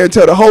will sit there and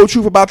tell the whole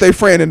truth about their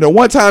friend, and the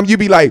one time you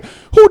be like,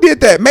 who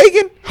did that?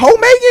 Megan?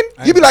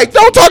 Megan? You be like,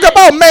 don't talk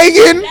about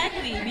Megan.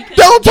 Exactly,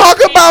 Don't talk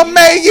about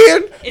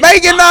Megan.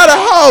 Megan not a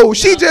hoe.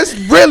 She just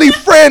really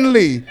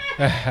friendly.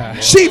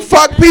 She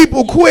fuck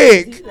people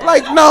quick.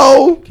 Like,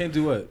 no. Can't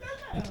do what?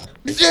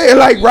 Yeah,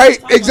 like, right?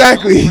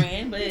 Exactly.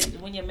 But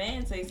when your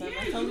man say something,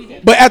 that's totally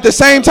different. But at the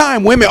same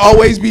time, women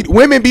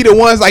be the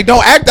ones like,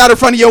 don't act out in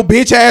front of your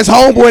bitch ass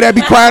homeboy that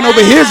be crying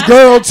over his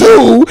girl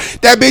too.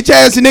 That bitch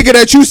ass nigga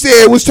that you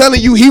said was telling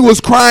you he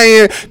was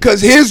crying because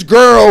his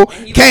girl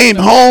came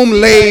home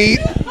late.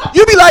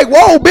 You be like,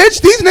 whoa,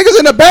 bitch, these niggas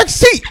in the back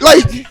seat.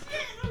 Like,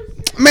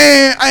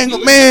 man, I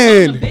ain't,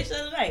 man. Bitch of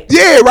the night.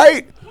 Yeah,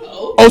 right.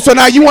 Oh, so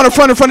now you want to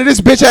front in front of this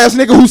bitch ass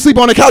nigga who sleep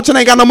on the couch and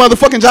ain't got no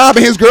motherfucking job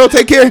and his girl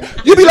take care?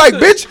 You be like,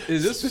 bitch.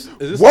 Is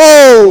this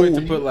Whoa.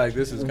 to put like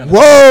this is kind of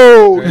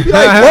Whoa. You be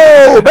like,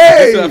 whoa, I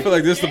babe. feel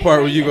like this is the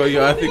part where you go,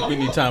 yo, I think we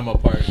need time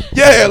apart.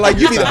 Yeah, like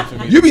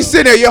you be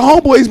sitting there, your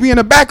homeboys be in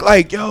the back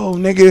like, yo,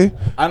 nigga.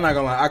 I'm not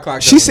gonna lie, I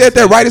clocked. She said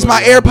that right as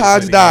my AirPods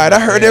AirPods died. I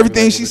heard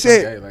everything she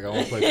said. Like I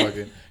won't play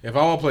fucking. If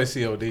I want to play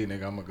COD,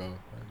 nigga, I'm gonna go.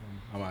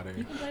 I'm out of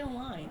You here. can play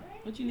online.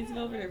 What you need to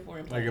go over there for?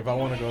 And play? Like if I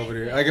want to go over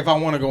there, like if I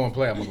want to go and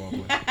play, I'm gonna go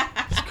and play.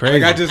 It's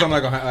crazy. I'm not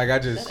gonna. Like I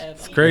just.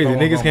 It's crazy. If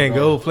I Niggas want can't to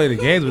go play the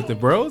games with the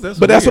bros.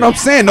 But that's what I'm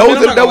saying. I mean,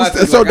 I'm not gonna lie to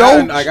you, So like,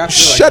 don't I feel like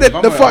shut if it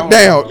I'm the a- fuck I'm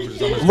down.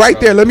 just Right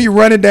there. Let me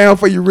run it down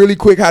for you really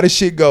quick how this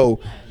shit go.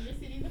 Just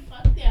sitting the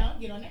fuck down,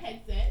 get on the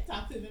headset,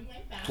 talk to them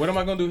like that. What am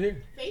I gonna do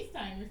here? FaceTime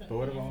or something. But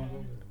what if I want to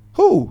go?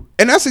 Who?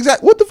 And that's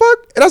what the fuck?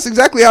 And that's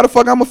exactly how the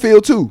fuck I'ma feel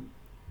too.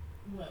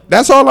 What?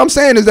 That's all I'm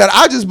saying is that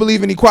I just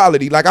believe in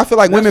equality. Like I feel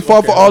like women That's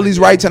fall for okay. all these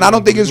rights, and I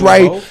don't think it's Doing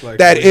right both, like,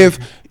 that like- if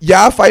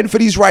y'all fighting for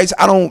these rights,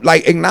 I don't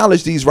like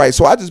acknowledge these rights.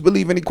 So I just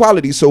believe in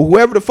equality. So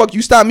whoever the fuck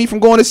you stop me from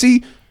going to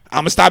see,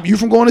 I'ma stop you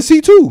from going to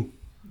see too.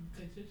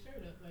 Put your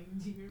shirt up like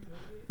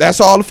That's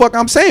all the fuck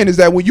I'm saying is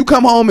that when you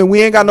come home and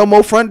we ain't got no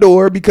more front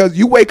door because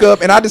you wake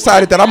up and I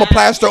decided that I'm a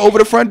plaster over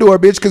the front door,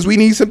 bitch, because we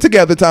need some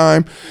together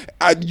time,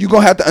 you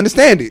gonna have to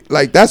understand it.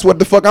 Like that's what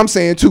the fuck I'm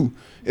saying too.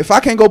 If I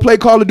can't go play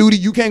Call of Duty,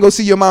 you can't go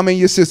see your mama and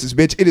your sisters,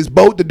 bitch. It is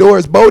the door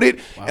is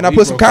bolted, and I We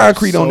put some broke up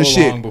concrete on the so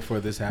shit. long before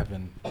this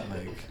happened,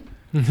 like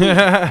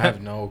I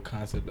have no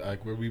concept.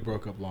 Like where we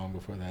broke up long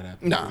before that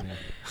happened. Nah.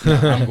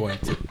 Yeah. I'm going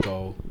to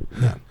go.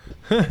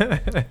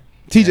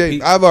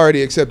 TJ, I've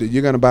already accepted.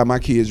 You're gonna buy my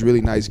kids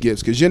really nice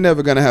gifts because you're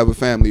never gonna have a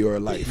family or a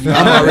life.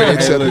 I'm already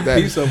accepted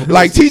that.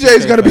 Like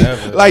TJ's gonna be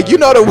like, you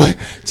know,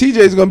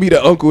 TJ's gonna be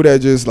the uncle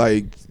that just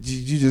like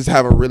you just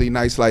have a really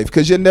nice life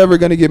because you're never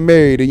gonna get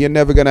married and you're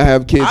never gonna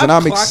have kids, and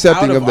I'm clocked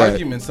accepting out of that.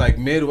 Arguments like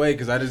midway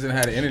because I just didn't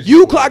have the energy. You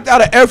for it. clocked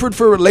out an effort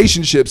for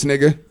relationships,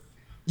 nigga.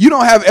 You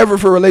don't have effort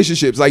for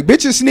relationships. Like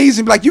bitches sneeze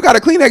and be like, you got a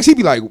Kleenex. He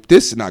be like,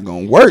 this is not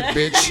gonna work,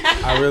 bitch.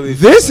 I really.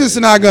 This is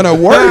not gonna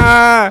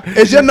work.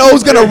 Is your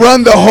nose gonna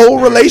run the whole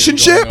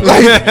relationship?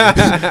 Like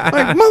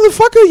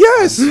motherfucker,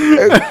 yes.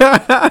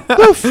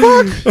 The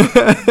fuck,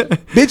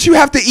 bitch. You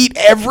have to eat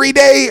every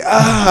day.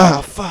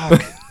 Ah,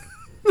 fuck.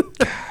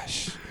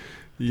 Gosh.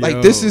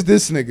 Like this is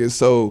this nigga.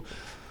 So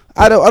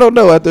I don't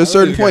know. After a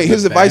certain point,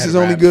 his advice is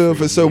only good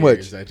for so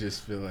much. I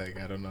just feel like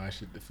I don't know. I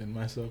should defend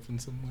myself in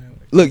some way. Like,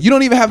 Look, you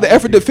don't even have the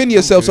effort to defend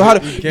yourself. So how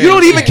do, You you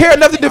don't even care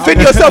enough to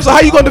defend yourself? So how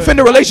you gonna defend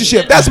a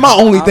relationship? That's my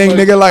only thing,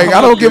 nigga. Like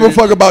I don't give a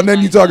fuck about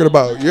nothing you talking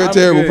about. You're a I'm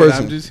terrible good.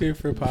 person. I'm just here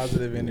for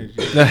positive energy.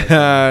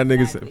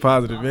 Niggas said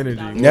positive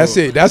energy. That's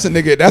it. That's a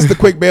nigga. That's the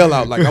quick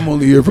bailout. Like I'm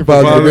only here for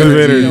positive Positive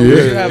energy. energy.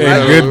 Yeah. have And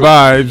like- good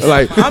vibes.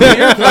 Like, I'm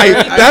here for like it.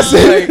 I that's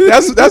just it. feel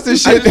like- That's the I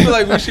shit. just feel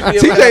like we should be able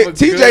to have a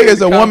TJ good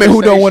is a woman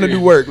who don't want to do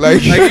conversation. work.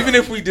 Like even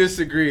if we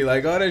disagree,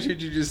 like all that shit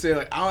you just said,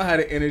 like I don't have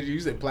the energy. You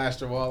said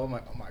plaster wall. I'm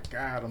like, oh my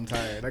god, I'm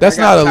tired. Like, that's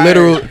I got not a tired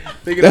literal.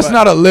 thinking That's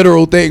about- not a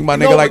literal thing, my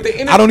No, nigga. but Like the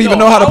energy- I don't even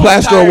no, know how to I was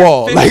plaster a tired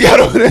wall. 50 Like I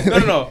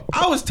don't. No.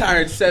 I was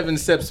tired 7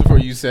 steps before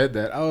you said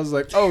that. I was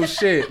like, oh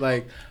shit.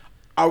 Like,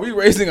 are we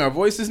raising our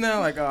voices now?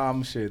 Like,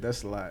 shit,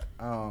 that's a lot.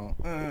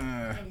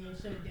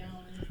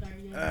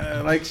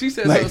 Like she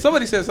said, Like-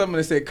 somebody said something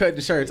that said cut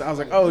the shirts. I was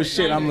like, oh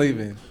shit, I'm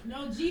leaving.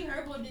 No, G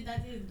Herbo did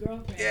that to his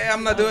girlfriend. Yeah,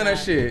 I'm not doing that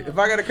shit. If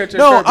I gotta cut your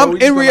No, shirt, bro, we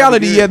just in gonna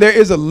reality, have to yeah, do it.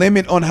 there is a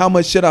limit on how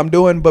much shit I'm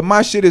doing, but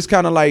my shit is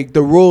kind of like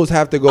the rules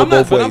have to go I'm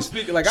not- both but I'm ways.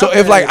 speaking, like, So I've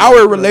if like had-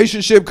 our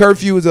relationship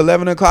curfew is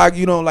 11 o'clock,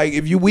 you know, like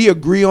if we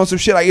agree on some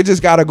shit, like it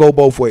just gotta go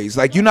both ways.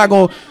 Like you're not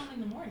gonna.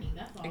 In the morning,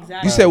 that's all.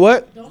 Exactly. You said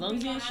what? As long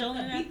as you ain't showing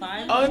at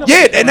 5. Oh, no.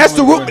 Yeah, and that's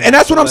the rule, and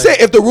that's what I'm saying.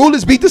 If the rule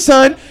is beat the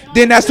sun,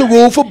 then that's the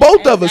rule for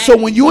both of us. So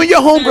when you and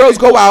your homegirls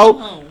go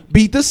out,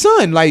 beat the sun.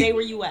 Stay Like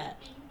where you at.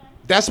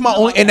 that's my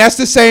only, and that's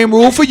the same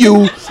rule for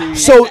you.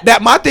 So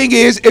that my thing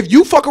is, if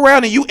you fuck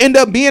around and you end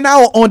up being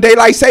out on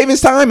daylight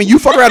savings time, and you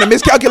fuck around and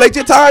miscalculate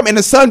your time, and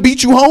the sun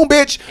beat you home,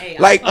 bitch, Hey,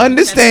 like I'll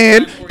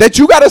understand fucking that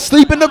you gotta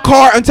sleep in the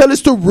car until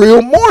it's the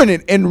real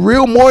morning, and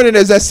real morning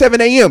is at 7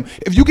 a.m.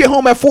 If you get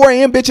home at 4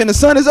 a.m., bitch, and the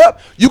sun is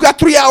up, you got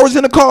 3 hours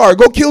in the car.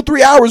 Go kill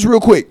 3 hours real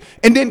quick,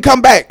 and then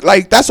come back.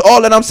 Like that's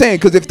all that I'm saying.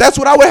 Because if that's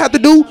what I would have to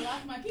do, I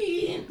lost my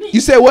key. you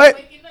said what?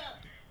 Waking up.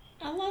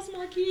 I lost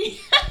my key.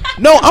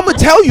 No, I'm gonna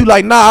tell you,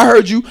 like, nah, I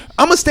heard you.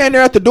 I'm gonna stand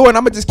there at the door and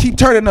I'm gonna just keep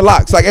turning the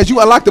locks. Like, as you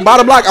unlock the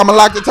bottom lock, I'm gonna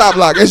unlock the top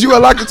lock. As you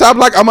unlock the top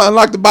lock, I'm gonna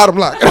unlock the bottom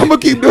lock. And I'm gonna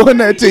keep doing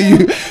that to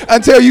you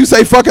until you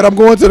say, fuck it, I'm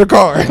going to the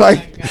car.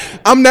 Like,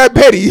 I'm that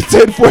petty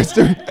to enforce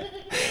the.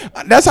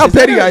 That's how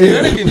petty I Is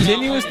that a am.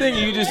 continuous thing? Or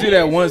you just do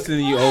that once and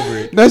then you over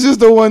it. That's just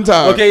the one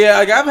time. Okay, yeah,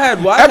 like I've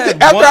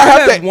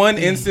had, one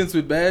instance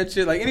with bad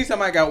shit. Like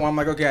anytime I got one, I'm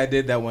like, okay, I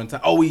did that one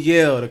time. Oh, we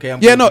yelled. Okay,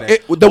 I'm Yeah, good no, for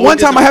that. the Oh, one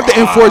we time I have to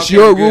did- enforce okay,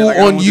 your good. rule Like, I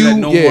on won't do that you,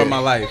 no yeah. more in my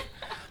life.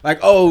 Like,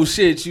 oh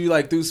shit, you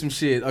like do some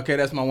shit. Okay,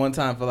 that's my one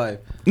time for life.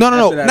 No,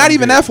 After that, not I'm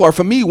even good. that far.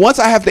 For me, once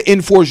I have to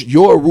enforce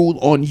your rule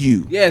on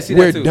you, Yeah, see, that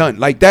we're too. done.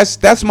 Like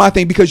that's my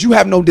thing because you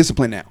have no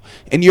discipline now,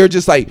 and you're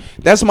just like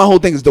that's my whole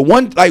thing. Is the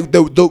one like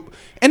the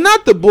and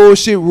not the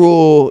bullshit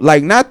rule,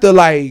 like not the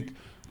like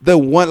the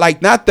one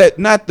like not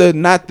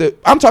the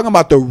I'm talking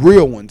about the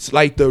real ones,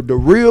 like the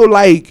real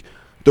like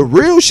the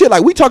real shit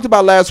like we talked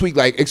about last week,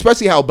 like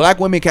especially how black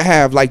women can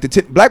have like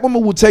black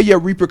women will tell you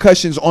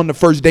repercussions on the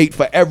first date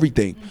for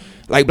everything.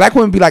 Like black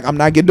women be like, I'm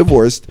not getting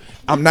divorced.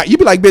 I'm not. You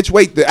be like, bitch,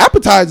 wait, the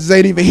appetizers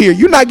ain't even here.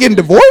 You're not getting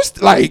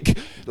divorced. Like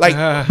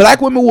black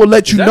women will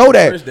let you know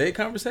that. First date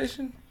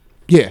conversation.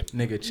 Yeah,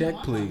 Nigga, check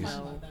please.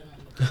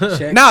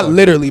 Check not fucking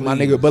literally, my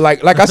please. nigga, but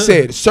like I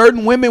said,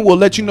 certain women will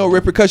let you know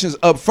repercussions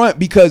up front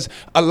because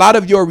a lot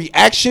of your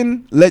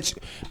reaction lets.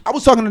 I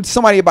was talking to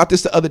somebody about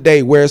this the other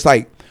day, where it's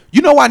like,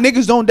 you know why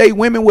niggas don't date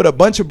women with a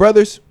bunch of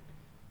brothers?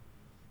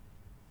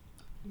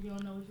 You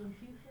don't know which one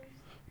cute first?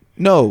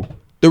 No.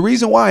 The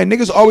reason why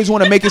niggas always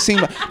want to make it seem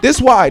like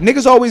this why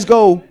niggas always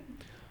go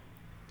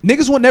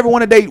niggas will never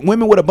want to date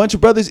women with a bunch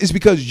of brothers is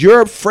because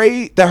you're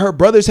afraid that her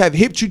brothers have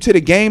hipped you to the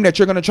game that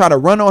you're going to try to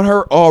run on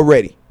her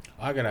already.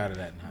 I got out of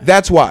that.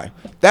 That's why.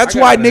 That's I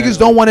got why out of that niggas at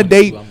don't want to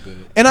 22, date. I'm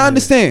good. And I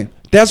understand.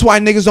 That's why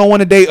niggas don't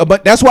want to date.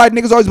 But that's why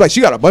niggas always be like,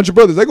 she got a bunch of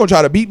brothers. They're going to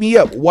try to beat me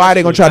up. Why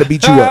they going to try to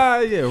beat you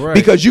up? Yeah, right.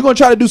 Because you're going to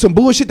try to do some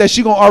bullshit that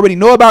she going to already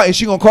know about and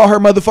she going to call her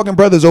motherfucking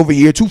brothers over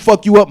here to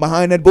fuck you up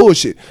behind that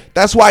bullshit.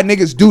 That's why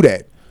niggas do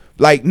that.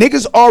 Like,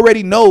 niggas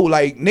already know.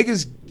 Like,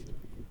 niggas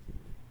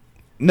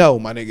know,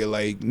 my nigga.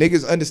 Like,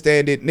 niggas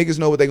understand it. Niggas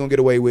know what they going to get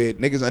away with.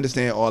 Niggas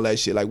understand all that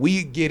shit. Like,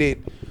 we get it.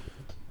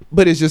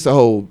 But it's just a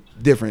whole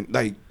different.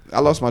 Like, I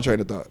lost my train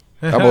of thought.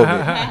 I'm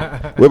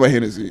over it. Where my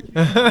Hennessy?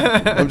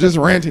 I'm just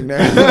ranting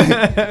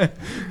now.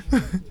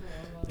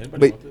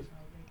 But,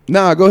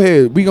 nah, go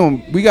ahead. We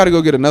got to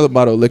go get another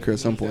bottle of liquor at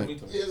some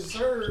point. Yes,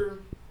 sir.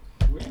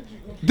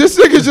 This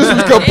nigga just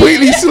was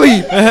completely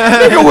asleep.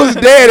 Nigga was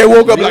dead and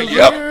woke up like,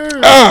 yep.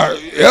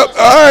 Yep. All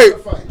right.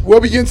 Where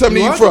we getting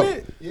something to eat from?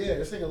 Yeah,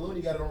 this nigga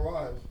Looney got it on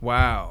live.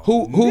 Wow.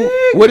 Who?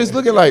 What is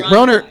looking like?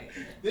 Broner?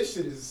 This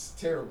shit is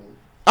terrible.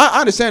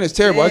 I understand it's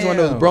terrible. I just want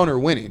to know if Broner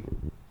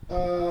winning.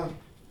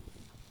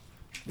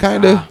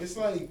 Kinda. It's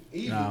like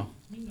even. No.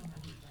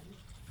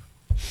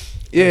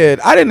 Yeah,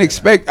 I didn't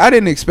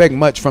expect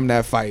much from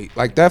that fight.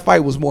 Like that fight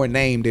was more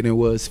named than it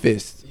was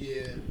fist.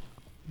 Yeah.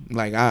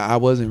 Like I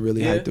wasn't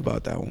really hyped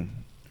about that one.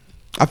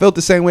 I felt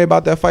the same way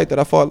about that fight that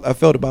I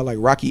felt about like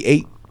Rocky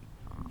 8.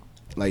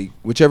 Like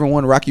whichever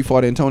one Rocky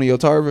fought Antonio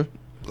Tarver.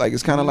 Like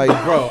it's kind of like,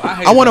 Bro,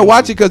 I want to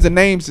watch it because the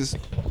names is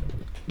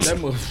That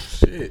movie,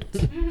 shit.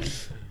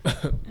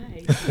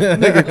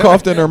 nigga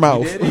coughed in her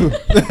mouth.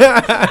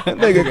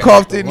 Nigga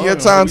coughed in your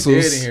tonsils.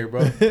 We dead in here,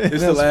 bro. This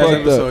is the That's last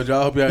fucked episode,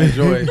 y'all. Hope y'all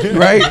enjoy it.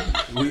 Right?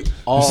 We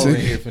all in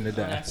here finna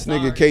die. This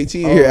nigga KT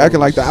in here acting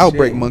like the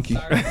outbreak monkey.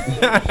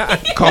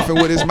 Coughing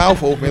with his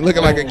mouth open,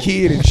 looking like a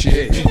kid and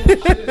shit.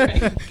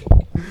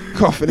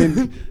 Coughing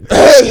in.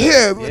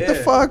 Yeah, what the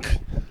fuck?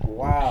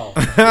 Wow.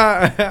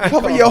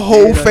 Cover your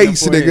whole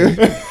face, nigga.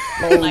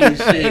 Like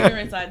the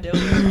ignorance I deal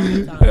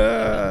with all the time.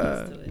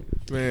 I'm used to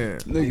it. Man.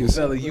 Niggas.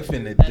 Fella, you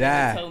finna That nigga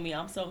die. told me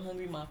I'm so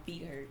hungry my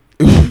feet hurt.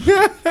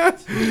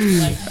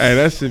 Hey,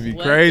 that should be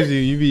What? crazy.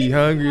 You be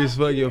hungry as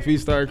fuck, your feet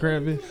start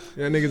cramping.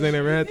 Y'all niggas ain't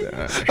never had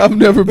that. I've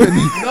never been.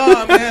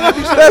 No, man. I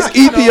be That's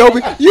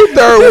Ethiopia. You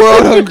third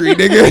world hungry,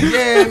 nigga.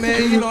 Yeah,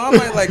 man. You know, I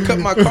might like cut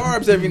my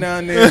carbs every now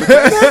and then.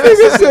 That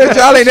nigga said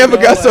y'all ain't never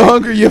got so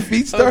hungry your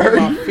feet start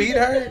My hurting. feet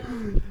hurt.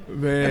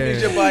 That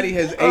means your Man. body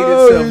has ate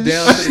Oh, itself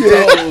down to the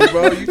toes,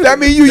 bro. You That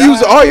finna mean you die.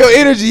 use all your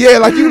energy, yeah,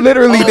 like you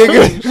literally, Oh,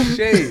 nigga.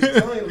 shit.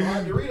 Telling you,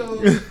 hot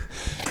Doritos.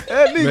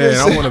 That nigga Man,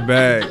 I said, want a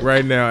bag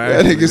right now.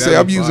 that actually. nigga say That'd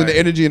I'm be using the fire.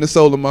 energy and the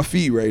soul of my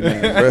feet right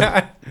now, bro.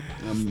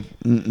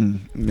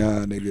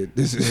 Nah, nigga.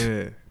 This is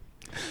Yeah.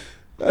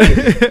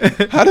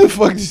 how the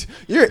fuck?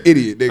 You're an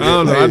idiot, nigga. I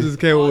don't know. I Like, just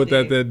came up with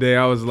that day.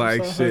 I was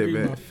like, so shit, hungry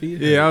man. my feet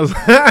Yeah, I was.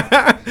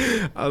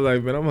 I was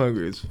like, man, I'm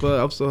hungry as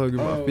fuck. I'm so hungry,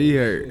 my Oh, feet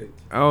hurt. shit.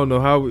 I don't know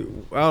how we.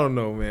 I don't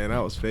know, man.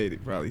 I was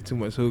faded. Probably too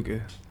much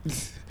hookah.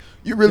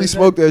 you really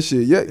smoke that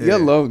shit. Your Yeah.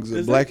 lungs are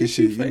Does that black as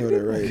get you shit. You know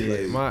that, right?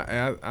 Yeah,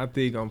 Like, I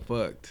think I'm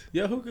fucked.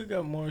 Yo, hookah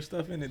got more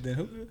stuff in it than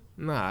hookah.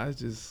 Nah, it's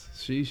just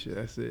shisha.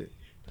 That's it.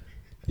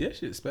 Yeah,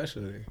 shit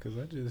special then, cause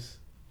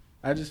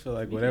I just feel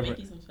like We can whatever. make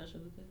you some special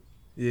hookah.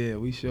 Yeah,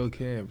 we sure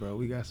can, bro.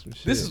 We got some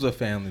shit. This is what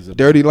families are.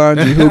 Dirty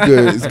Laundry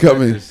Hookah is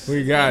coming.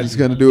 we got. He's you.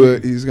 gonna do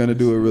it. He's gonna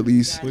do a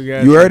release. We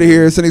got You heard it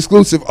here. It's an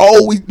exclusive.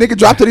 Oh, we nigga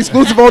dropped an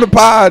exclusive on the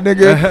pod,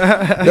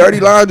 nigga.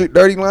 Dirty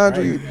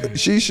Laundry,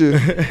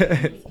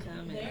 Shisha.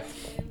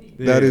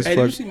 Yeah. That is Hey,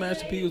 did you fuck. see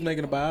Master P was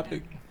making a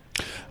biopic?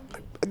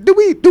 Do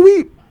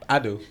we? I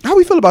do. How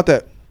we feel about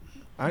that?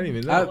 I didn't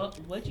even know.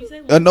 What you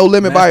say? A No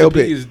Limit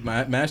biopic.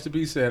 Master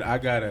P said, I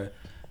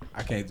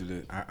can't do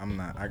this.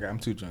 I'm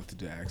too drunk to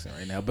do the accent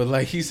right now. But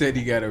like he said,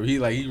 he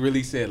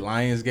really said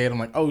Lionsgate. I'm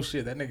like, oh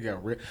shit, that nigga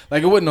got ripped.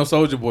 Like it wasn't no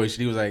Soldier Boy shit.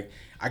 He was like,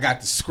 I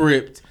got the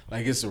script.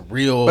 Like it's a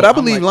real. But I I'm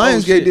believe like, oh,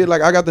 Lionsgate shit. did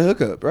like I got the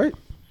hookup, right?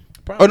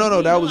 Probably. Oh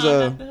no, that was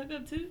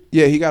Too?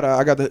 yeah. He said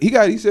I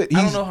he's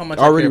don't know how much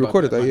already I care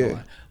recorded about that. I'm not Yeah. gonna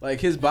lie. Like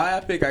his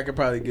biopic, I could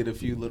probably get a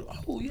few little.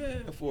 Oh yeah,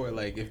 for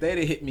like if they'd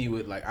have hit me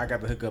with like I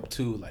got the hookup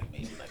too, like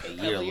maybe like a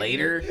year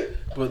later.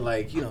 But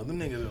like them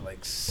niggas are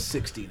like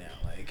 60 now.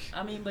 Like like.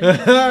 I mean, but he's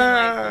using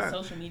like the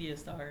social media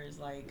stars,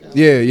 like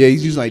Yeah,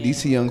 he's using like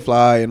DC Young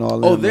Fly and all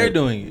that. Oh, they're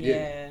doing it.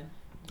 Yeah.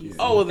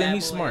 Oh, well, then Fat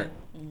he's Boy. smart.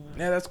 Mhm.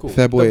 Yeah, that's cool.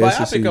 Fat Boy the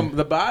SSC.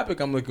 biopic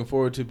I'm looking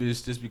forward to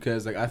is just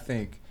because like I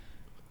think,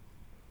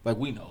 like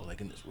we know,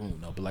 like in this room,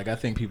 no, but like I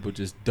think people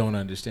just don't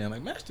understand.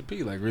 Like Master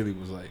P, like really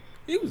was like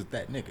he was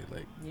that nigga,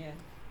 like, Yeah.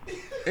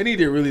 and he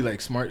did really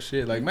like smart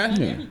shit. Like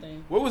Master,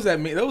 Everything. what was that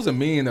meme? That was a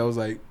meme that was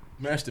like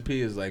Master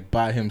P is like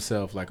by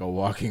himself, like a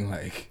walking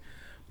like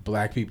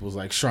black people's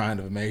like shrine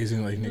of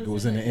amazing. Like nigga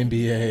was in the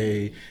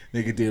NBA,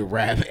 nigga did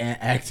rap and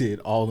acted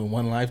all in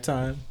one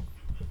lifetime.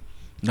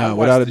 I No, watched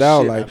without a the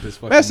doubt, shit like out this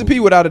fucking Master P, movie.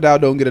 without a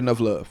doubt, don't get enough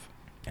love.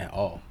 At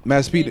all.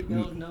 Master P,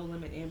 No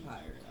Limit Empire.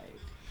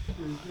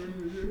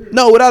 Like,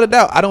 no, without a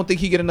doubt, I don't think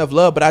he get enough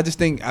love. But I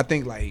think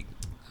like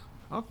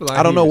I feel like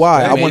I don't he know was-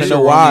 why. I Made want to sure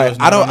know why. Romeo's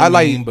I not don't. on I the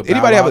like meme, but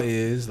anybody Bow have Wow a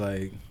is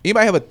like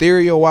anybody have a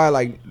theory on why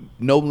like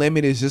No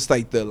Limit is just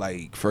like the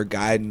like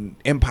forgotten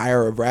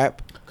empire of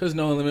rap. because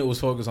No Limit was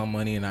focused on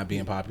money and not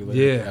being popular.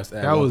 Yeah, at that's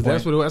one what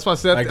point. that's why I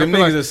said. Like I them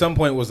feel niggas like- at some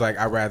point was like,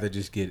 I'd rather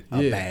just get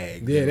a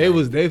bag. Yeah, than, they like,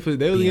 was be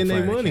getting in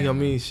their front of the money. I camera.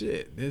 mean,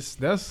 shit.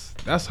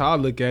 That's how I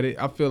look at it.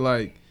 I feel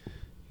like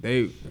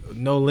they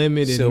No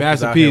Limit and Silk was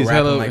Master out P here is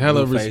rapping hella like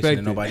hella Blueface and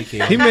respected. nobody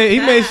cared. He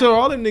made sure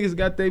all them niggas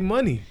got their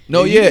money.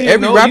 No, You yeah, didn't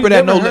every know- rapper you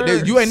that never No heard-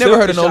 Limit, you ain't never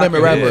Silk heard of the No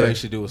Limit Shocker and rapper. Blueface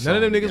should do a None of song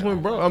them niggas together.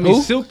 went broke. I mean,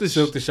 Who? Silk the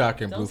Silk the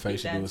Shocker and don't Blueface speak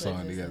should that do a to song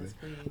existence,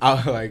 together. please.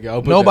 I like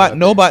yo.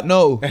 Nobody,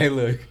 no. Hey,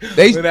 look.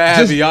 They Let that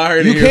happen. Y'all heard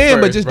it you here can,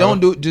 but first, just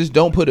bro.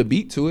 don't put a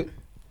beat to it.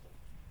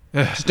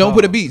 Just don't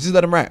put a beat. Just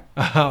let them rap.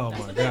 Oh my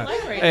what god. they like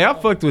right Hey, I now.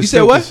 fucked with You said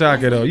Silk what? the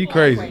Shocker though. You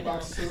crazy? Right now.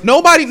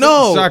 Nobody,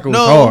 no, Shaka was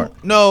no, hard.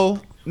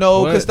 no.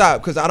 What? Cause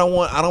stop, cause I don't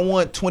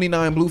want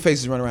 29 blue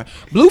faces running around.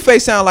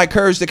 Blueface sound like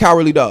Courage the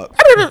Cowardly Dog.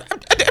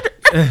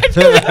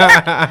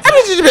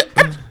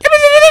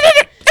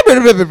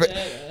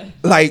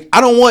 Like I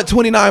don't want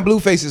 29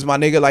 blue faces, my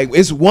nigga. Like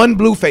it's one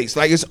blue face.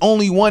 Like it's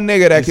only one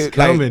nigga that It's could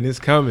coming. like. It's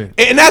coming.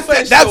 And that's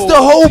Blueface that's so- the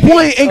whole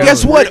point. And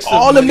guess what? Bricks of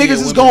All them money niggas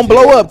and is women's gonna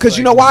blow up. heads. Cause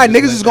you Like, know why? you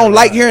just Niggas let is gonna that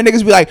like ride. hearing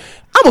niggas be like,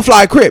 I'm a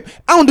fly crip.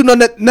 I don't do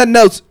nothing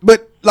else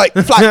but like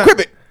fly crip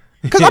it.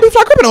 Cause I be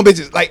fly cripping on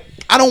bitches. Like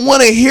I don't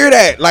want to hear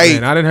that. Like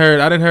Man, I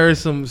didn't heard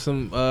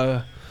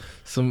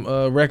some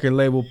record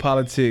label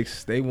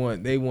politics. They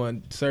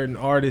want certain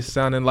artists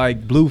sounding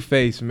like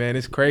Blueface, man.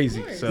 It's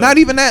crazy. So. not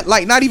even that.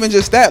 Like not even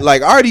just that.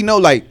 Like I already know.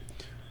 Like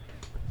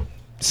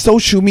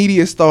social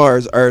media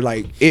stars are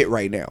like it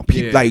right now.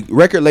 Yeah. Like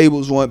record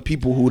labels want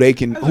people who they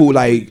can who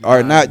like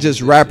are not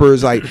just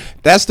rappers. Like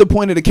that's the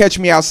point of the Catch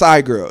Me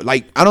Outside girl.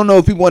 Like I don't know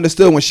if people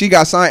understood when she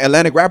got signed.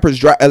 Atlantic Records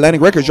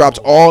dropped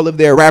all of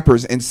their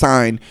rappers and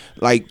signed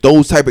like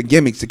those type of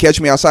gimmicks to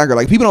Catch Me Outside girl.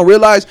 Like people don't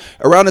realize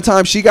around the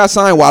time she got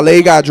signed,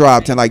 Wale got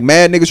dropped and like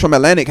mad niggas from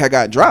Atlantic had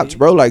got dropped,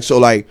 bro. Like so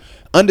like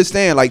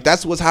understand like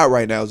that's what's hot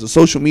right now is a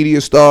social media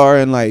star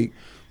and like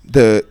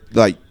the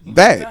like Out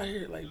bad.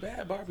 here, like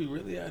Bad Barbie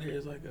really out here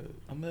is like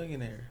a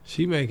millionaire.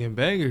 She making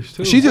bangers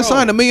too. She just Bro.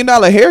 signed $1 million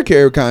hair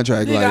care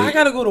contract. Nigga, I Like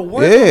gotta go to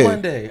work yeah. on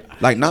Monday.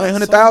 like I got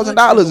 $900,000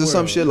 so or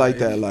some much shit in like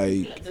the that. world.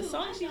 Like The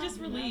song she just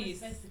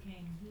released,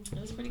 it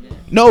was pretty good.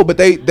 no, but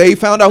they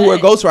found out who her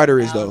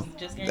ghostwriter is though.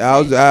 Just That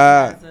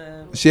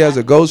was she has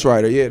a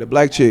ghostwriter. Yeah, the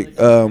black chick.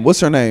 What's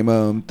her name?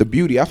 The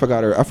beauty. I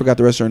forgot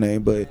the rest of her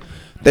name, but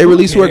they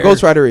released who her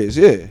cares? ghostwriter is.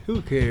 Yeah.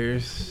 Who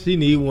cares? She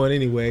need one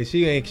anyway.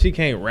 She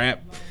can't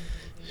rap.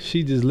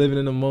 She just living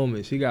in the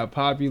moment. She got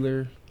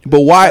popular.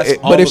 But why? That's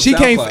all But if of she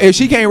can't, SoundCloud. if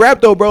she can't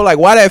rap though, bro, like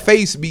why that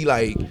face be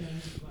like?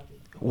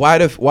 Why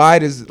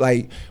does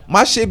like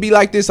my shit be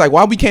like this? Like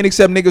why we can't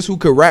accept niggas who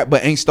could rap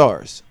but ain't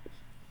stars?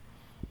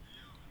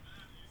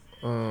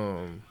 I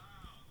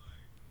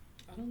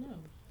don't know.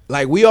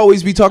 Like we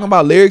always be talking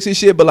about lyrics and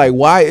shit, but like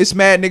why it's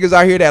mad niggas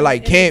out here that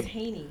like can't,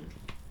 Entertaining.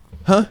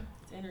 huh?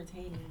 It's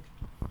entertaining.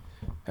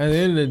 At the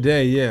end of the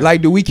day, yeah.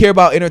 Like do we care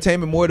about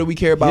entertainment more than we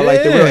care about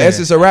like the real Yeah.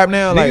 essence of rap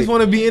now? Niggas Like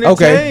want to be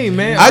entertained,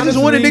 man. I just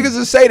wanted Honestly- niggas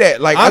to say that.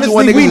 Like I just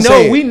want Honestly, niggas to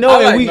say we it. know, I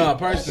and like, we. no,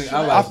 personally,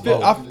 I like I feel-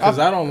 both because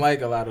I don't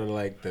like a lot of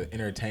like the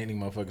entertaining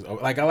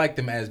motherfuckers. Like I like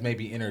them as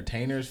maybe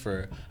entertainers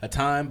for a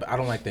time, but I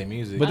don't like their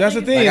music. But that's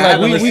the thing, Like, I like,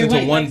 haven't we- listened to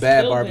we- one Bad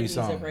still Barbie good music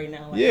song. right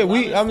now. Like, Yeah, a lot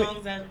we- of I the mean-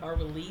 songs that are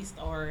released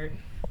are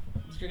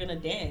you're gonna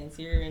dance.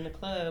 You're in the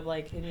club,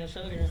 like hitting your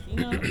shoulders. You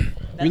know. We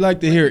That's like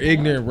to what hear you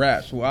ignorant want.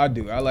 raps. Well, I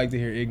do. I like to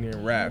hear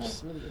ignorant raps.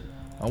 That's really ignorant.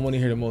 I want to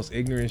hear the most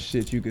ignorant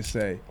shit you could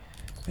say.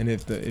 And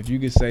if you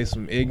could say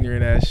some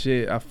ignorant ass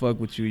shit, I fuck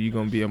with you. You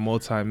gonna be a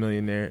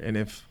multi-millionaire. And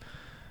if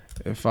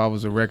I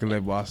was a record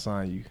label, I'll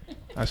sign you.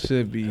 I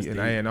should be an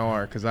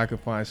A&R because I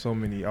could find so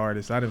many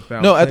artists. I didn't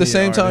found No, at the plenty of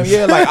same time, artists.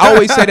 yeah. Like I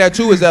always say that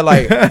too. Is that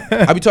like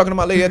I be talking to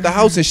my lady at the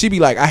house and she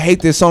be like, "I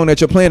hate this song that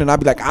you're playing," and I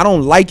be like, "I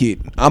don't like it.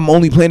 I'm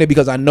only playing it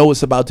because I know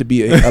it's about to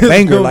be a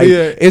banger. gonna Like be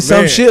a- it's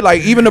some man. shit.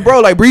 Like even the bro,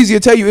 like Breezy will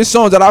tell you, it's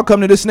songs that I'll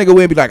come to this nigga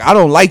with and be like, I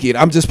don't like it.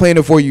 I'm just playing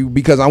it for you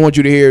because I want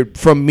you to hear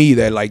from me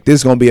that like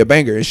this gonna be a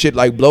banger and shit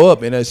like blow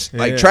up and it's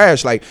like Yeah.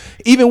 trash. Like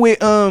even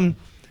with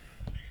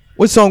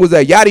What song was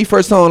that? Yachty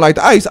first song, like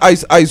the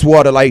ice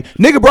water. Like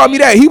nigga brought me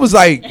that. He was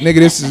like, nigga,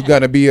 this is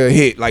gonna be a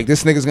hit. Like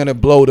this nigga's gonna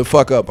blow the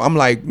fuck up. I'm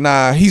like,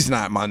 nah, he's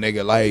not my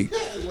nigga. Like,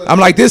 I'm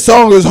like, this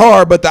song is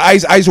hard, but the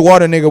ice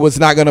water nigga was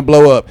not gonna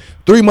blow up.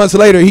 3 months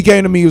later, he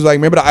came to me. He was like,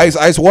 remember the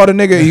ice water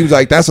nigga? He was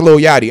like, that's a little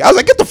Yachty. I was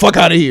like, get the fuck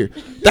out of here.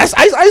 That's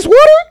ice water.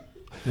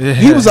 Yeah.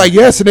 He was like,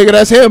 yes, nigga,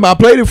 that's him. I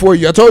played it for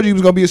you. I told you he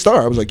was gonna be a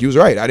star. I was like, you was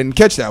right. I didn't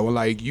catch that one.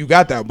 Like, you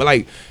got that. But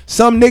like,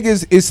 some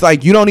niggas, it's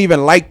like you don't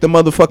even like the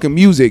motherfucking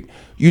music.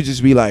 You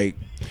just be like,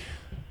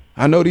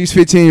 I know these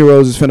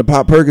 15-year-olds is finna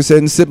pop Percocet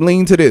and sip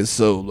lean to this.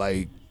 So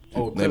like,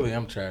 clearly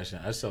I'm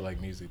trashing. I still like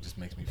music. Just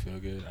makes me feel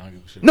good. I don't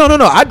give a shit. No,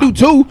 I do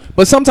too.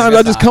 But sometimes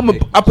I That's just how I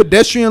think. I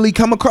pedestrianly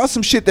come across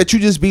some shit that you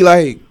just be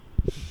like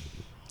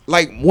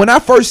when I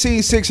first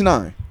seen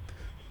 6ix9ine,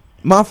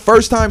 my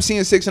first time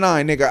seeing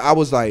 6ix9ine, nigga, I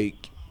was like,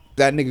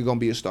 that nigga gonna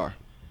be a star.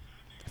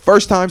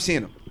 First time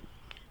seeing him.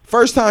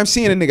 First time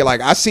seeing a nigga. Like,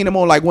 I seen him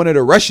on like one of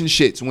the Russian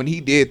shits when he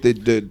did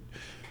the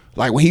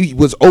like when he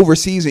was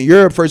overseas in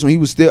Europe first, when he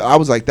was still, I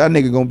was like, that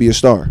nigga gonna be a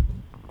star.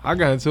 I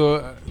got into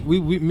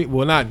it.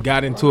 Well, not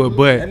got into it,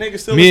 but That nigga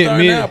still a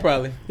star now,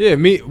 probably. Yeah,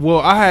 me. Well,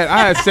 I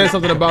had said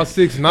something about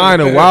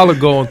 6ix9ine a while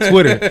ago on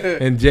Twitter,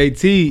 and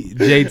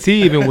JT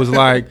even was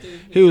like,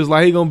 he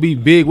gonna be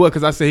big. What?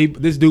 Because I said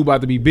this dude about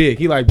to be big.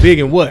 He like, big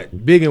and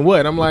what? Big and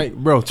what? I'm like,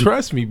 bro,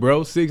 trust me,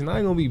 bro. 6ix9ine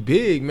gonna be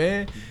big,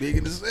 man. Big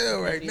in the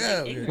cell right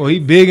now. Well, he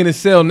big in the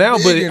cell now,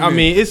 but Big in I there.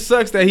 mean, it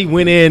sucks that he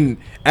went in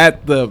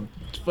at the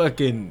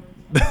fucking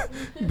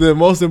the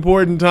most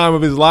important time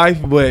of his life.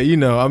 But you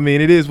know, I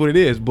mean, it is what it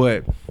is.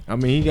 But I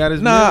mean, he got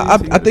his. Nah,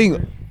 millions, I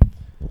think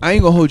I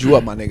ain't gonna hold you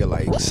up, my nigga.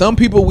 Like, some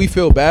people we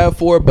feel bad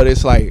for, but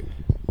it's like,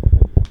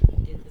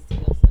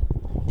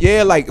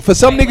 yeah, like for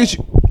some niggas,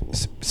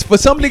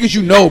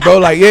 you know, bro.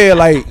 Like, yeah,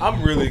 like,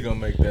 I'm really gonna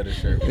make that a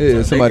shirt. Yeah,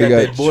 They somebody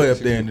got that boy up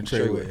there in the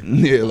treyway.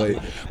 yeah, like,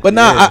 but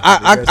nah, Yeah,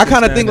 I they got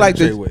kind of 6ix9ine think like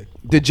in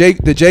the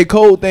the J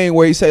Cole thing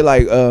where he say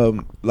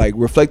like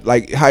reflect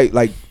like how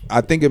like I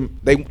think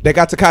they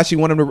got Tekashi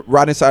want him to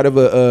ride inside of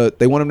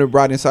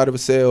a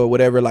cell or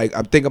whatever. Like,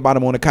 I'm thinking about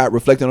him on the cot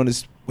reflecting on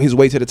his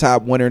way to the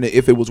top, wondering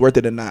if it was worth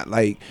it or not.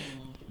 Like,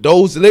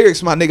 those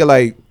lyrics, my nigga,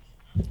 like,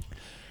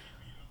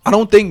 I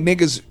don't think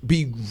niggas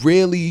be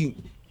really.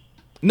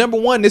 Number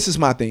one, this is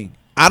my thing.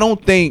 I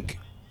don't think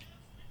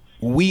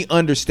we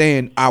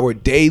understand our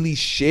daily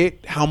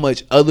shit, how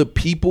much other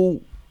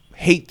people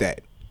hate that.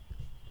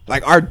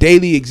 Like, our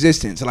daily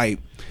existence. Like,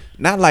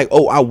 not like,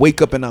 oh, I wake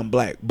up and I'm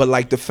black, but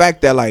like the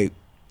fact that like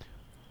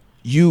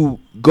you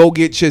go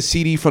get your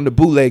CD from the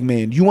bootleg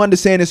man. You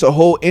understand it's a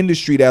whole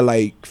industry that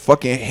like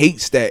fucking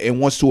hates that and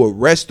wants to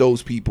arrest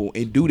those people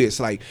and do this.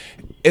 Like,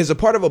 as a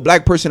part of a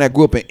black person that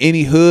grew up in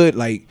any hood,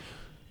 like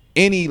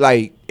any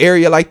like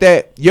area like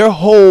that, your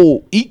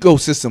whole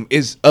ecosystem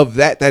is of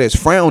that is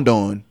frowned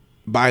on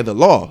by the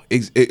law.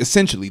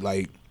 Essentially,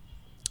 like,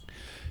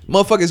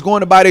 motherfuckers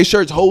going to buy their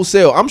shirts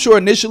wholesale. I'm sure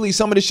initially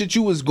some of the shit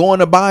you was going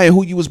to buy and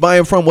who you was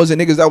buying from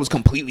wasn't niggas that was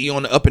completely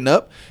on the up and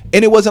up.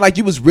 And it wasn't like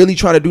you was really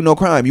trying to do no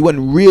crime. You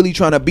wasn't really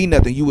trying to be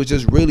nothing. You was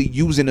just really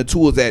using the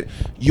tools that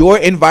your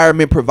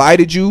environment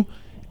provided you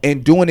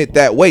and doing it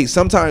that way.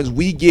 Sometimes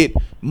we get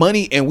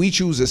money and we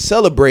choose to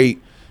celebrate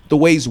the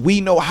ways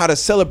we know how to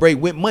celebrate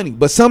with money.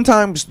 But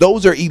sometimes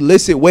those are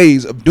illicit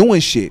ways of doing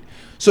shit.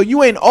 So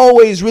you ain't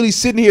always really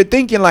sitting here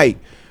thinking like,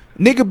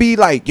 nigga be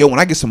like, yo, when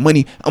I get some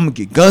money, I'm gonna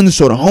get guns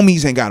so the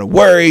homies ain't gotta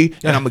worry,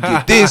 and I'm gonna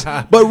get this.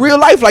 But real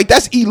life, like,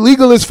 that's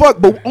illegal as fuck.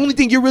 But only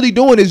thing you're really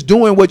doing is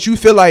doing what you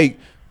feel like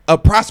a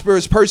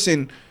prosperous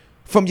person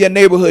from your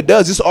neighborhood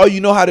does. It's all you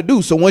know how to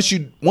do. So once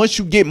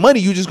you get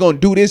money, you just gonna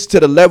do this to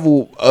the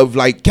level of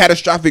like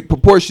catastrophic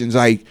proportions.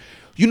 Like,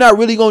 you're not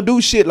really gonna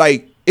do shit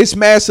like, it's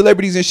mad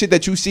celebrities and shit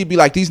that you see be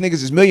like, these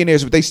niggas is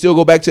millionaires, but they still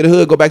go back to the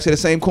hood, go back to the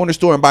same corner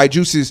store and buy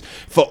juices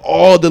for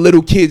all the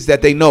little kids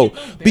that they know.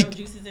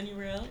 Juices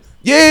anywhere else?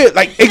 Yeah,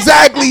 like,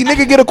 exactly.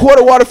 Nigga, get a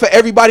quarter water for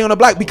everybody on the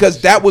block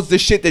because that was the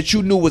shit that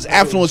you knew was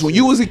affluence when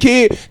you was a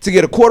kid. To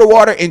get a quarter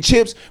water and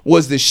chips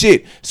was the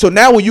shit. So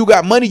now when you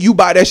got money, you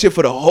buy that shit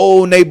for the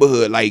whole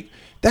neighborhood. Like,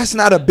 that's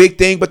not a big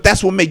thing, but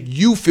that's what make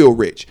you feel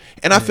rich.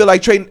 And I feel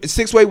like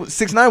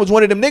 6ix9ine was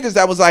one of them niggas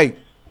that was like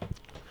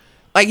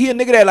he a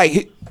nigga that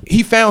like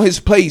he found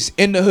his place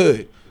in the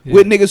hood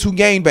with niggas who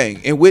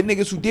gangbang and with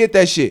niggas who did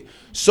that shit.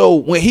 So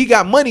when he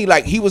got money,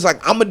 like, he was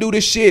like, I'm gonna do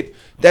this shit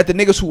that the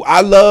niggas who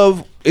I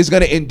love is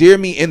gonna endear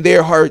me in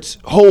their hearts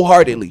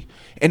wholeheartedly.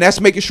 And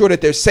that's making sure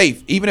that they're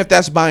safe, even if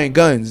that's buying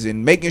guns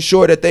and making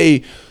sure that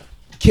they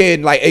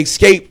can like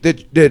escape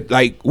the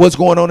like what's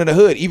going on in the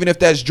hood, even if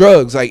that's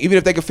drugs, like even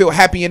if they can feel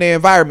happy in their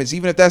environments,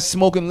 even if that's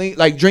smoking lean,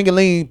 like drinking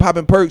lean,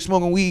 popping perks,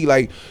 smoking weed,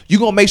 like you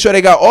gonna make sure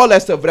they got all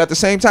that stuff. But at the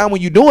same time, when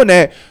you're doing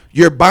that,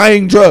 you're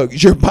buying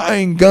drugs, you're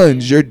buying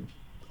guns, you're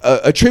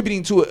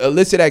attributing to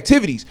illicit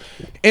activities,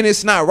 and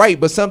it's not right.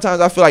 But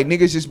sometimes I feel like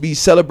niggas just be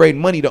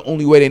celebrating money the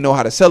only way they know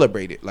how to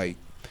celebrate it. Like,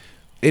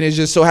 and it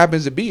just so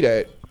happens to be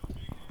that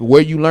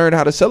where you learn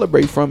how to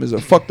celebrate from is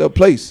a fucked up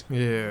place.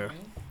 Yeah.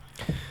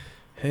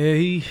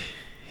 Hey,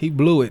 he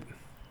blew it.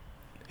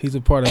 He's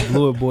a part of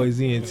Blue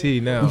Boys ENT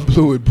now.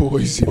 Fluid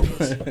Boys.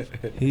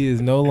 He is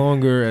no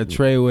longer a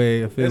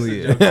Treyway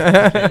affiliate.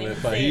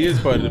 He is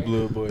part of the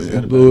Blue Boys.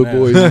 Blue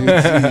Boys.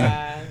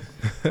 Gosh.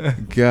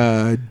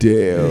 God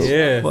damn.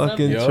 Yeah.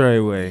 Fucking Yup.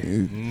 Treyway.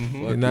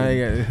 Mhm. Now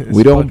you got- it's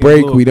We don't fucking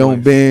break, Blue we don't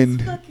Boys.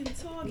 bend. Fucking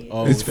Target.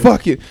 Oh, It's okay.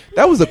 fucking.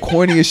 That was the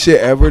corniest shit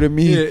ever to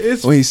me. Yeah,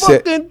 it's when he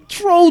said, fucking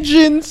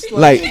Trojans.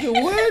 like,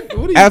 nigga, what?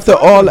 What are you after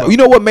talking all, about? you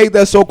know what made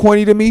that so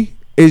corny to me?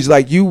 Is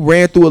like you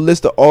ran through a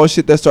list of all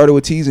shit that started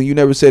with T's and you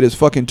never said it's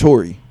fucking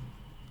Tory.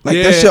 Like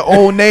that's Yeah. your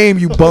own name,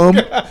 you bum.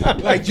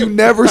 Like you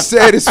never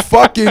said it's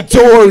fucking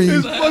Tory.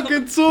 It's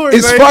fucking Tory.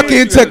 It's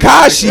fucking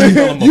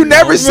Takashi. You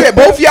never said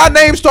both y'all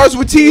names starts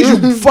with T's.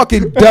 You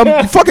fucking dumb,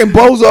 you fucking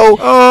bozo.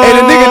 And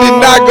the nigga did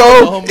not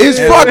go. It's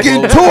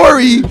fucking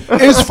Tory.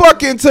 It's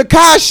fucking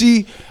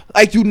Takashi.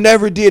 Like you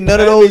never did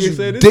none of those,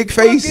 you dick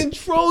face. Fucking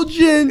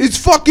Trojan. It's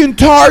fucking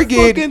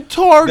Target. fucking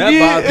Target.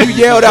 That You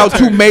yelled out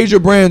two major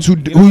brands who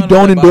know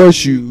don't about-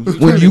 endorse you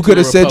when you could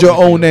have said your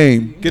own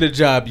name. Get a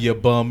job, you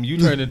bum. You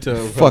turned into a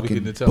Fucking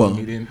Republican to tell bum. him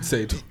he didn't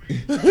say.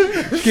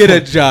 Get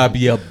a job,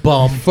 you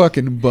bum.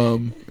 Fucking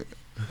bum.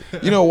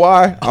 You know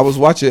why? I was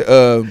watching.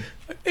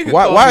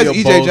 Why is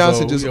EJ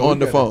Johnson just on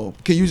the phone?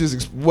 Can you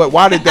just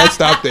why did that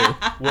stop there?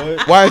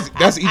 What? Why is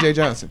that's EJ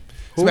Johnson?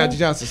 It's Magic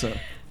Johnson's son.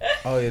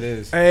 Oh, it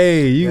is.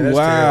 Hey, you Yeah, that's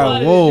wow.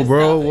 terrible. Whoa,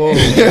 bro. Whoa.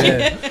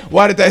 Yeah.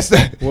 Why did that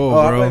stop? Whoa, Oh,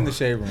 I bro. blame the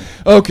shade room.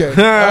 Okay,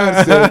 I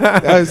understand. I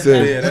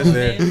understand. Yeah, that's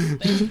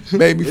there.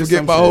 Made me It's forget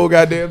some my shit. whole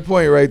goddamn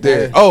point right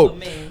there. Yeah. Oh,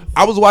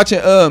 I was watching.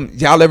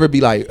 Y'all ever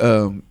be like,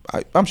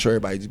 I'm sure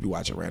everybody just be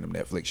watching random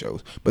Netflix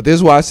shows, but this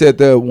is why I said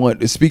the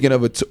one. Speaking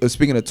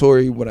of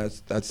Tory, when I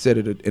said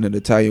it in an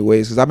Italian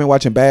ways, because I've been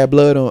watching Bad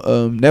Blood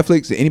on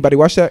Netflix. Did anybody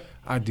watch that?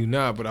 I do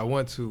not, but I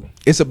want to.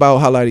 It's about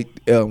how like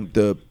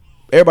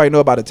everybody know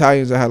about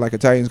Italians and how like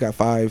Italians got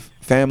 5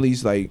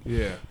 families. Like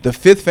Yeah. the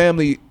fifth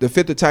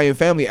Italian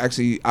family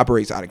actually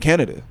operates out of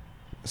Canada.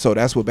 So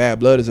that's what Bad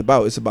Blood is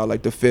about. It's about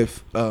like the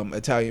 5th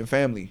Italian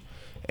family,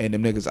 and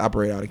them niggas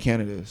operate out of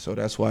Canada. So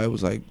that's why it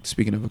was like,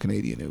 speaking of a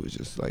Canadian, it was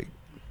just like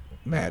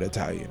mad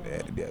Italian.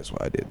 And that's why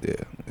I did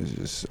there. It's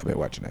just, I've been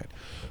watching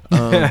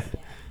that.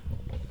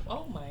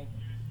 Oh my.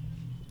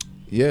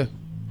 Yeah.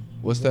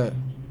 What's that?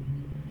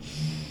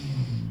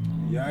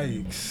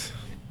 Yikes.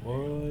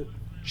 What?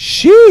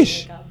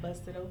 Sheesh. It got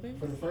busted open.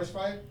 For the first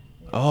fight?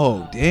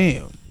 Oh,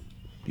 damn.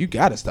 You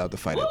gotta stop the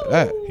fight after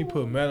that. He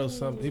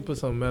put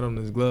some metal in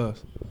his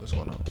gloves. What's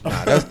going on?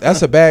 Nah,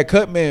 that's a bad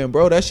cut, man,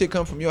 bro. That shit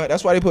come from your.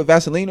 That's why they put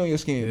Vaseline on your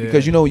skin, Yeah.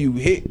 because you know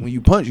when you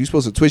punch, you're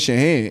supposed to twist your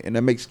hand, and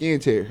that makes skin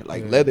tear.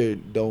 Like leather,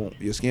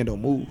 your skin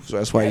don't move, so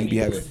that's why you be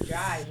having.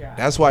 Dry.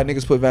 That's why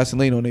niggas put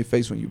Vaseline on their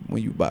face when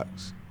you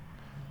box.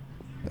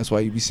 That's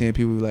why you be seeing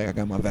people like, I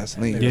got my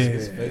Vaseline. Yeah.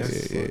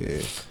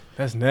 yeah.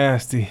 That's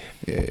nasty.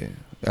 Yeah.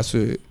 That's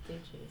it.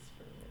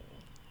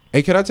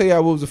 Hey, can I tell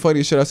y'all what was the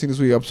funniest shit I seen this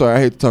week? I'm sorry, I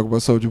hate to talk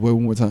about Soulja Boy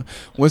one more time.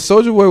 When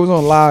Soulja Boy was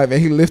on live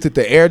and he lifted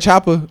the air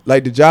chopper,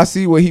 like did y'all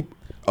see what he?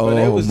 But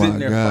they Oh was my sitting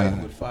there fighting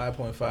god! with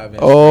 5.5 inch.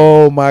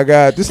 Oh my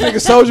god! This nigga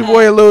Soulja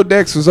Boy and Lil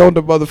Dex was on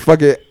the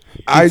motherfucking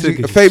He took IG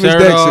his famous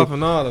shirt Dex. off shit.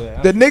 and all of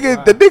that. The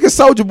nigga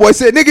Soulja Boy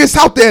said, "Nigga, it's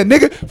out there,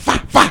 nigga,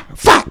 fight."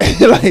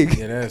 Like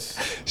Yeah, that's.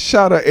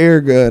 shot an air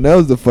gun. That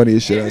was the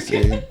funniest shit I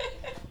seen.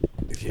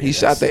 He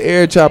shot the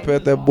air chopper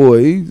at that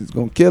boy. He's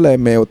gonna kill that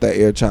man with that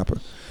air chopper.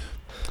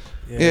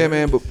 Yeah,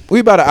 man. But we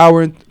about an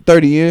hour and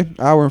 30 in,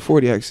 hour and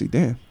 40 actually.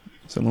 Damn,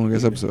 it's a long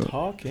ass episode.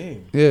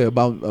 Talking. Yeah,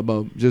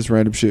 about just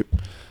random shit.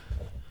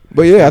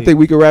 But yeah, I think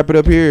we can wrap it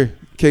up here.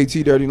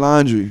 KT Dirty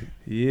Laundry.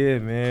 Yeah,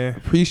 man.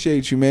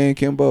 Appreciate you, man,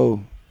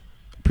 Kimbo.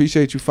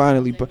 Appreciate you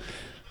finally.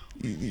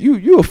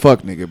 You a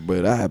fuck nigga,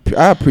 but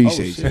I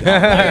appreciate you.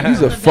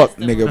 He's a fuck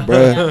nigga,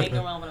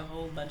 bruh.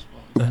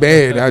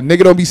 Man,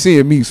 nigga don't be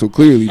seeing me, so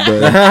clearly,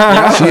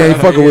 but she ain't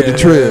fucking with the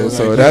trail.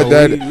 So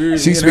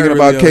she's speaking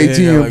about KT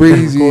and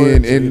Breezy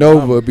and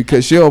Nova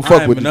because she don't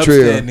fuck with the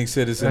trail. Upstanding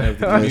citizen of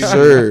the community. Yes,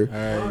 sir.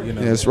 All right, you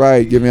know. That's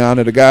right. Giving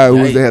honor to the guy who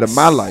was the head of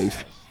my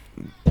life.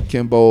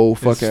 Kimbo,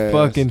 fuck This ass.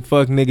 fucking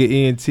fuck nigga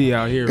ENT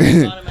out here.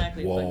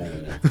 Whoa.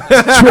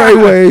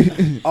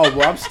 Treyway. Oh,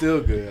 well, I'm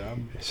still good.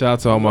 Shout out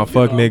to all my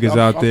fuck niggas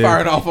out I'm there.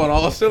 firing off on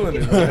all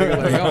cylinders.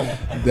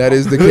 Like, That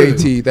is the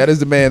KT. That is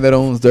the man that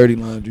owns Dirty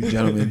Laundry,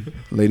 gentlemen,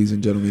 ladies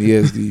and gentlemen. He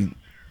is the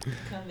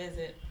Come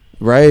visit.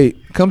 right.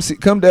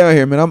 Come down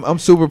here, man. I'm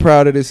super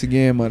proud of this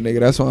again, my nigga.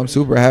 That's why I'm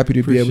super happy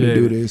to be able to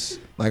Appreciate do it. this.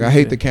 Like I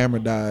hate the camera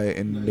died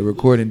and the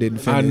recording didn't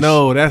finish. I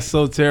know, that's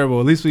so terrible.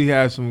 At least we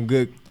have some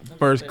good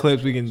first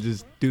clips. We can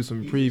just do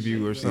some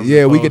preview or something.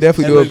 Yeah, we could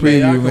definitely do a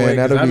preview, man.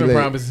 That'll I've be been lit.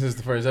 promising since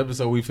the first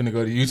episode we finna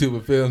go to YouTube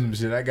and film some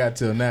shit. I got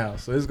till now,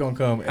 so it's gonna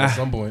come at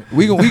some point.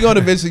 We gonna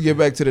eventually get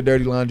back to the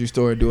Dirty Laundry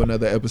store and do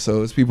another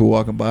episode. It's people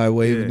walking by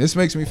waving. Yeah. This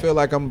makes me feel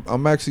like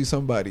I'm actually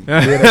somebody. Yeah,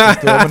 that's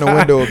the store. I'm in the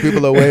window and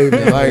people are waving.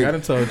 I Like,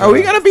 done told you. are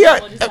we gonna be?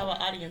 We'll just have an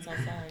audience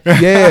outside.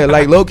 Yeah,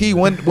 like low key.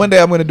 One day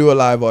I'm gonna do a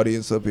live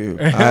audience up here.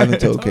 I haven't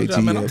told Told KT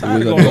y'all, man, I'm yet, but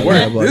tired we're of gonna do going a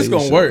to live work. This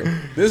audience. gonna work.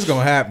 This is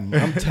gonna happen.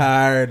 I'm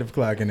tired of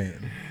clocking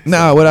in.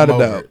 Nah, without a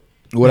I'm over doubt. it.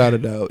 Without a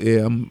doubt.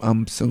 Yeah,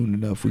 I'm soon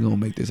enough. We're gonna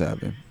make this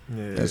happen.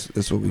 Yeah. That's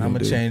what we And I'm gonna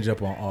gonna do. change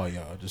up on all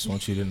y'all. Just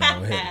want you to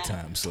know ahead of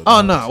time. So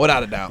Oh no,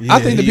 without a doubt. Yeah, I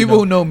think the you people know.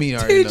 who know me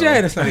already TJ,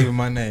 know. that's not even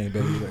my name,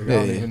 baby. Like, I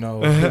don't Yeah. even know.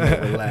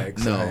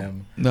 Relax.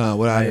 No, I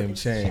without am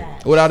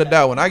changed. without a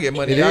doubt. When I get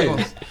money, It y'all is.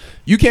 gonna,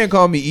 you can't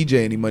call me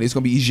EJ any money. It's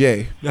gonna be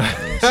EJ.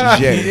 It's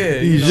EJ.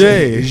 Yeah, you know.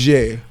 EJ.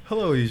 EJ.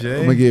 Hello, EJ.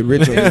 I'm gonna get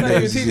rich on It's not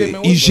even this. TJ,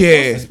 man. What's the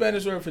EJ.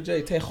 Spanish word for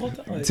J?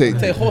 Tejota. Like, Te-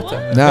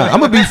 Tejota. Nah, I'm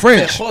gonna be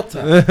French.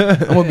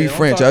 Tejota. I'm gonna be Yeah, don't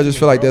French. talk I to just me,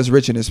 feel like bro. that's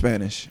rich in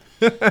Spanish.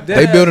 They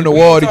Deadass, building a we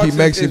wall to talked keep since-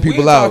 Mexican if we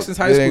people talked out. Since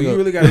high It school, ain't you go-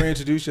 really gotta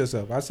reintroduce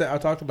yourself. I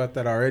talked about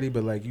that already,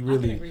 but like you I can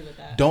really agree with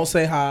that. don't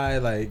say hi.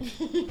 Like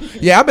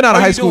Yeah, I've been out of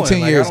how high you school doing? 10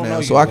 Like, I years don't know now,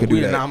 you, so I but could do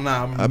we- that. Nah, I'm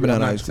not. I've been out of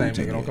not high the school same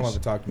 10 nigga. Don't come up years.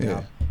 and talk to me. Yeah.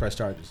 I'll press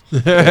charges.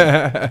 Like,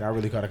 I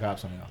really caught the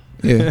cops on y'all.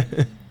 Yeah.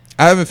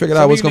 I haven't figured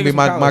Some out of what's you gonna be niggas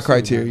my, from my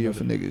college too, criteria man.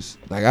 for niggas.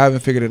 Like I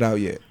haven't figured it out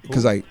yet.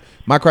 Cause like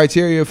my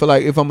criteria for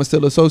like if I'm gonna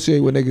still associate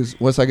with niggas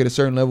once I get a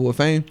certain level of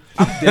fame.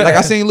 Like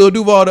I seen Lil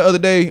Duval the other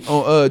day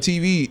on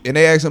TV and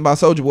they asked him about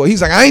Soulja Boy.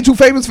 He's like, I ain't too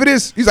famous for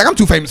this. He's like, I'm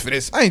too famous for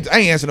this. I ain't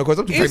answering no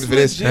questions. I'm too It's famous for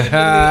this. legitimately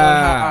on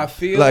how I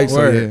feel Like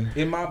so, yeah.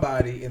 in my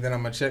body, and then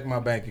I'm gonna check my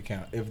bank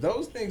account. If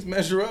those things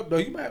measure up, though,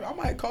 I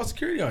might call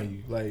security on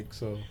you. Like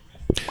so.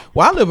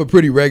 Well, I live a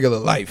pretty regular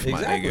life, my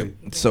Exactly.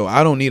 nigga. So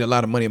I don't need a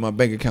lot of money in my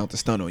bank account to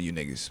stun on you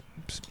niggas.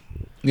 That's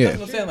Yeah.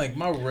 what I'm saying. Like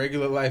my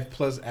regular life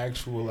plus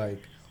actual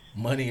like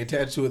money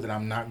attached to it that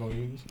I'm not gonna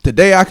use. The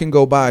day I can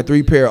go buy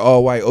 3 pair of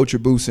all white Ultra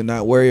Boosts and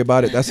not worry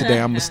about it, that's the day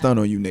I'm gonna stun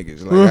on you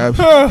niggas.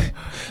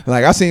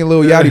 Like I seen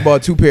Lil Yachty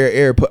bought 2 pair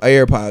of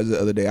AirPods the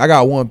other day. I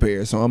got 1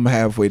 pair, so I'm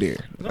halfway there.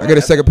 I got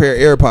a second pair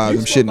of AirPods. I'm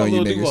shitting on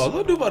you niggas.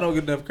 Lil Duval don't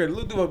get enough credit.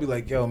 Lil Duval be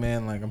like, yo,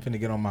 man, like I'm finna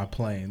get on my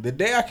plane. The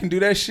day I can do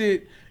that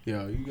shit,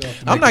 yo, you gonna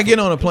I'm not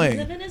getting on a plane.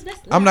 Living his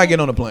best I'm not life.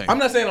 getting on a plane. I'm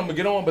not saying I'm gonna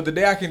get on one, but the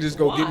day I can just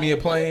go get me a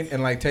plane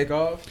and like take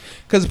off.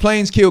 Because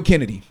planes killed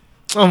Kennedy.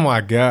 Oh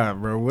my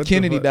God, bro. What the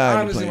Kennedy fuck? died in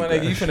the Honestly, plane my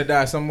nigga, you crash. finna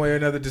die some way or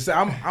another. Just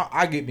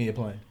I get me a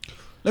plane.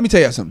 Let me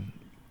tell you something.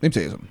 You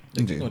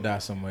gonna die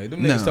some way.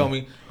 Them No. niggas told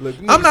me. Look,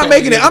 them I'm niggas not told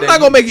making me it. the I'm other not day-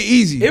 gonna make it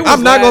easy. It was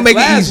I'm not gonna make it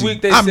last easy.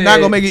 week they I'm not said-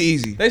 gonna make it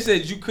easy. They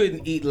said you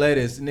couldn't eat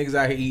lettuce. Niggas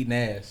out here eating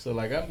ass. So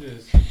like I'm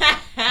just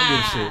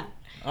shit.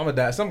 I'm gonna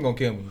die. Something gonna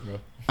kill me, bro.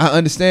 I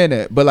understand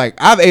that, but like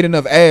I've ate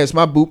enough ass.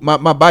 My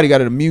body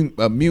got an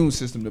immune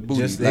system to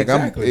booty. Just Like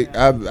exactly.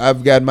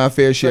 I've got my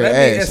fair share of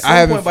that means ass. at some I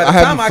haven't point, by the I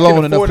time haven't I flown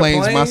can enough afford a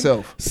planes plane,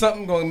 myself.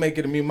 Something gonna make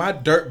it immune. My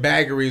dirt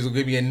baggeries will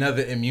give me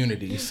another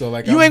immunity. So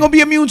like You ain't gonna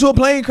be immune to a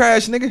plane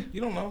crash, nigga.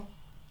 You don't know.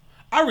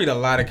 I read a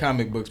lot of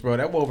comic books, bro.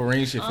 That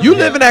Wolverine shit. You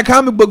live in that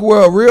comic book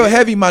world real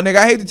heavy, my nigga.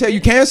 I hate to tell you,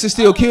 cancer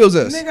still kills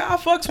us. Nigga, I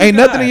fucks with Ain't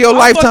God. nothing in your I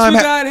lifetime fucks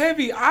with ha- God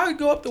heavy. I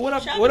go up to what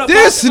up?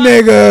 This up,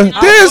 nigga,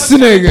 this fuck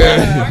with nigga.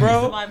 God,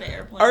 bro. Survived the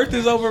airplane. Earth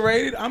is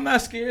overrated. I'm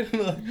not scared.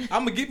 I'm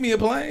gonna get me a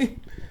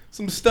plane.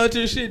 Some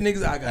stunter shit,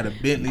 niggas. I got a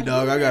Bentley,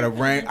 dog. I got a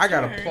rank. I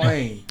got a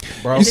plane,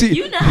 bro. You see,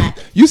 You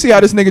not. you see how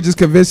this nigga just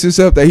convinced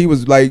himself that he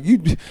was like you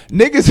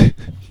niggas.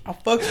 I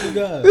fucks with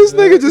God. This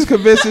man. nigga just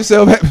convinced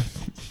himself.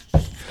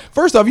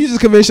 First off, you just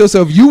convinced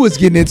yourself you was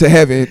getting into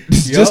heaven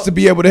just to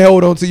be able to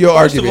hold on to your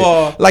First of argument.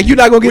 all, Like you're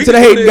not gonna get we to the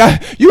can hate put and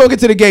God. You gonna get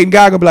to the gate and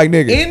God gonna be like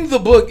nigga. In the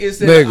book, it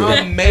says Nigga.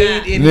 I'm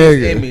made in Nigga.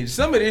 His image.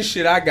 Some of this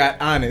shit I got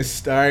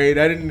honest. All right,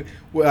 I didn't.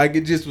 Well, like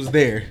it just was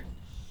there.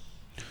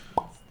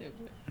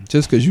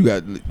 Just because you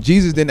got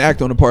Jesus didn't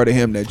act on the part of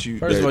him that you.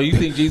 First that- of all, you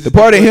think Jesus? the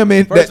part of him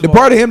in First that of the all,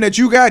 part of him that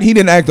you got, he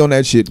didn't act on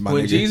that shit, my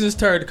when nigga. Jesus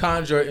turned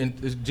conjure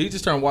and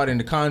Jesus turned water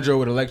into conjure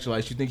with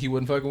electrolytes, you think he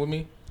wasn't fucking with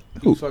me?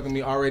 He was fucking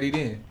me already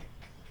then.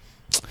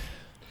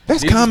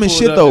 That's Jesus common pulled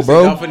shit up though, and said,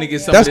 bro. "Y'all finna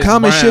get some That's of this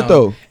common shit brown,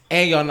 though.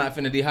 and y'all not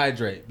finna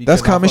dehydrate." because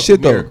That's I common fuck shit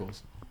with though.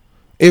 miracles.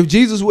 If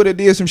Jesus would have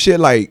did some shit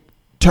like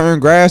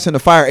turn grass into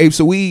fire apes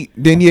of weed,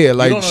 then yeah, don't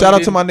like know shout he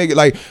out to my didn't. nigga.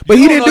 Like, but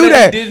he You didn't don't know do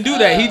that. He didn't do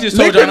that. He just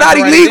told Liquor y'all not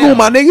to write it illegal, down.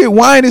 my nigga.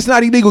 Wine is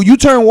not illegal. You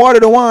turn water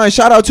to wine.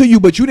 Shout out to you,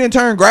 but you didn't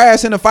turn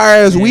grass into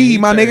fire as Man, weed, he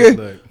my turned- nigga.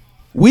 look,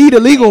 Weed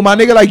illegal, my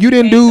nigga. Like you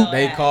didn't do.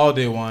 they called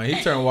it wine.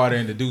 He turned water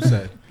into Douce.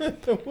 That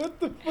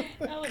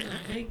was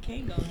a big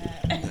Kango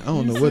hat. I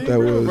don't know what that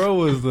was. Bro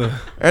was the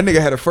That nigga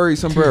had a furry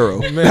sombrero.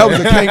 That was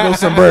a Kango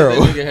sombrero.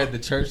 That nigga had the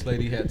church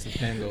lady had some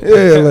tango.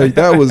 Yeah, like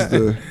that was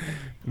the.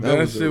 that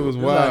was shit was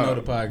That's why I know wild.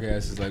 the podcast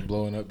is like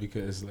blowing up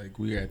because like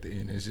we're at the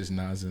end. It's just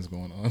nonsense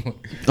going on.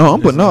 Oh,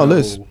 I'm putting all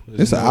There's this. no- there's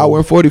It's an no- hour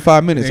and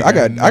 45 minutes. Ain't I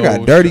got got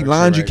no dirty structure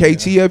laundry right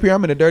KT up here.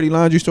 I'm in a dirty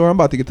laundry store. I'm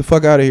about to get the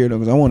fuck out of here though,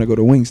 because I want to go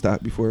to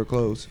Wingstop before it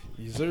closes.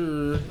 Yes,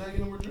 sir.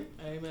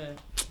 Amen.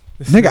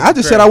 Nigga, I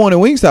just said I wanted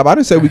Wingstop. I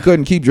didn't say we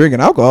couldn't keep drinking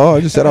alcohol.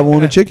 I just said I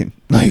wanted chicken.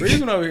 Like,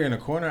 Reason over here in the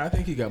corner, I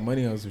think he got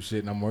money on some shit,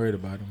 and I'm worried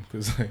about him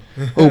because like,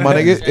 oh my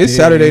nigga, it's Yeah,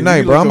 Saturday you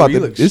night, bro. look I'm about over- you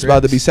to. look It's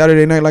about to be stressed.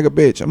 Saturday night like a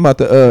bitch. I'm about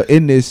to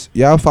end this.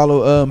 Y'all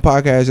follow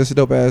podcast. Just a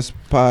dope ass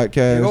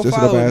podcast. go Just a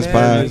follow dope it, ass man.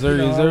 pod. Yes, sir,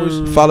 yes, I wish-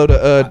 sir. Follow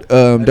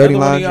the Dirty another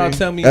one of y'all Laundry.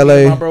 tell me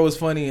LA. my bro is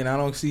funny, and I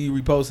don't see you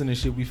reposting and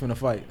shit. We finna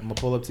fight. I'm gonna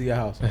pull up to your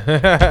house.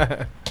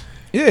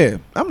 Yeah,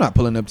 I'm not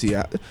pulling up to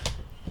you.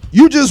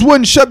 You just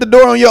wouldn't shut the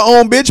door on your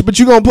own bitch, but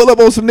you gonna pull up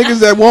on some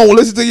niggas that won't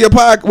listen to your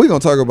podcast. We gonna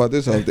talk about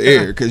this off the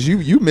air because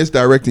you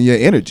misdirecting your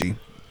energy.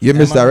 You're Am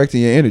I?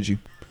 misdirecting your energy.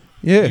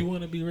 Yeah, You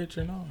want to be rich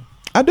or no?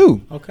 I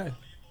do. Okay.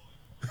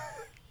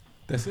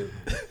 That's it.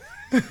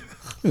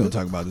 We don't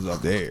talk about this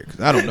off the air because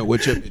I don't know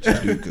what your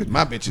bitches do because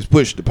my bitches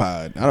push the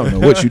pod. I don't know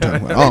what you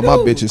talking about. All my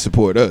bitches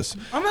support us.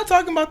 I'm not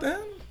talking about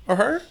them or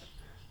her.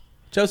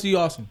 Chelsea, you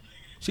awesome.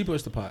 She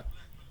pushed the pot.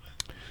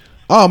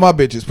 All my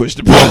bitches push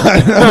the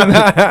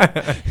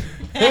pod.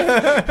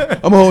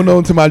 I'm holding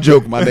on to my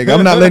joke, my nigga.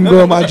 I'm not letting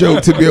go of my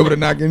joke to be able to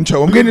not get in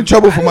trouble. I'm getting in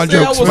trouble for my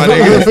jokes, my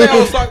nigga.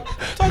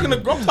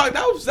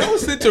 That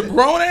was sent to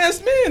grown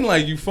ass men.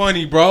 Like, you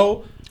funny,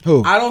 bro.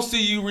 Who? I don't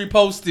see you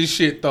repost this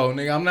shit though,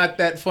 nigga. I'm not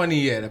that funny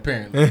yet,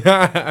 apparently.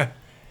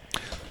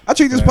 I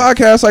treat this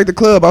podcast like the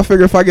club. I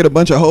figure if I get a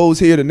bunch of hoes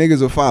here, the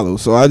niggas will follow.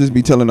 So I just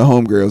be telling the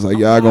homegirls like,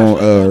 y'all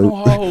gonna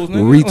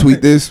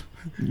retweet this.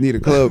 Need a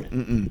club.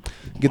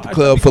 Get the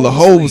club full of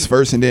hoes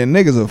first, and then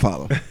niggas will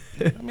follow.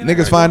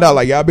 Niggas find out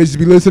like y'all bitches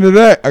be listening to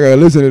that. I gotta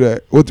listen to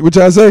that. What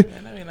y'all say?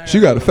 She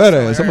got a fat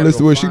ass. I'm gonna listen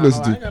to what she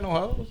listen I ain't to. got no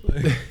hoes.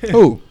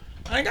 Who?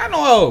 I ain't got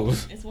no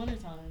hoes. It's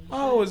wintertime. My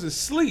hoe is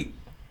asleep.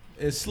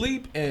 It's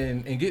sleep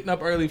and getting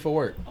up early for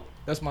work.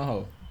 That's my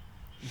hoe.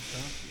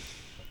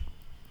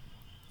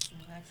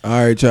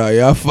 All right, y'all.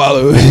 Y'all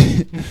follow.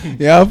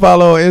 Y'all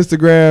follow on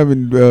Instagram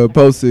and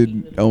post it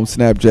on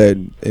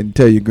Snapchat and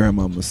tell your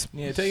grandmamas.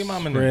 Yeah, tell your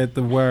mama. Spread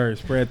the word,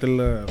 spread the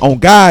love. On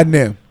God and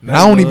them.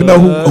 I don't even know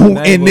who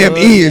in them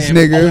is,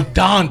 nigga.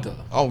 Donda.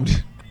 On,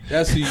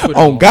 That's who you put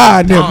on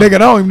God and them, nigga. I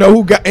don't even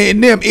know who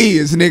in them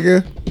is,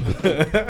 nigga.